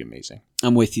generation would be amazing.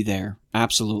 I'm with you there.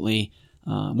 Absolutely.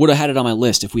 Would have had it on my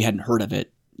list if we hadn't heard of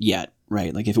it yet,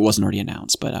 right? Like if it wasn't already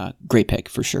announced, but great pick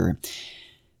for sure.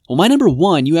 Well, my number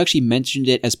 1, you actually mentioned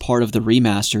it as part of the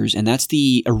remasters, and that's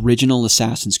the original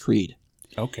Assassin's Creed.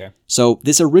 Okay. So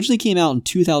this originally came out in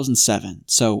 2007,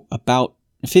 so about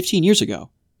 15 years ago,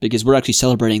 because we're actually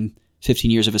celebrating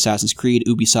 15 years of Assassin's Creed.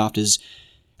 Ubisoft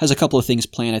has a couple of things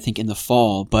planned, I think, in the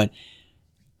fall, but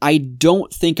I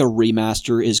don't think a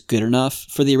remaster is good enough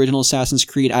for the original Assassin's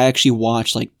Creed. I actually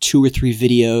watched like 2 or 3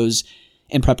 videos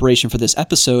in preparation for this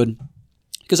episode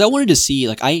because I wanted to see,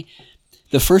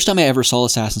 the first time I ever saw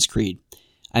Assassin's Creed,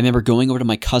 I remember going over to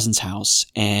my cousin's house,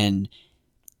 and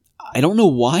I don't know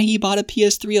why he bought a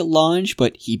PS3 at launch,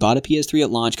 but he bought a PS3 at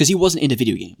launch because he wasn't into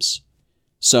video games.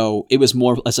 So it was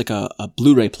more as like a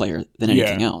Blu-ray player than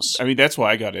anything else. I mean, that's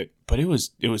why I got it, but it was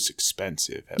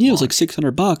expensive. Yeah, it was like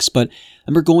 $600, but I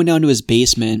remember going down to his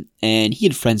basement, and he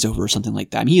had friends over or something like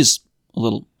that. I mean, he's a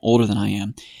little older than I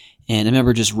am. And I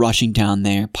remember just rushing down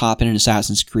there, popping in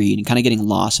Assassin's Creed, and kind of getting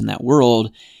lost in that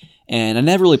world. And I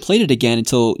never really played it again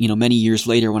until, many years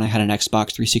later when I had an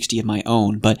Xbox 360 of my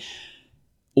own. But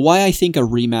why I think a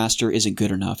remaster isn't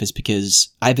good enough is because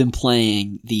I've been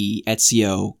playing the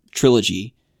Ezio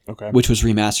trilogy, which was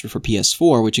remastered for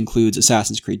PS4, which includes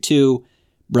Assassin's Creed 2,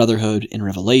 Brotherhood, and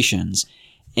Revelations.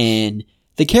 And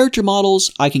the character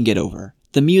models, I can get over.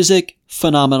 The music,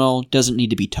 phenomenal, doesn't need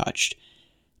to be touched.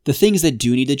 The things that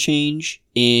do need to change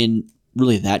in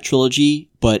really that trilogy,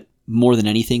 but more than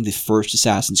anything, the first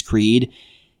Assassin's Creed,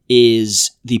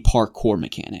 is the parkour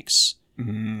mechanics.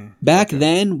 Back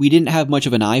then, we didn't have much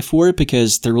of an eye for it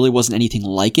because there really wasn't anything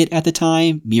like it at the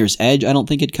time. Mirror's Edge, I don't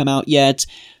think had come out yet.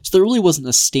 So there really wasn't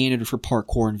a standard for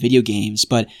parkour in video games.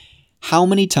 But how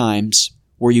many times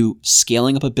were you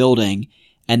scaling up a building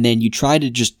and then you try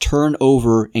to just turn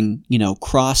over and,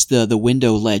 cross the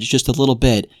window ledge just a little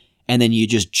bit, and then you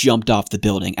just jumped off the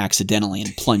building accidentally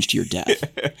and plunged to your death?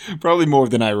 Probably more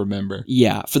than I remember.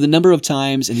 Yeah, for the number of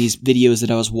times in these videos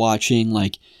that I was watching,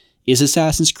 is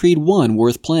Assassin's Creed 1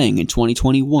 worth playing in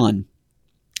 2021?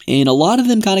 And a lot of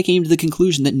them kind of came to the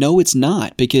conclusion that no, it's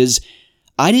not, because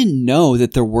I didn't know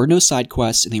that there were no side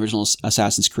quests in the original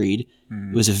Assassin's Creed.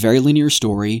 It was a very linear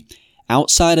story.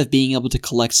 Outside of being able to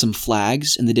collect some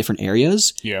flags in the different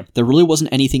areas, there really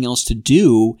wasn't anything else to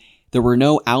do. There were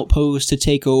no outposts to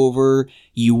take over.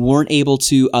 You weren't able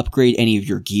to upgrade any of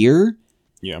your gear.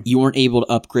 You weren't able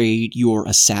to upgrade your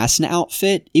assassin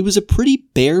outfit. It was a pretty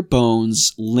bare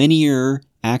bones, linear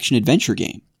action-adventure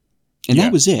game. And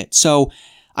that was it. So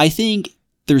I think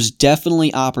there's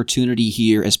definitely opportunity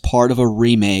here as part of a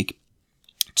remake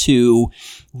to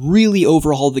really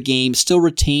overhaul the game, still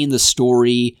retain the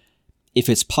story. If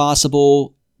it's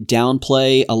possible,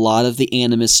 downplay a lot of the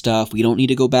Animus stuff. We don't need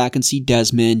to go back and see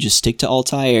Desmond. Just stick to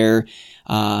Altair.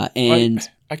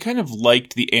 I kind of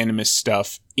liked the Animus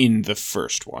stuff in the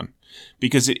first one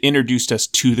because it introduced us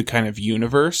to the kind of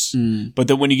universe. But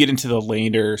then when you get into the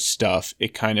later stuff,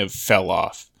 it kind of fell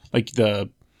off.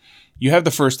 You have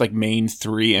the first main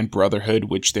 3 and Brotherhood,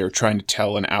 which they're trying to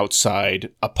tell an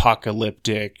outside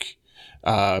apocalyptic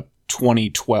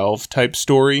 2012 type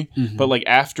story. But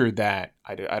after that,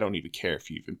 I don't even care if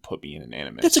you even put me in an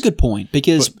Animus. That's a good point,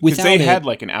 because they had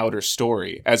an outer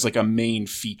story as a main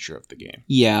feature of the game.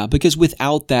 Yeah, because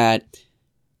without that,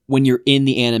 when you're in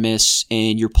the Animus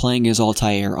and you're playing as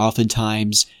Altair,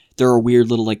 oftentimes there are weird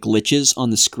little glitches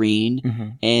on the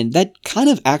screen, and that kind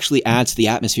of actually adds to the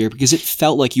atmosphere because it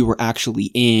felt like you were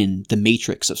actually in the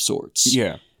Matrix of sorts.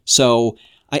 Yeah. So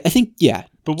I think, yeah.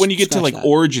 But when you get to Scratch like that.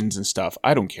 Origins and stuff,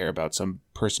 I don't care about some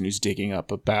person who's digging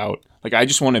up about, like, I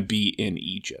just want to be in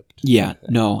Egypt. Yeah,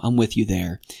 no, I'm with you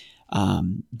there.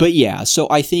 But yeah, so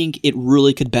I think it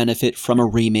really could benefit from a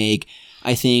remake.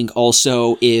 I think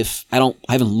also if I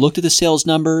haven't looked at the sales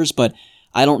numbers, but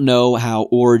I don't know how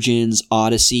Origins,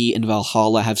 Odyssey, and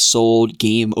Valhalla have sold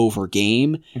game over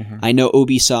game. Mm-hmm. I know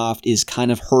Ubisoft is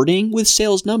kind of hurting with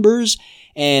sales numbers,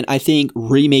 and I think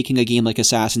remaking a game like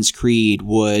Assassin's Creed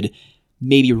would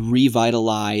maybe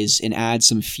revitalize and add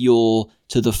some fuel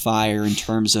to the fire in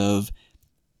terms of,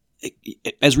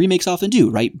 as remakes often do,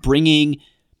 right? Bringing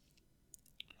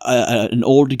an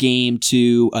old game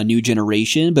to a new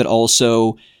generation, but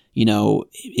also, you know,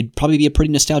 it'd probably be a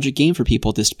pretty nostalgic game for people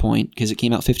at this point because it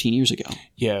came out 15 years ago.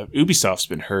 Yeah, Ubisoft's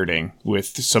been hurting with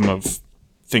some of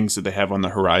things that they have on the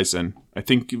horizon. I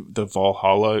think the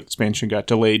Valhalla expansion got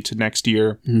delayed to next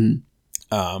year.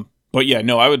 Mm-hmm. But yeah,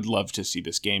 no, I would love to see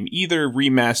this game either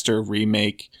remaster,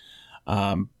 remake.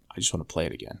 I just want to play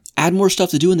it again. Add more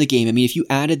stuff to do in the game. I mean, if you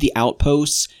added the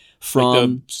outposts from like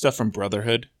the stuff from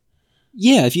Brotherhood.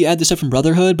 Yeah, if you add the stuff from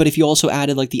Brotherhood, but if you also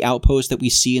added like the outposts that we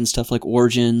see in stuff like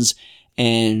Origins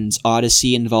and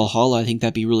Odyssey and Valhalla, I think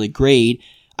that'd be really great.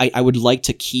 I would like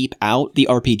to keep out the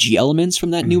RPG elements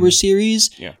from that newer series,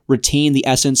 retain the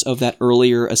essence of that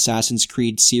earlier Assassin's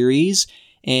Creed series,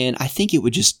 and I think it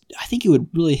would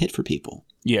really hit for people.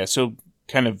 Yeah, so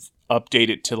kind of update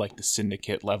it to like the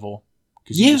Syndicate level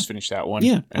because you just finished that one.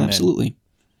 Yeah, absolutely.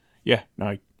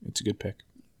 It's a good pick.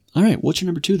 All right, what's your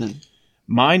number 2 then?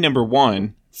 My number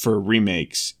 1 for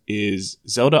remakes is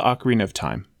Zelda Ocarina of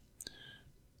Time.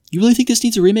 You really think this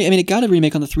needs a remake? I mean, it got a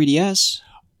remake on the 3DS.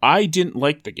 I didn't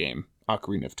like the game,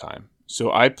 Ocarina of Time.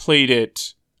 So I played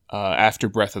it after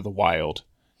Breath of the Wild.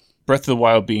 Breath of the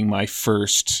Wild being my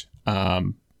first,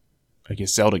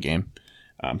 Zelda game.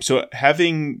 So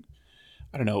having,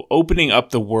 opening up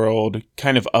the world,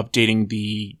 kind of updating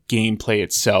the gameplay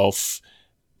itself.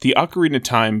 The Ocarina of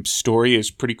Time story is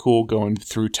pretty cool going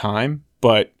through time,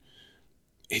 but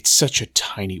it's such a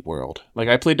tiny world. Like,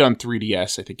 I played on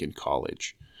 3DS, I think, in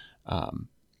college.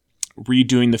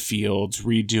 Redoing the fields,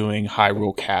 redoing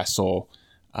Hyrule Castle,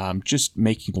 just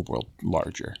making the world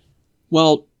larger.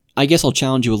 Well, I guess I'll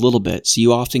challenge you a little bit. So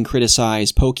you often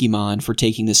criticize Pokemon for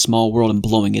taking this small world and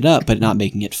blowing it up, but not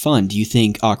making it fun. Do you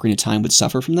think Ocarina of Time would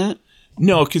suffer from that?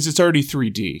 No, because it's already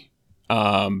 3D.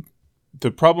 The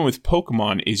problem with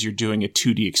Pokemon is you're doing a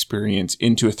 2D experience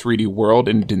into a 3D world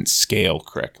and it didn't scale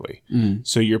correctly.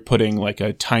 So you're putting like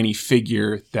a tiny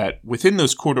figure that within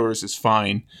those corridors is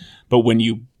fine, but when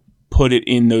you put it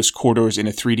in those corridors in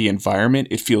a 3D environment,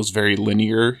 it feels very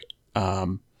linear.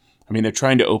 They're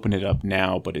trying to open it up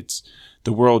now, but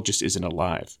the world just isn't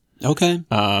alive. Okay.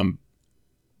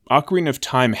 Ocarina of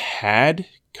Time had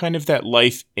kind of that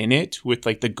life in it with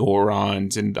like the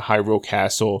Gorons and the Hyrule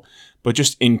Castle, but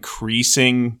just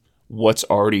increasing what's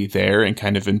already there and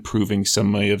kind of improving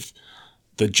some of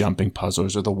the jumping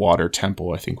puzzles or the water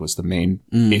temple, I think was the main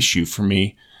issue for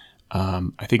me.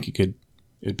 I think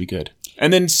it'd be good.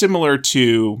 And then similar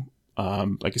to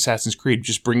like Assassin's Creed,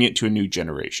 just bring it to a new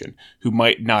generation who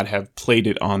might not have played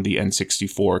it on the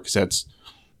N64 because that's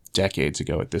decades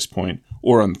ago at this point,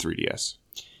 or on the 3DS.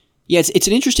 Yeah, it's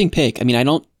an interesting pick. I mean, I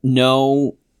don't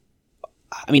know.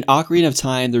 I mean, Ocarina of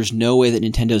Time, there's no way that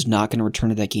Nintendo's not going to return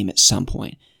to that game at some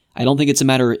point. I don't think it's a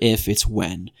matter of if, it's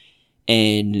when.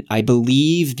 And I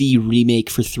believe the remake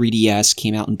for 3DS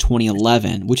came out in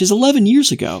 2011, which is 11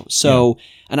 years ago. So,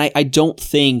 and I don't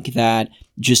think that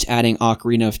just adding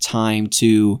Ocarina of Time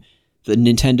to the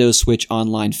Nintendo Switch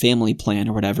Online Family Plan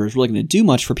or whatever is really going to do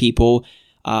much for people.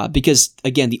 Because,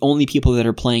 again, the only people that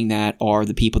are playing that are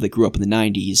the people that grew up in the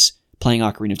 90s playing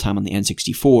Ocarina of Time on the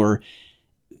N64.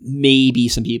 Maybe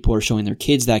some people are showing their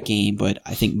kids that game, but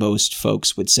I think most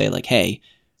folks would say, like, hey,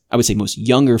 I would say most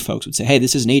younger folks would say, hey,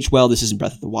 this isn't aged well, this isn't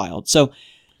Breath of the Wild. So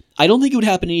I don't think it would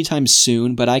happen anytime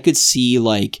soon, but I could see,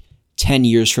 like, 10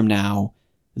 years from now,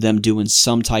 them doing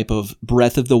some type of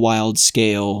Breath of the Wild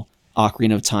scale,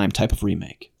 Ocarina of Time type of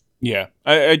remake. Yeah,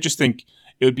 I just think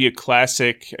it would be a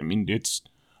classic. I mean, it's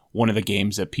one of the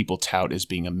games that people tout as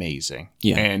being amazing.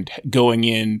 Yeah. And going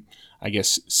in, I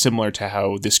guess, similar to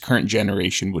how this current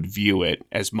generation would view it,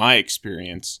 as my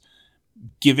experience,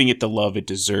 giving it the love it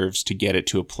deserves to get it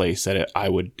to a place that I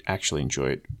would actually enjoy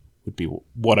it would be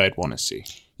what I'd want to see.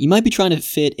 You might be trying to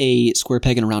fit a square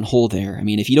peg in a round hole there. I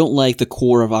mean, if you don't like the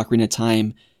core of Ocarina of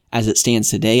Time as it stands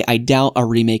today, I doubt a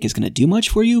remake is going to do much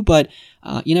for you, but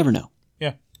you never know.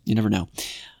 Yeah. You never know.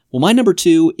 Well, my number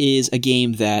 2 is a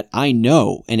game that I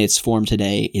know in its form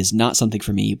today is not something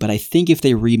for me, but I think if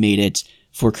they remade it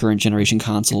for current generation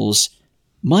consoles,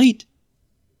 might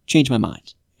change my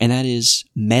mind. and that is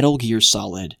Metal Gear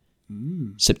Solid.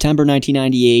 September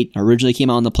 1998, originally came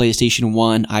out on the PlayStation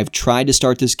 1. I've tried to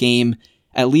start this game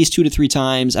at least 2 to 3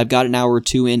 times. I've got an hour or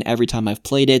 2 in every time I've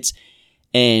played it,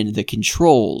 and the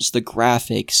controls, the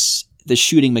graphics, the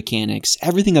shooting mechanics,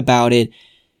 everything about it,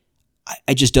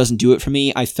 it just doesn't do it for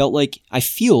me. I feel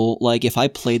like if I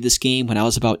played this game when I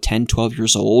was about 10, 12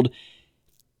 years old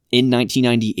in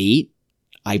 1998,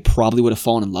 I probably would have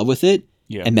fallen in love with it.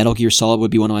 Yeah. And Metal Gear Solid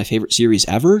would be one of my favorite series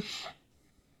ever.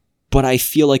 But I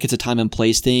feel like it's a time and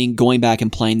place thing. Going back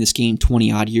and playing this game 20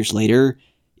 odd years later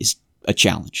is a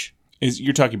challenge.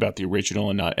 You're talking about the original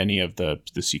and not any of the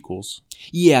sequels?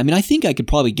 Yeah, I mean, I think I could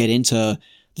probably get into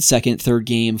the second, third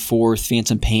game, fourth,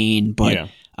 Phantom Pain, but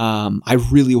I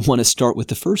really want to start with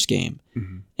the first game.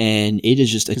 Mm-hmm. And it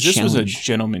is just a challenge. This was a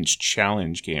gentleman's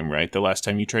challenge game, right? The last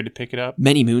time you tried to pick it up?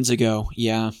 Many moons ago.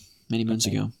 Yeah, many moons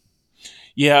ago.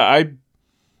 Yeah,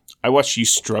 I watched you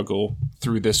struggle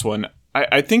through this one.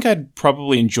 I think I'd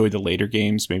probably enjoy the later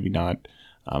games, maybe not.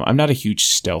 I'm not a huge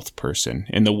stealth person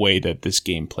in the way that this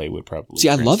gameplay would probably See,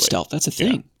 translate. I love stealth. That's a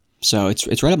thing. Yeah. So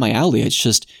it's right up my alley.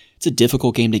 It's a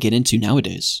difficult game to get into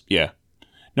nowadays. Yeah.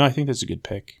 No, I think that's a good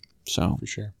pick. So for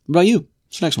sure. What about you?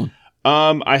 What's the next one?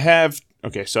 I have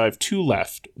 2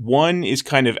 left. One is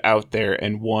kind of out there,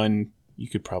 and one you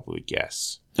could probably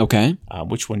guess. Okay.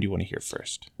 Which one do you want to hear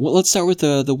first? Well, let's start with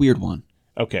the weird one.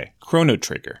 Okay. Chrono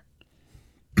Trigger.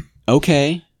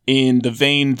 Okay. In the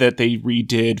vein that they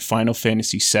redid Final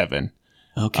Fantasy VII.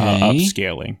 Okay.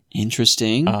 Upscaling.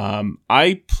 Interesting.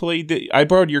 I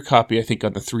borrowed your copy, I think,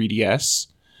 on the 3DS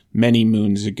many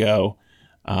moons ago.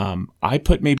 I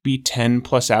put maybe 10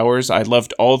 plus hours. I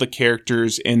loved all the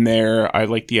characters in there. I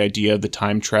liked the idea of the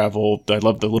time travel. I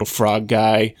loved the little frog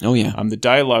guy. Oh, yeah. The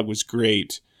dialogue was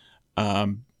great.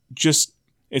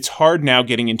 It's hard now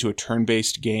getting into a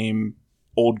turn-based game,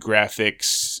 old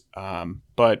graphics,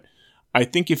 but I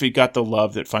think if it got the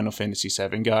love that Final Fantasy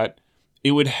VII got,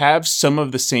 it would have some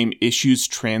of the same issues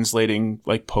translating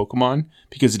like Pokemon,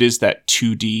 because it is that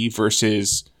 2D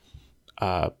versus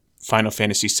Final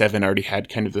Fantasy VII already had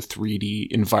kind of the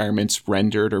 3D environments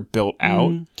rendered or built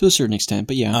out. To a certain extent,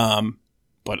 but yeah.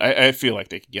 But I feel like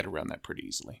they could get around that pretty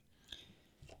easily.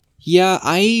 Yeah,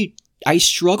 I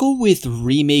struggle with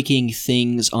remaking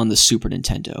things on the Super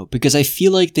Nintendo, because I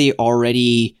feel like they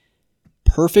already...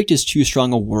 Perfect is too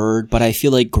strong a word, but I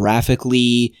feel like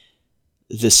graphically,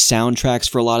 the soundtracks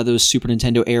for a lot of those Super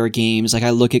Nintendo era games, like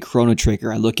I look at Chrono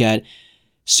Trigger, I look at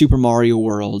Super Mario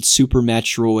World, Super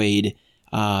Metroid,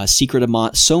 Secret of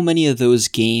Mana, so many of those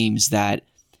games that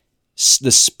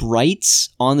the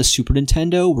sprites on the Super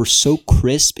Nintendo were so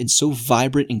crisp and so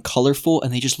vibrant and colorful,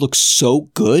 and they just look so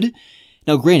good.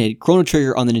 Now, granted, Chrono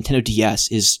Trigger on the Nintendo DS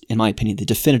is, in my opinion, the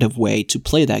definitive way to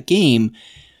play that game.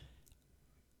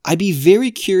 I'd be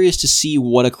very curious to see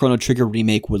what a Chrono Trigger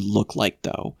remake would look like,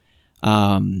 though.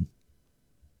 I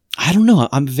don't know.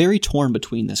 I'm very torn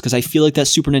between this, because I feel like that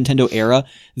Super Nintendo era,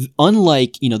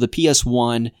 unlike, the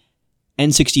PS1,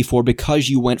 N64, because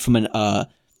you went from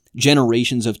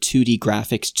generations of 2D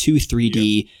graphics to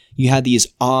 3D, you had these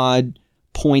odd,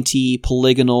 pointy,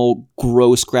 polygonal,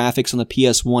 gross graphics on the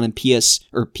PS1 and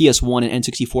PS1 and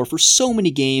N64 for so many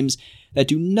games that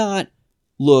do not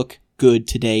look good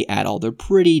today at all. They're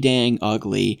pretty dang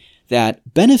ugly,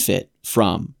 that benefit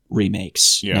from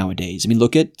remakes nowadays. I mean,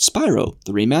 look at Spyro,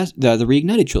 the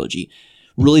Reignited trilogy,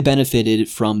 really benefited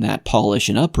from that polish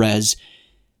and up-res.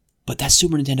 But that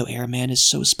Super Nintendo era, man, is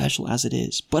so special as it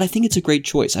is. But I think it's a great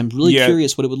choice. I'm really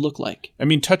curious what it would look like. I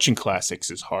mean, touching classics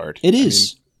is hard. It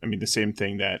is. I mean, the same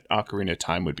thing that Ocarina of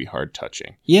Time would be hard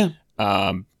touching. Yeah.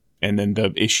 And then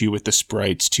the issue with the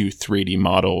sprites to 3D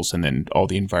models and then all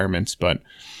the environments. But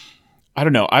I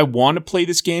don't know. I want to play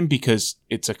this game because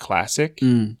it's a classic,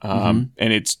 and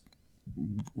it's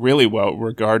really well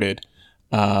regarded.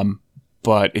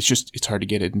 But it's hard to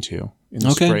get into in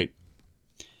this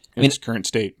its current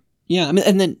state. Yeah, I mean,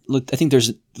 and then look, I think there's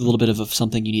a little bit of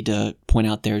something you need to point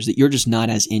out there is that you're just not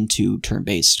as into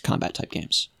turn-based combat type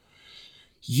games.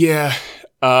 Yeah,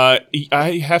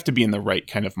 I have to be in the right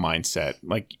kind of mindset.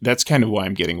 Like, that's kind of why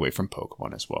I'm getting away from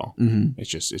Pokemon as well. Mm-hmm.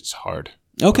 It's hard.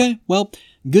 Okay, well,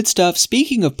 good stuff.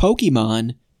 Speaking of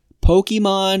Pokemon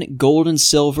Gold and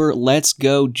Silver, Let's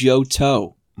Go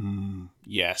Johto.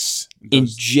 Yes.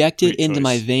 Inject it into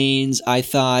my veins. I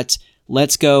thought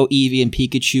Let's Go Eevee and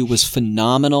Pikachu was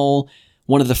phenomenal.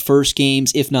 One of the first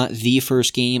games, if not the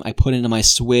first game, I put into my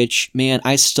Switch. Man,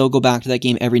 I still go back to that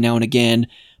game every now and again,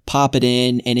 pop it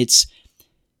in, and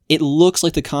it looks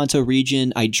like the Kanto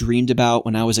region I dreamed about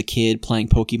when I was a kid playing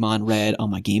Pokemon Red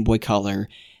on my Game Boy Color.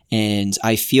 And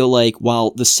I feel like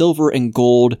while the Silver and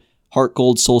Gold, Heart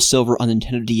Gold, Soul Silver on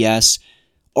Nintendo DS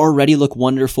already look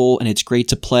wonderful and it's great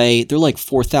to play. They're like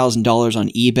 $4,000 on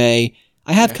eBay.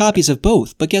 I have copies of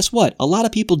both, but guess what? A lot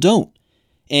of people don't.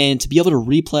 And to be able to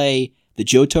replay the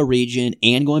Johto region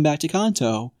and going back to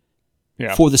Kanto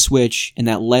for the Switch in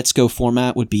that Let's Go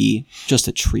format would be just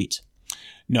a treat.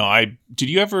 No, did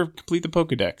you ever complete the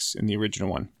Pokedex in the original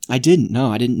one? I didn't.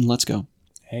 No, I didn't in Let's Go.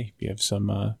 Hey, you have some,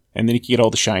 and then you can get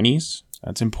all the shinies.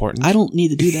 That's important. I don't need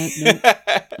to do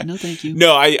that. No, no thank you.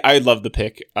 No, I love the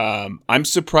pick. I'm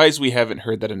surprised we haven't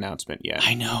heard that announcement yet.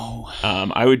 I know.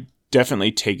 I would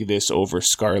definitely take this over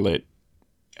Scarlet.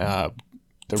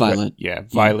 Violet.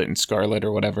 Violet and Scarlet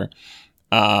or whatever.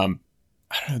 I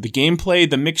don't know, the gameplay,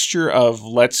 the mixture of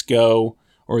Let's Go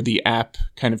or the app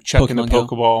kind of chucking the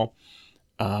Pokeball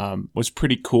was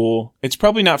pretty cool. It's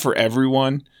probably not for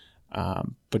everyone,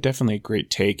 but definitely a great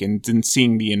take. And then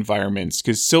seeing the environments,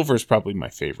 because Silver is probably my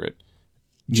favorite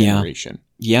generation.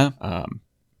 Yeah.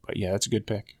 But yeah, that's a good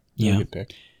pick. Yeah. Good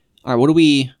pick. All right, what are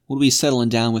we settling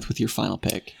down with your final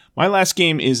pick? My last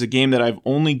game is a game that I've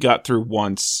only got through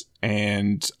once,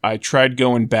 and I tried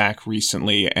going back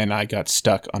recently, and I got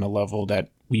stuck on a level that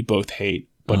we both hate,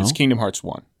 but it's Kingdom Hearts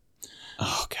 1.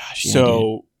 Oh, gosh. Yeah,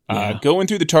 so going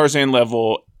through the Tarzan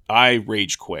level, I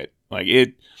rage quit.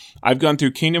 I've gone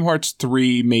through Kingdom Hearts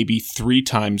 3 maybe 3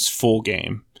 times full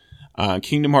game.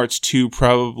 Kingdom Hearts 2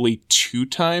 probably 2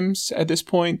 times at this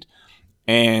point,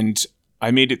 and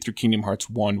I made it through Kingdom Hearts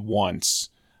 1 once.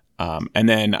 And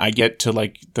then I get to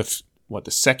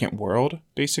the second world,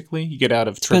 basically. You get out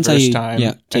of Traverse Time.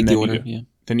 Yeah, take and the order.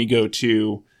 Then you go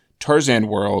to Tarzan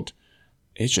World.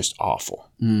 It's just awful.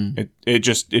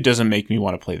 It doesn't make me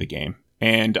want to play the game.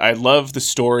 And I love the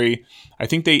story. I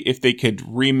think if they could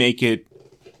remake it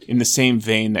in the same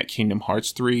vein that Kingdom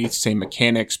Hearts 3, same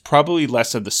mechanics, probably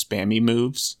less of the spammy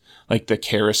moves, like the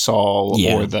carousel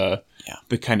or the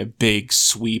kind of big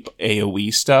sweep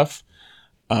AoE stuff.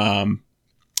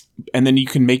 And then you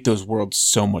can make those worlds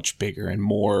so much bigger and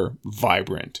more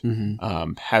vibrant,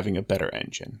 having a better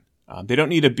engine. They don't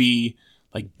need to be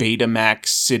like Betamax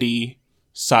City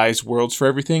size worlds for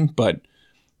everything, but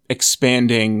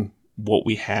expanding what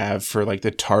we have for like the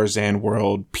Tarzan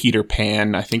world, Peter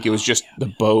Pan, I think it was just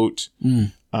the boat.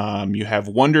 You have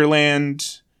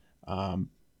Wonderland.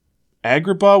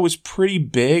 Agrabah was pretty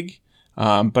big,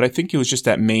 but I think it was just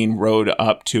that main road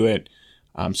up to it.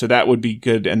 So that would be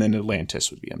good, and then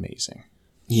Atlantis would be amazing.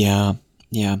 Yeah.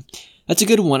 That's a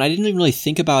good one. I didn't even really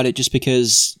think about it just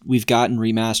because we've gotten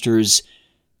remasters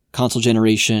console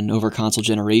generation over console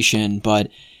generation,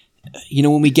 but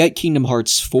when we get Kingdom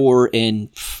Hearts 4, and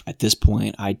at this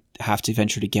point, I have to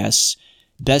venture to guess,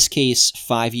 best case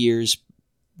 5 years,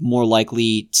 more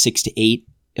likely 6 to 8,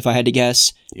 if I had to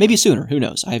guess. Maybe sooner. Who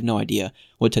knows? I have no idea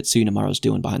what Tetsuya Nomura's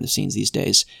doing behind the scenes these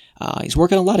days. He's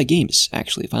working on a lot of games,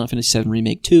 actually. Final Fantasy VII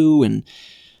Remake 2 and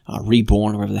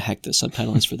Reborn, or whatever the heck the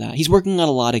subtitle is for that. He's working on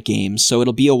a lot of games, so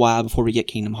it'll be a while before we get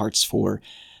Kingdom Hearts 4.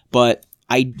 But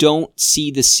I don't see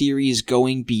the series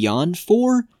going beyond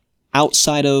 4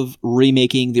 outside of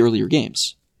remaking the earlier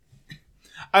games.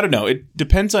 I don't know. It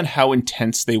depends on how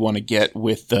intense they want to get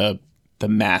with the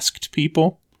masked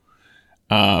people.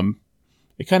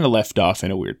 It kind of left off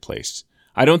in a weird place.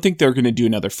 I don't think they're going to do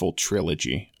another full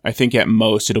trilogy. I think at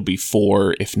most it'll be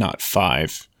 4, if not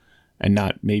 5, and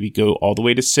not maybe go all the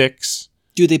way to 6.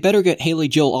 Dude, they better get Haley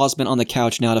Joel Osment on the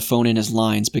couch now to phone in his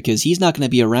lines, because he's not going to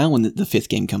be around when the 5th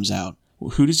game comes out.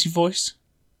 Who does he voice?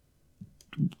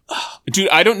 Dude,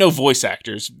 I don't know voice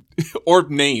actors or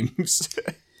names.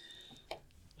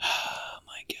 Oh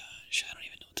my gosh, I don't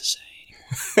even know what to say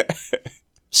anymore.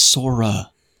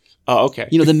 Sora. Oh, okay.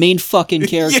 The main fucking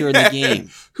character in the game.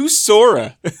 Who's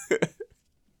Sora?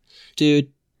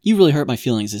 Dude, you really hurt my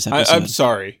feelings this episode. I'm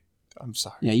sorry.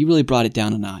 Yeah, you really brought it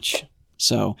down a notch.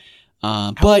 So,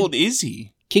 How old is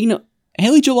he?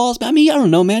 Haley Joel Osment, I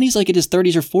don't know, man. He's like in his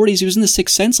 30s or 40s. He was in The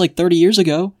Sixth Sense like 30 years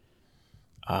ago.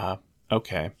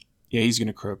 Okay. Yeah, he's going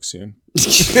to croak soon.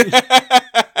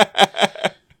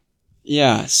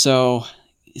 Yeah, so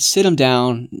sit him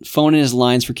down, phone in his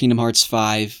lines for Kingdom Hearts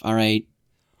 5. All right.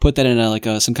 Put that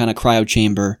in some kind of cryo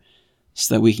chamber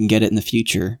so that we can get it in the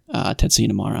future.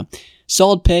 Tetsuya Nomura.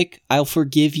 Solid pick. I'll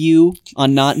forgive you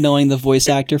on not knowing the voice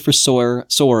actor for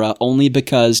Sora only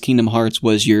because Kingdom Hearts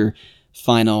was your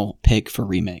final pick for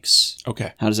remakes.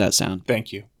 Okay. How does that sound?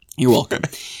 Thank you. You're welcome.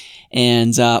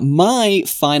 And my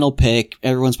final pick,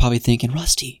 everyone's probably thinking,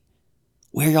 Rusty,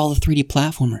 where are all the 3D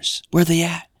platformers? Where are they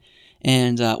at?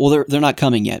 And, they're not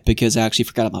coming yet because I actually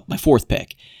forgot about my 4th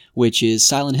pick, which is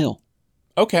Silent Hill.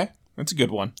 Okay. That's a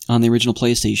good one. On the original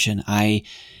PlayStation. I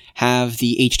have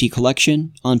the HD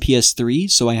collection on PS3,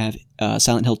 so I have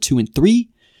Silent Hill 2 and 3.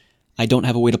 I don't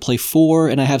have a way to play 4,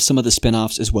 and I have some of the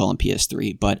spin-offs as well on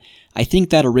PS3. But I think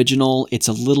that original, it's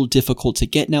a little difficult to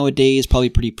get nowadays, probably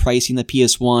pretty pricey in the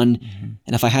PS1. Mm-hmm.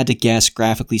 And if I had to guess,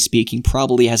 graphically speaking,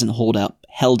 probably hasn't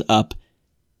held up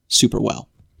super well.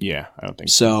 Yeah, I don't think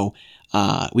so.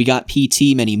 So we got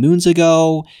PT many moons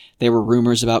ago. There were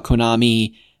rumors about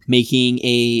Konami making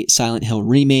a Silent Hill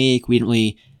remake.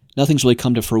 Nothing's really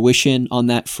come to fruition on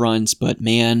that front, but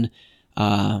man,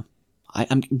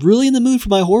 I'm really in the mood for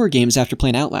my horror games after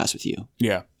playing Outlast with you.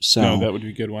 Yeah. So no, that would be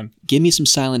a good one. Give me some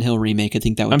Silent Hill remake. I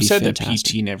think that would be fantastic. I'm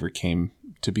sad that PT never came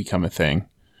to become a thing,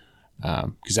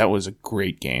 because that was a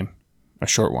great game. A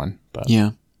short one. But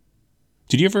yeah.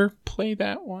 Did you ever play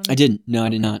that one? I didn't. No, I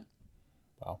did not.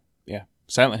 Well, yeah.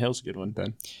 Silent Hill's a good one,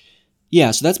 Ben.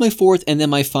 Yeah, so that's my 4th, and then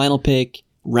my final pick,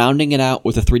 rounding it out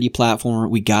with a 3D platformer.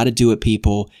 We got to do it,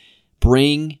 people.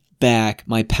 Bring back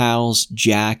my pals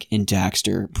Jak and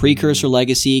Daxter. Precursor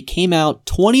Legacy came out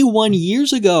 21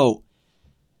 years ago.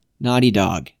 Naughty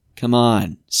Dog, come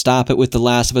on. Stop it with the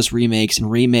Last of Us remakes and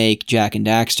remake Jak and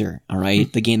Daxter, all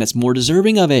right? The game that's more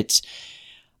deserving of it.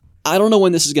 I don't know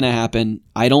when this is going to happen.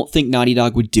 I don't think Naughty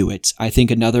Dog would do it. I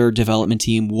think another development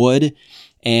team would.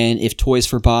 And if Toys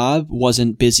for Bob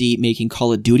wasn't busy making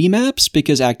Call of Duty maps,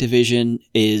 because Activision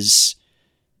is,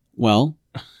 well,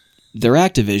 they're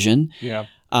Activision. Yeah.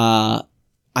 I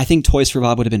think Toys for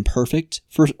Bob would have been perfect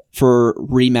for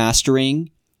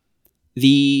remastering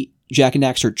the Jak and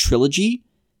Daxter trilogy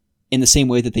in the same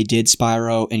way that they did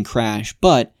Spyro and Crash.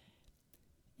 But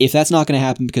if that's not going to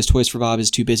happen because Toys for Bob is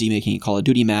too busy making Call of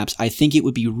Duty maps, I think it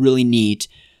would be really neat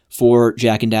for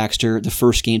Jak and Daxter, the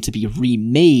first game, to be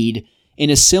remade in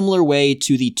a similar way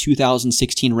to the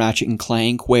 2016 Ratchet &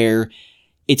 Clank, where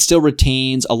it still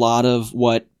retains a lot of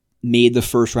what made the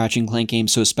first Ratchet & Clank game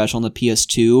so special on the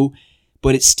PS2,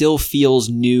 but it still feels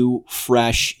new,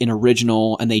 fresh, and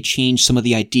original, and they changed some of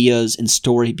the ideas and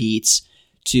story beats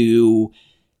to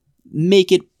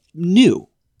make it new.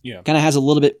 Yeah. Kind of has a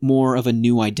little bit more of a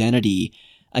new identity.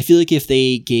 I feel like if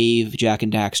they gave Jak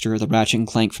and Daxter the Ratchet &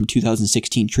 Clank from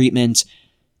 2016 treatment,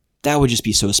 that would just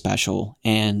be so special,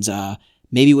 and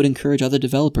maybe would encourage other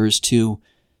developers to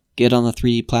get on the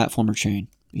 3D platformer train,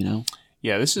 you know?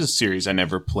 Yeah, this is a series I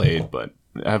never played, but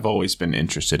I've always been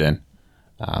interested in.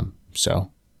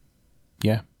 So,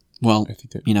 yeah. Well, I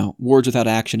think that, you know, words without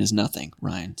action is nothing,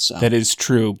 Ryan. So that is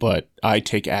true, but I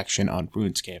take action on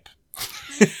RuneScape.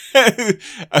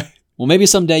 Well, maybe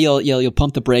someday you'll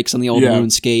pump the brakes on the old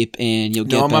RuneScape and you'll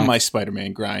get No, I'm back. on my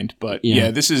Spider-Man grind, but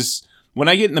yeah, this is... When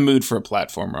I get in the mood for a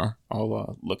platformer,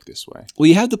 I'll look this way. Well,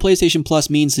 you have the PlayStation Plus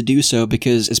means to do so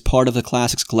because as part of the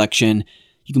Classics collection,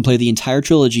 you can play the entire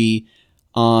trilogy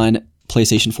on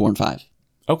PlayStation 4 and 5.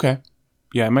 Okay.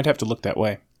 Yeah, I might have to look that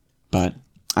way. But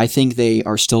I think they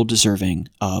are still deserving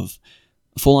of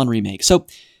a full-on remake. So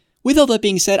with all that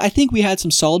being said, I think we had some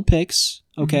solid picks,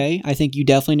 okay? Mm-hmm. I think you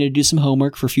definitely need to do some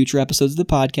homework for future episodes of the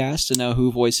podcast to know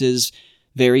who voices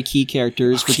very key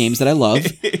characters for games that I love.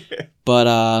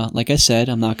 But like I said,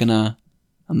 I'm not gonna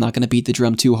beat the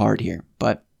drum too hard here.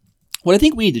 But what I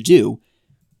think we need to do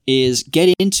is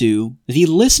get into the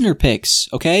listener picks,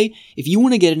 okay? If you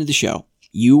want to get into the show,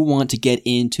 you want to get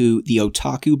into the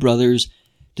Otaku Brothers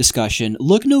discussion,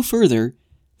 look no further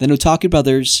than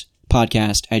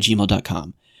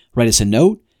otakubrothers.podcast@gmail.com. Write us a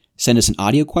note, send us an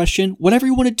audio question, whatever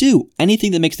you want to do.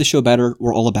 Anything that makes the show better,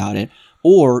 we're all about it.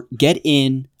 Or get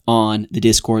in on the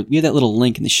Discord. We have that little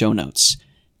link in the show notes.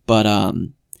 But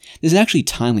this is actually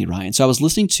timely, Ryan. So I was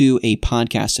listening to a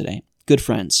podcast today. Good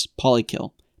friends,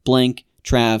 Polykill, Blink,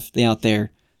 Trav, they out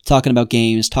there talking about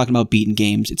games, talking about beating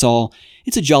games. It's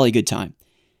a jolly good time.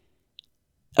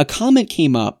 A comment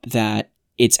came up that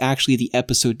it's actually the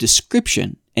episode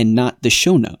description and not the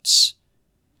show notes.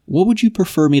 What would you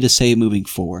prefer me to say moving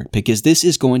forward? Because this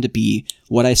is going to be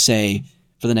what I say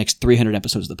for the next 300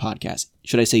 episodes of the podcast.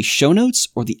 Should I say show notes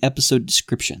or the episode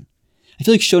description? I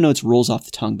feel like show notes rolls off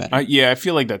the tongue better. Yeah, I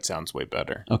feel like that sounds way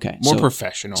better. Okay. More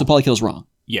professional. So Polykill's wrong.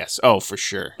 Yes. Oh, for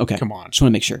sure. Okay. Come on. Just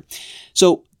want to make sure.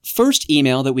 So first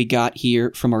email that we got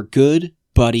here from our good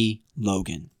buddy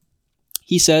Logan.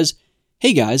 He says,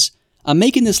 "Hey guys, I'm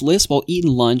making this list while eating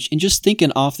lunch and just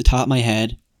thinking off the top of my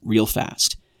head real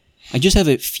fast. I just have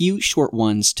a few short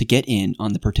ones to get in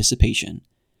on the participation.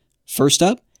 First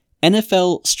up,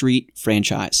 NFL Street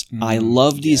franchise. I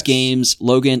love these games.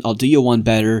 Logan, I'll do you one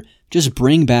better. Just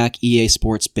bring back EA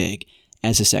Sports big.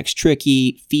 SSX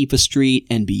Tricky, FIFA Street,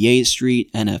 NBA Street,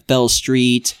 NFL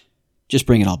Street. Just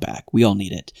bring it all back. We all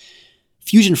need it.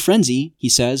 Fusion Frenzy, he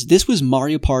says, this was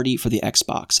Mario Party for the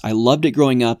Xbox. I loved it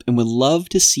growing up and would love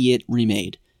to see it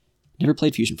remade. Never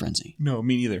played Fusion Frenzy. No,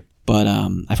 me neither. But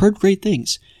I've heard great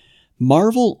things.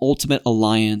 Marvel Ultimate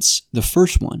Alliance, the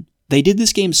first one. They did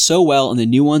this game so well, and the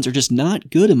new ones are just not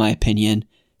good in my opinion.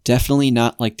 Definitely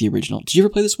not like the original. Did you ever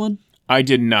play this one? I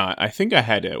did not. I think I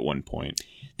had it at one point.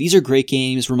 These are great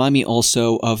games. Remind me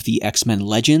also of the X-Men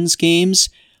Legends games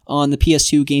on the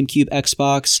PS2, GameCube,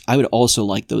 Xbox. I would also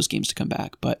like those games to come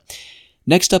back. But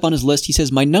next up on his list, he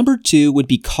says, my number 2 would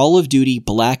be Call of Duty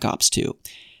Black Ops 2.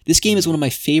 This game is one of my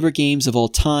favorite games of all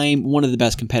time, one of the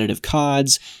best competitive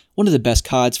CODs, one of the best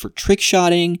CODs for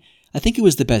trick-shotting. I think it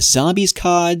was the best zombies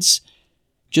CODs.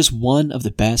 Just one of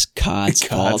the best CODs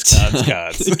of all time.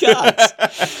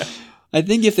 CODs. I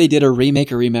think if they did a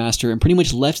remake or remaster and pretty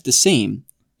much left it the same,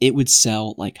 it would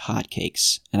sell like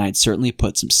hotcakes, and I'd certainly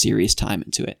put some serious time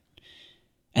into it.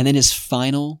 And then his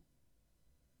final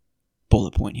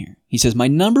bullet point here. He says, my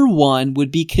number 1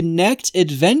 would be Kinect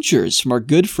Adventures from our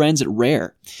good friends at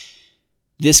Rare.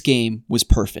 This game was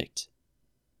perfect.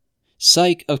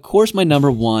 Psych, of course my number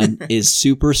 1 is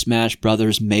Super Smash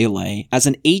Bros. Melee as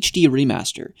an HD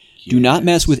remaster. Yes. Do not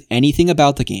mess with anything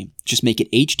about the game. Just make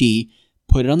it HD,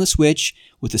 put it on the Switch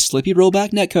with a Slippy rollback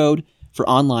netcode for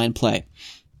online play.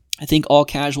 I think all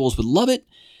casuals would love it,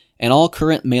 and all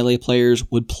current Melee players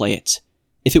would play it,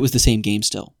 if it was the same game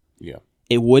still. Yeah.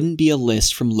 It wouldn't be a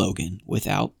list from Logan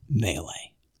without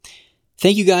Melee.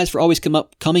 Thank you guys for always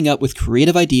coming up with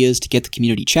creative ideas to get the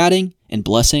community chatting and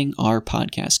blessing our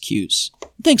podcast queues.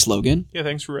 Thanks, Logan. Yeah,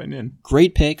 thanks for writing in.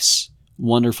 Great picks.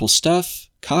 Wonderful stuff.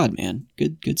 COD, man.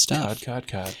 Good stuff.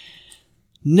 COD.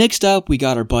 Next up, we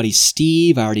got our buddy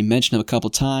Steve. I already mentioned him a couple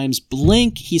times.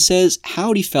 Blink, he says,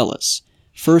 howdy fellas.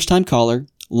 First-time caller,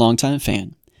 long-time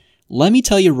fan. Let me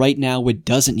tell you right now what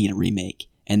doesn't need a remake,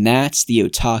 and that's the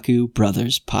Otaku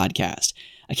Brothers podcast.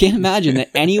 I can't imagine that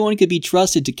anyone could be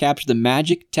trusted to capture the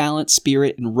magic, talent,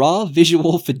 spirit, and raw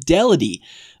visual fidelity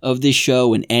of this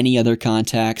show in any other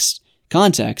context.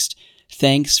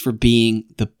 Thanks for being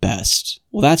the best.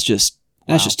 Well, that's just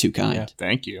too kind. Yeah,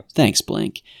 thank you. Thanks,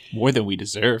 Blink. More than we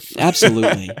deserve.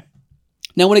 Absolutely.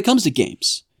 Now, when it comes to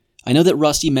games, I know that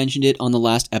Rusty mentioned it on the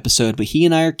last episode, but he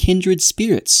and I are kindred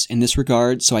spirits in this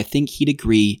regard, so I think he'd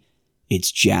agree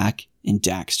it's Jak and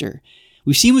Daxter.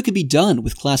 We've seen what could be done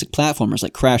with classic platformers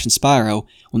like Crash and Spyro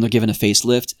when they're given a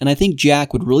facelift, and I think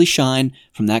Jak would really shine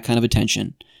from that kind of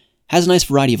attention. Has a nice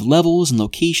variety of levels and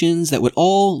locations that would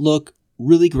all look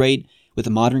really great with a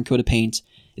modern coat of paint.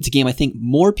 It's a game I think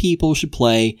more people should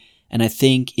play, and I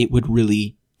think it would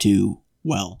really do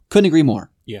well. Couldn't agree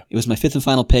more. Yeah. It was my 5th and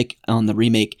final pick on the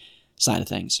remake side of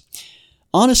things.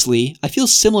 Honestly, I feel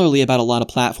similarly about a lot of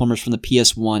platformers from the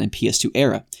PS1 and PS2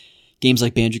 era. Games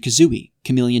like Banjo-Kazooie,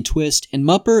 Chameleon Twist, and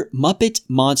Muppet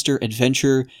Monster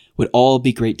Adventure would all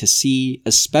be great to see,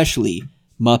 especially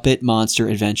Muppet Monster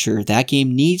Adventure. That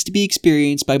game needs to be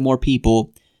experienced by more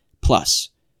people. Plus,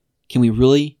 can we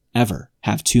really ever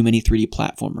have too many 3D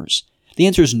platformers? The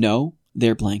answer is no.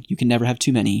 They're blank. You can never have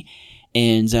too many.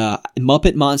 And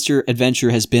Muppet Monster Adventure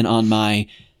has been on my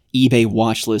eBay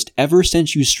watch list ever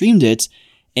since you streamed it,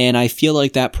 and I feel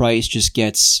like that price just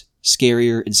gets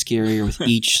scarier and scarier with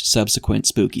each subsequent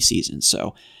spooky season.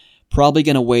 So probably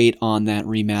going to wait on that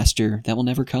remaster that will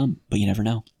never come, but you never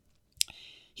know.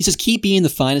 He says, keep being the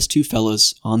finest two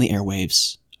fellas on the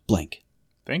airwaves. Blink.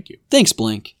 Thank you. Thanks,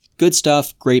 Blink. Good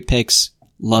stuff. Great picks.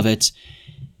 Love it.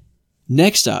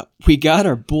 Next up, we got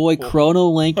our boy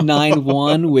ChronoLink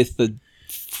 91 with the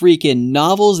freaking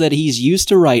novels that he's used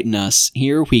to writing us.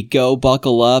 Here we go.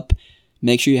 Buckle up.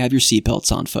 Make sure you have your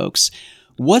seatbelts on, folks.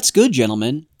 What's good,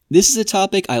 gentlemen? This is a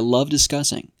topic I love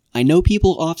discussing. I know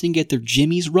people often get their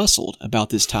jimmies rustled about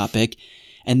this topic,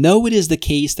 and though it is the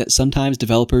case that sometimes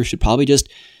developers should probably just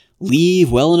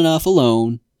leave well enough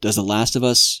alone, does The Last of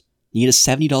Us need a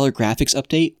 $70 graphics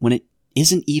update when it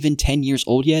isn't even 10 years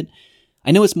old yet?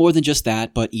 I know it's more than just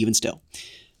that, but even still.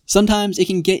 Sometimes it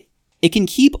can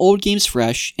keep old games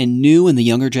fresh and new in the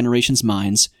younger generation's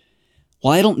minds.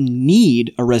 While I don't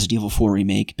need a Resident Evil 4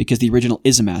 remake because the original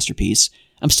is a masterpiece,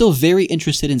 I'm still very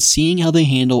interested in seeing how they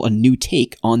handle a new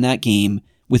take on that game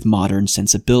with modern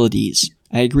sensibilities.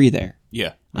 I agree there.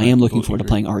 Yeah. I am looking forward to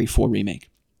playing RE4 Remake.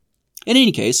 In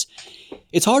any case,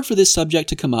 it's hard for this subject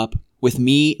to come up with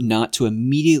me not to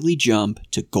immediately jump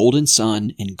to Golden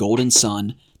Sun and Golden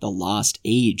Sun: The Lost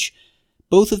Age.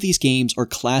 Both of these games are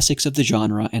classics of the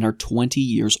genre and are 20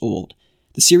 years old.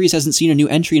 The series hasn't seen a new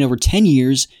entry in over 10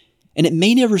 years, and it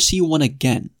may never see one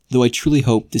again, though I truly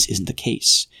hope this isn't the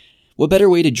case. What better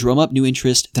way to drum up new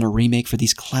interest than a remake for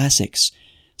these classics?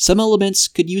 Some elements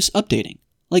could use updating,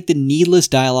 like the needless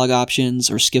dialogue options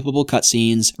or skippable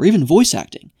cutscenes or even voice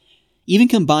acting. Even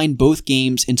combine both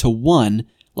games into one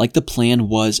like the plan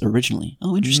was originally.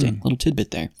 Oh, interesting. Little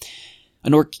tidbit there.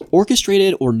 An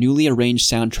orchestrated or newly arranged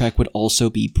soundtrack would also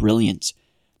be brilliant.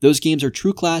 Those games are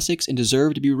true classics and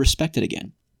deserve to be respected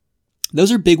again.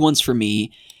 Those are big ones for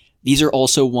me. These are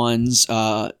also ones,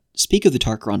 speak of the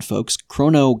Tarkaron folks,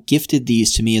 Chrono gifted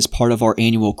these to me as part of our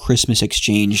annual Christmas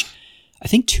exchange, I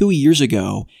think 2 years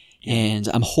ago. And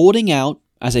I'm holding out,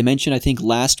 as I mentioned, I think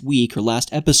last week or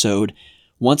last episode,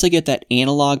 once I get that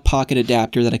analog pocket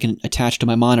adapter that I can attach to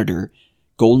my monitor,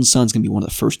 Golden Sun's going to be one of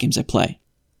the first games I play.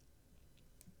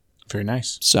 Very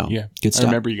nice. So, yeah, good stuff. I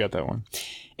remember you got that one.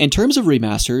 In terms of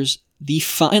remasters, the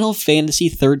Final Fantasy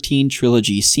XIII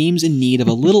trilogy seems in need of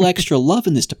a little extra love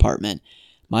in this department.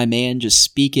 My man just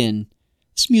speaking,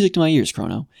 it's music to my ears,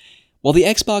 Chrono. While the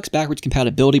Xbox backwards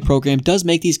compatibility program does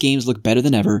make these games look better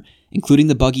than ever, including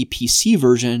the buggy PC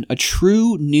version, a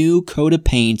true new coat of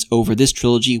paint over this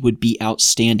trilogy would be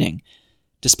outstanding,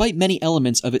 despite many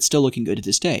elements of it still looking good to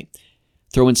this day.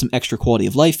 Throw in some extra quality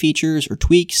of life features or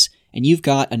tweaks, and you've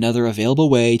got another available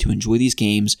way to enjoy these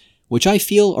games, which I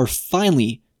feel are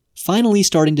finally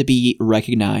starting to be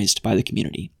recognized by the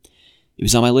community. It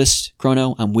was on my list,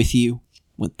 Chrono. I'm with you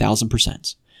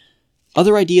 1000%.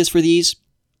 Other ideas for these?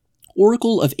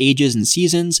 Oracle of Ages and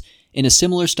Seasons in a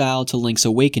similar style to Link's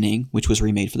Awakening, which was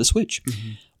remade for the Switch.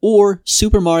 Mm-hmm. Or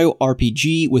Super Mario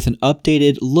RPG with an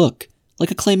updated look,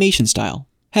 like a claymation style.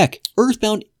 Heck,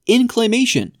 Earthbound in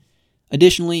claymation.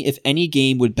 Additionally, if any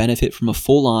game would benefit from a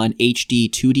full-on HD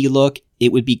 2D look,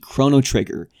 it would be Chrono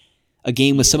Trigger, a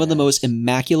game with some of the most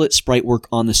immaculate sprite work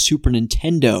on the Super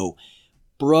Nintendo.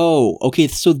 Bro, okay,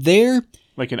 so there...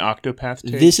 Like an Octopath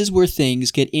tape? This is where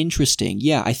things get interesting.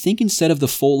 Yeah, I think instead of the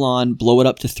full-on blow it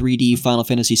up to 3D Final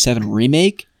Fantasy VII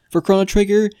Remake for Chrono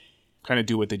Trigger... Kind of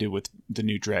do what they did with the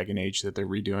new Dragon Age that they're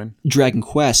redoing. Dragon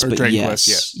Quest, but Dragon yes. Quest,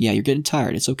 yes. Yeah, you're getting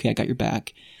tired. It's okay, I got your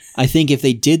back. I think if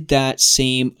they did that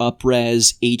same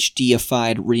up-res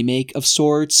HD-ified remake of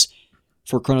sorts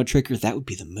for Chrono Trigger, that would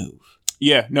be the move.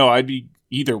 Yeah, no, I'd be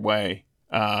either way.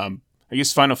 I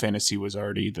guess Final Fantasy was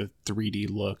already the 3D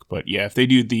look, but yeah, if they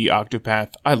do the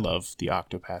Octopath, I love the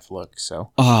Octopath look,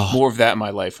 so more of that in my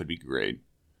life would be great.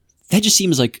 That just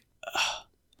seems like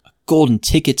a golden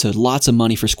ticket to lots of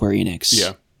money for Square Enix.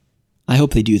 Yeah. I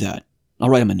hope they do that. I'll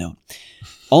write them a note.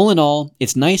 All in all,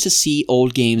 it's nice to see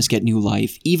old games get new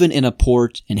life, even in a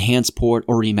port, enhanced port,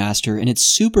 or remaster, and it's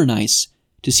super nice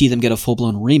to see them get a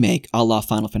full-blown remake, a la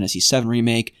Final Fantasy VII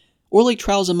Remake, or like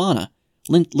Trials of Mana,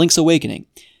 Link's Awakening.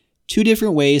 2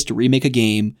 different ways to remake a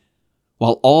game,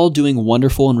 while all doing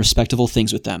wonderful and respectable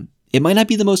things with them. It might not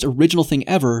be the most original thing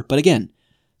ever, but again,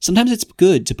 sometimes it's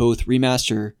good to both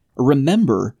remaster or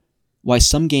remember why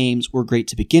some games were great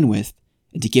to begin with,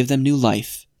 and to give them new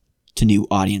life to new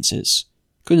audiences.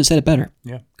 Couldn't have said it better.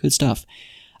 Yeah. Good stuff.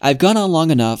 I've gone on long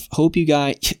enough. Hope you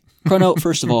guys... Chrono,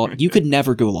 first of all, you could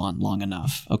never go on long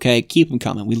enough, okay? Keep them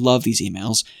coming. We love these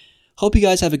emails. Hope you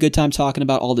guys have a good time talking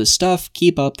about all this stuff.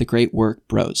 Keep up the great work,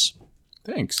 bros.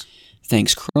 Thanks.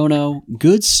 Thanks, Chrono.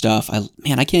 Good stuff.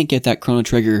 I can't get that Chrono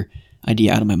Trigger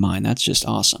idea out of my mind. That's just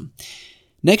awesome.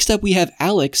 Next up, we have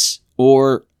Alex,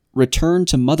 or Return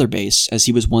to Mother Base, as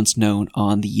he was once known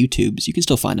on the YouTubes. You can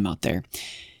still find him out there.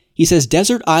 He says,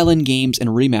 Desert Island games and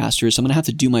remasters. I'm going to have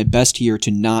to do my best here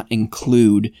to not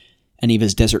include any of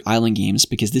his Desert Island games,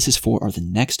 because this is for the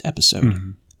next episode.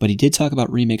 Mm-hmm. But he did talk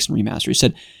about remakes and remasters. He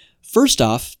said, first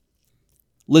off,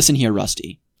 listen here,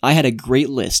 Rusty. I had a great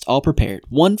list, all prepared.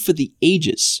 One for the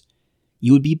ages.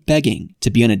 You would be begging to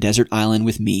be on a desert island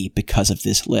with me because of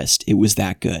this list. It was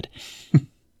that good.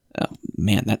 Oh,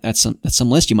 man, that's some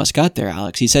list you must got there,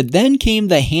 Alex. He said, then came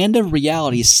the hand of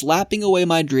reality slapping away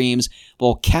my dreams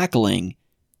while cackling,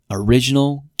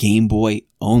 original Game Boy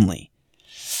only.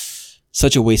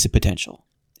 Such a waste of potential.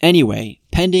 Anyway,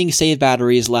 pending save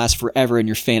batteries last forever in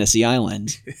your fantasy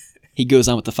island. He goes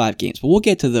on with the 5 games, but we'll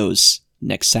get to those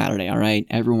next Saturday, all right?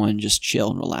 Everyone just chill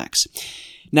and relax.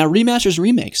 Now, remasters and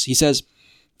remakes. He says,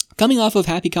 coming off of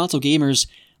Happy Console Gamer's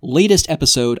latest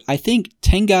episode, I think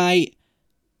Tengai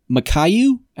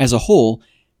Makayu as a whole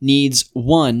needs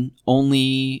one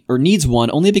only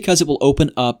because it will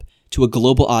open up to a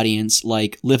global audience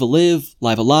like Live Alive,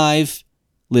 Live Alive,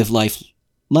 Live Life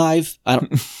Live. I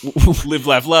don't Live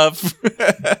Laugh Love.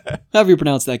 However you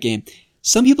pronounce that game.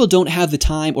 Some people don't have the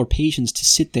time or patience to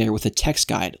sit there with a text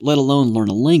guide, let alone learn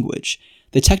a language.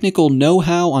 The technical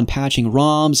know-how on patching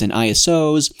ROMs and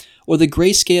ISOs, or the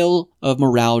grayscale of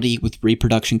morality with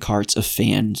reproduction carts of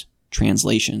fanned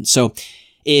translation. So,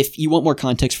 if you want more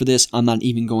context for this, I'm not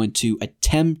even going to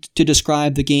attempt to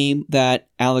describe the game that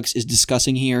Alex is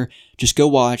discussing here. Just go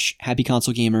watch Happy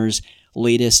Console Gamer's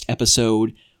latest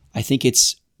episode. I think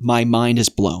it's My Mind is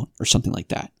Blown or something like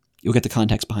that. You'll get the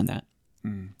context behind that.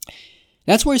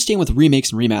 That's where I stand with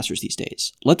remakes and remasters these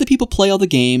days. Let the people play all the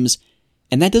games,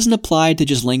 and that doesn't apply to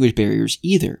just language barriers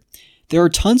either. There are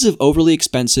tons of overly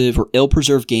expensive or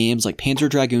ill-preserved games like Panzer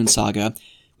Dragoon Saga,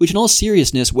 which in all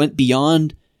seriousness went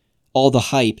beyond all the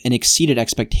hype and exceeded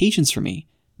expectations for me.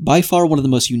 By far one of the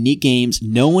most unique games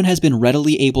no one has been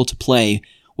readily able to play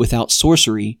without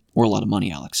sorcery or a lot of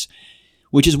money, Alex.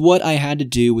 Which is what I had to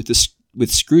do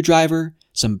with Screwdriver,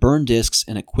 some burned discs,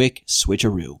 and a quick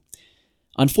switcheroo.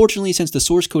 Unfortunately, since the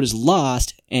source code is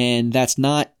lost, and that's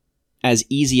not as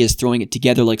easy as throwing it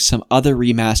together like some other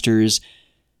remasters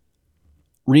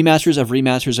of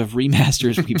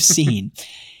remasters we've seen.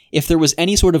 If there was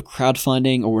any sort of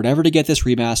crowdfunding or whatever to get this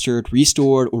remastered,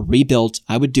 restored, or rebuilt,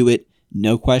 I would do it,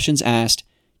 no questions asked,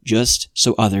 just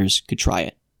so others could try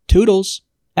it. Toodles,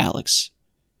 Alex.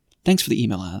 Thanks for the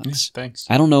email, Alex. Yeah, thanks.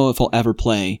 I don't know if I'll ever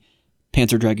play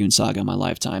Panzer Dragoon Saga in my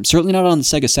lifetime. Certainly not on the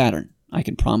Sega Saturn. I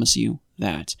can promise you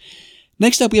that.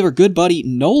 Next up, we have our good buddy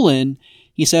Nolan.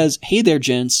 He says, "Hey there,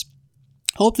 gents.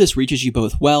 Hope this reaches you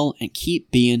both well and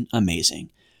keep being amazing.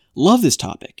 Love this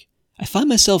topic. I find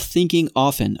myself thinking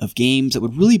often of games that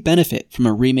would really benefit from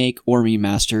a remake or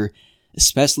remaster,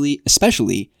 especially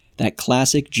that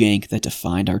classic jank that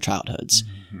defined our childhoods.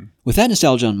 Mm-hmm. With that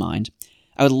nostalgia in mind,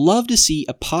 I would love to see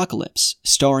Apocalypse,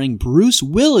 starring Bruce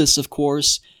Willis, of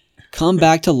course, come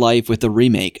back to life with the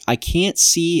remake. I can't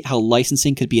see how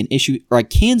licensing could be an issue, or I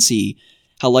can see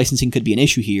how licensing could be an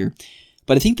issue here,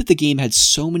 but I think that the game had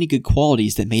so many good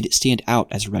qualities that made it stand out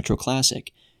as a retro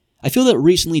classic. I feel that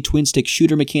recently twin-stick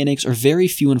shooter mechanics are very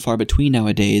few and far between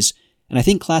nowadays, and I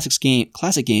think classic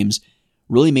games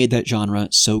really made that genre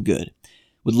so good.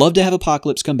 Would love to have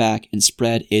Apocalypse come back and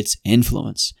spread its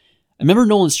influence." I remember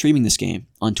Nolan streaming this game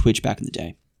on Twitch back in the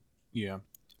day. Yeah,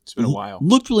 it's been a while.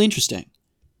 Looked really interesting.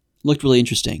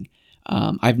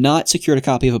 I've not secured a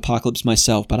copy of Apocalypse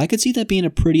myself, but I could see that being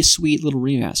a pretty sweet little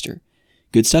remaster.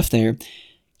 Good stuff there.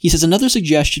 He says another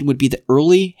suggestion would be the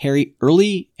early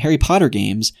Harry Potter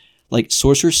games like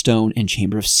Sorcerer's Stone and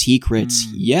Chamber of Secrets.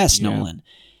 Yes, yeah. Nolan.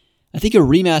 I think a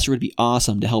remaster would be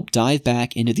awesome to help dive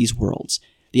back into these worlds.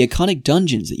 The iconic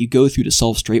dungeons that you go through to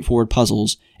solve straightforward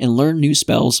puzzles and learn new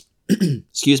spells,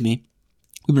 excuse me,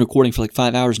 we've been recording for like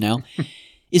 5 hours now,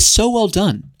 is so well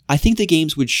done. I think the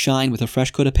games would shine with a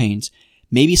fresh coat of paint,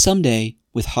 maybe someday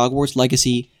with Hogwarts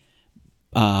Legacy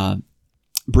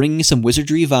bringing some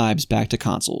wizardry vibes back to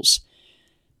consoles.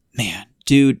 Man,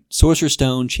 dude, Sorcerer's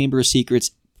Stone, Chamber of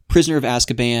Secrets, Prisoner of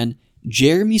Azkaban,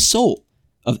 Jeremy Soule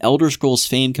of Elder Scrolls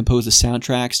fame composed the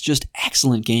soundtracks. Just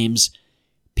excellent games.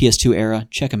 PS2 era,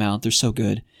 check them out, they're so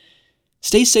good.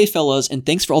 Stay safe, fellas, and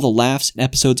thanks for all the laughs and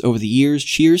episodes over the years.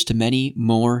 Cheers to many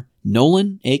more.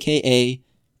 Nolan, a.k.a.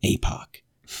 APOC.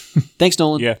 Thanks,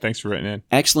 Nolan. Yeah, thanks for writing in.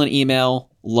 Excellent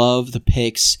email. Love the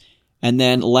pics. And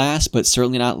then last but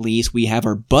certainly not least, we have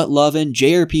our butt-loving,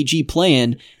 JRPG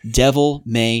playing Devil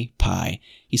May Pie.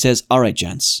 He says, "All right,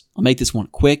 gents, I'll make this one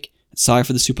quick. Sorry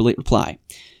for the super late reply.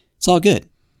 It's all good.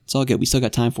 We still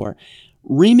got time for it.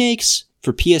 Remakes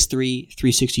for PS3,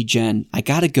 360 gen, I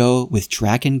gotta go with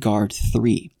Drakengard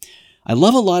 3. I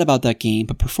love a lot about that game,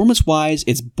 but performance-wise,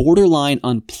 it's borderline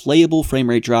unplayable frame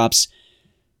rate drops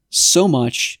so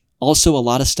much. Also, a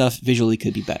lot of stuff visually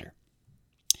could be better.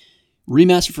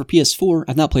 Remaster for PS4,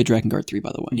 I've not played Drakengard 3,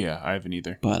 by the way. Yeah, I haven't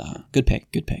either. But good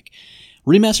pick.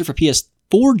 Remaster for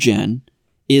PS4 gen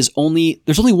there's only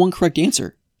one correct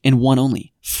answer, and one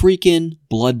only. Freaking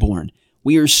Bloodborne.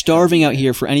 We are starving out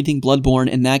here for anything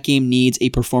Bloodborne, and that game needs a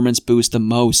performance boost the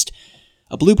most.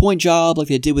 A Blue Point job like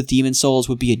they did with Demon's Souls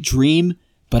would be a dream,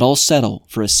 but I'll settle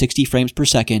for a 60 frames per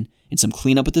second and some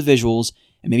cleanup with the visuals,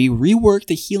 and maybe rework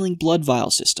the healing blood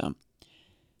vial system.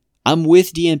 I'm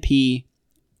with DMP.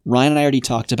 Ryan and I already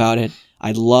talked about it.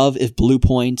 I'd love if Blue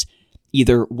Point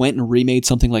either went and remade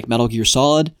something like Metal Gear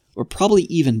Solid, or probably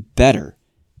even better,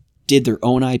 did their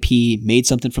own IP, made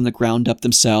something from the ground up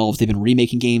themselves. They've been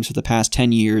remaking games for the past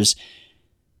 10 years.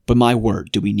 But my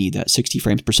word, do we need that 60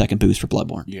 frames per second boost for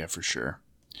Bloodborne? Yeah, for sure.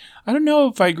 I don't know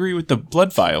if I agree with the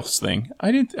blood vials thing.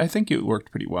 I think it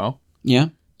worked pretty well. Yeah?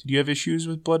 Did you have issues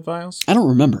with blood vials? I don't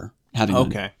remember having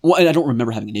Okay. I don't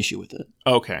remember having an issue with it.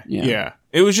 Okay. Yeah.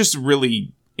 It was just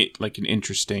really like an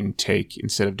interesting take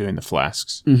instead of doing the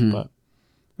flasks. Mm-hmm. But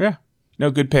yeah,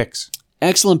 no, good picks.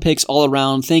 Excellent picks all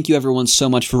around. Thank you everyone so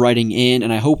much for writing in,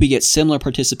 and I hope we get similar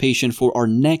participation for our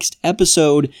next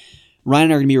episode. Ryan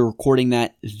and I are going to be recording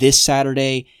that this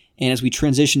Saturday, and as we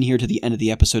transition here to the end of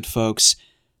the episode, folks,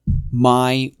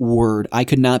 my word, I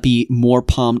could not be more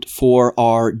pumped for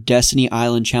our Destiny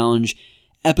Island Challenge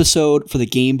episode for the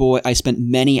Game Boy. I spent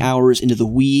many hours into the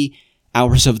wee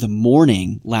hours of the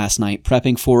morning last night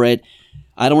prepping for it.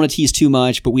 I don't want to tease too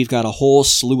much, but we've got a whole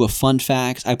slew of fun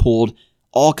facts. I pulled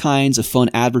all kinds of fun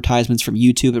advertisements from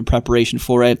YouTube in preparation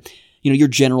for it. Your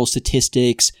general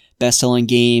statistics, best-selling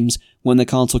games, when the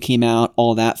console came out,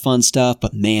 all that fun stuff.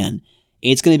 But man,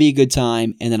 it's going to be a good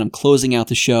time. And then I'm closing out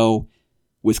the show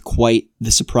with quite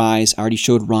the surprise. I already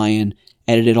showed Ryan,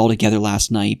 edited it all together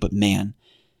last night. But man,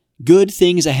 good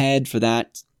things ahead for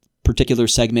that particular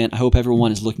segment. I hope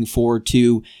everyone is looking forward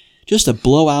to just a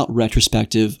blowout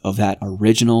retrospective of that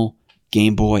original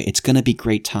Game Boy. It's going to be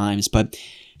great times. But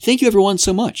thank you everyone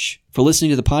so much for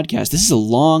listening to the podcast. This is a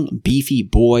long, beefy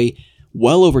boy,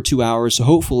 well over 2 hours. So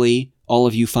hopefully all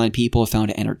of you fine people have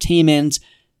found it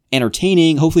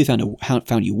entertaining, hopefully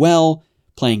found you well,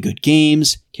 playing good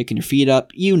games, kicking your feet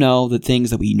up. The things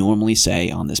that we normally say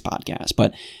on this podcast.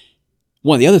 But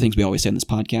one of the other things we always say on this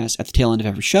podcast at the tail end of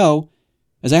every show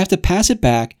is I have to pass it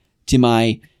back to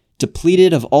my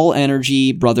depleted of all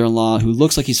energy brother-in-law who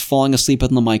looks like he's falling asleep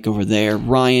on the mic over there.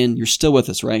 Ryan, you're still with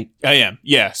us, right? I am.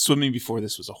 Yeah, swimming before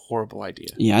this was a horrible idea.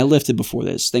 Yeah, I lifted before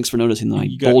this. Thanks for noticing the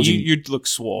you look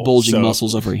swole. Bulging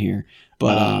muscles over here.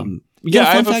 But you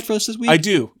got a fun fact for us this week? I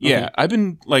do. Yeah, okay. I've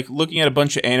been looking at a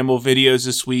bunch of animal videos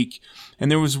this week,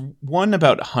 and there was one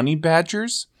about honey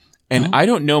badgers, and I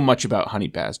don't know much about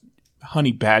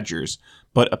honey badgers,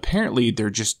 but apparently they're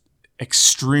just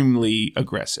extremely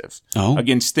aggressive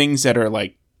against things that are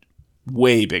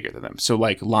way bigger than them. So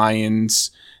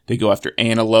lions, they go after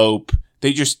antelope.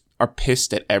 They just are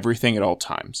pissed at everything at all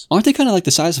times. Aren't they kind of like the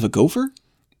size of a gopher?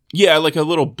 Yeah, like a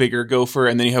little bigger gopher,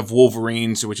 and then you have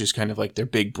wolverines, which is kind of like their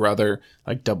big brother,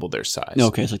 double their size.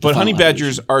 Okay, it's but honey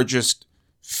badgers are just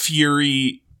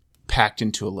fury packed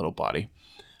into a little body.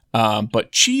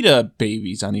 But cheetah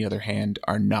babies, on the other hand,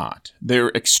 are not. They're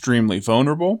extremely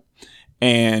vulnerable.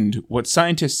 And what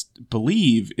scientists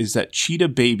believe is that cheetah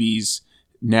babies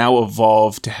now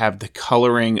evolve to have the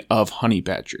coloring of honey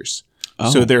badgers.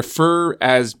 So their fur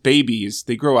as babies,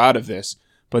 they grow out of this,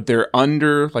 but they're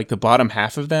under, the bottom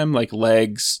half of them,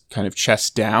 legs, kind of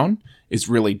chest down, is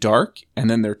really dark. And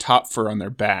then their top fur on their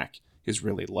back is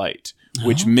really light,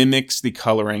 which mimics the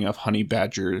coloring of honey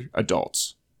badger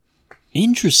adults.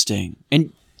 Interesting.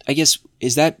 And I guess,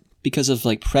 is that because of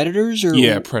predators or?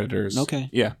 Yeah, predators. Okay.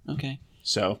 Yeah. Okay.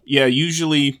 So, yeah,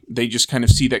 usually they just kind of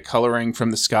see that coloring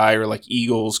from the sky, or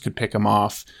eagles could pick them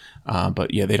off.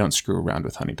 But yeah, they don't screw around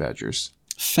with honey badgers.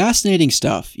 Fascinating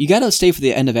stuff. You got to stay for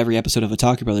the end of every episode of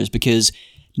Otaku Brothers, because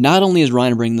not only is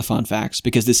Ryan bringing the fun facts,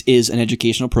 because this is an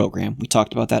educational program. We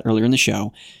talked about that earlier in the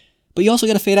show. But you also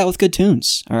got to fade out with good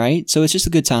tunes, all right? So it's just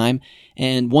a good time.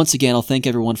 And once again, I'll thank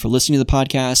everyone for listening to the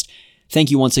podcast. Thank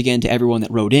you once again to everyone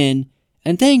that wrote in.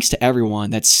 And thanks to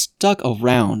everyone that stuck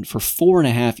around for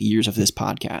 4.5 years of this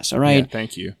podcast, all right? Yeah,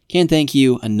 thank you. Can't thank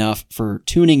you enough for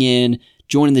tuning in,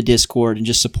 joining the Discord, and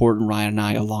just supporting Ryan and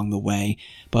I along the way.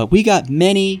 But we got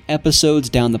many episodes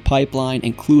down the pipeline,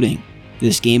 including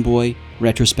this Game Boy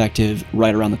retrospective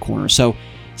right around the corner. So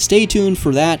stay tuned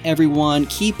for that, everyone.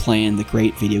 Keep playing the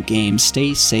great video games.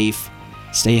 Stay safe,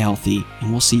 stay healthy, and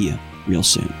we'll see you real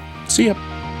soon. See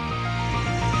ya.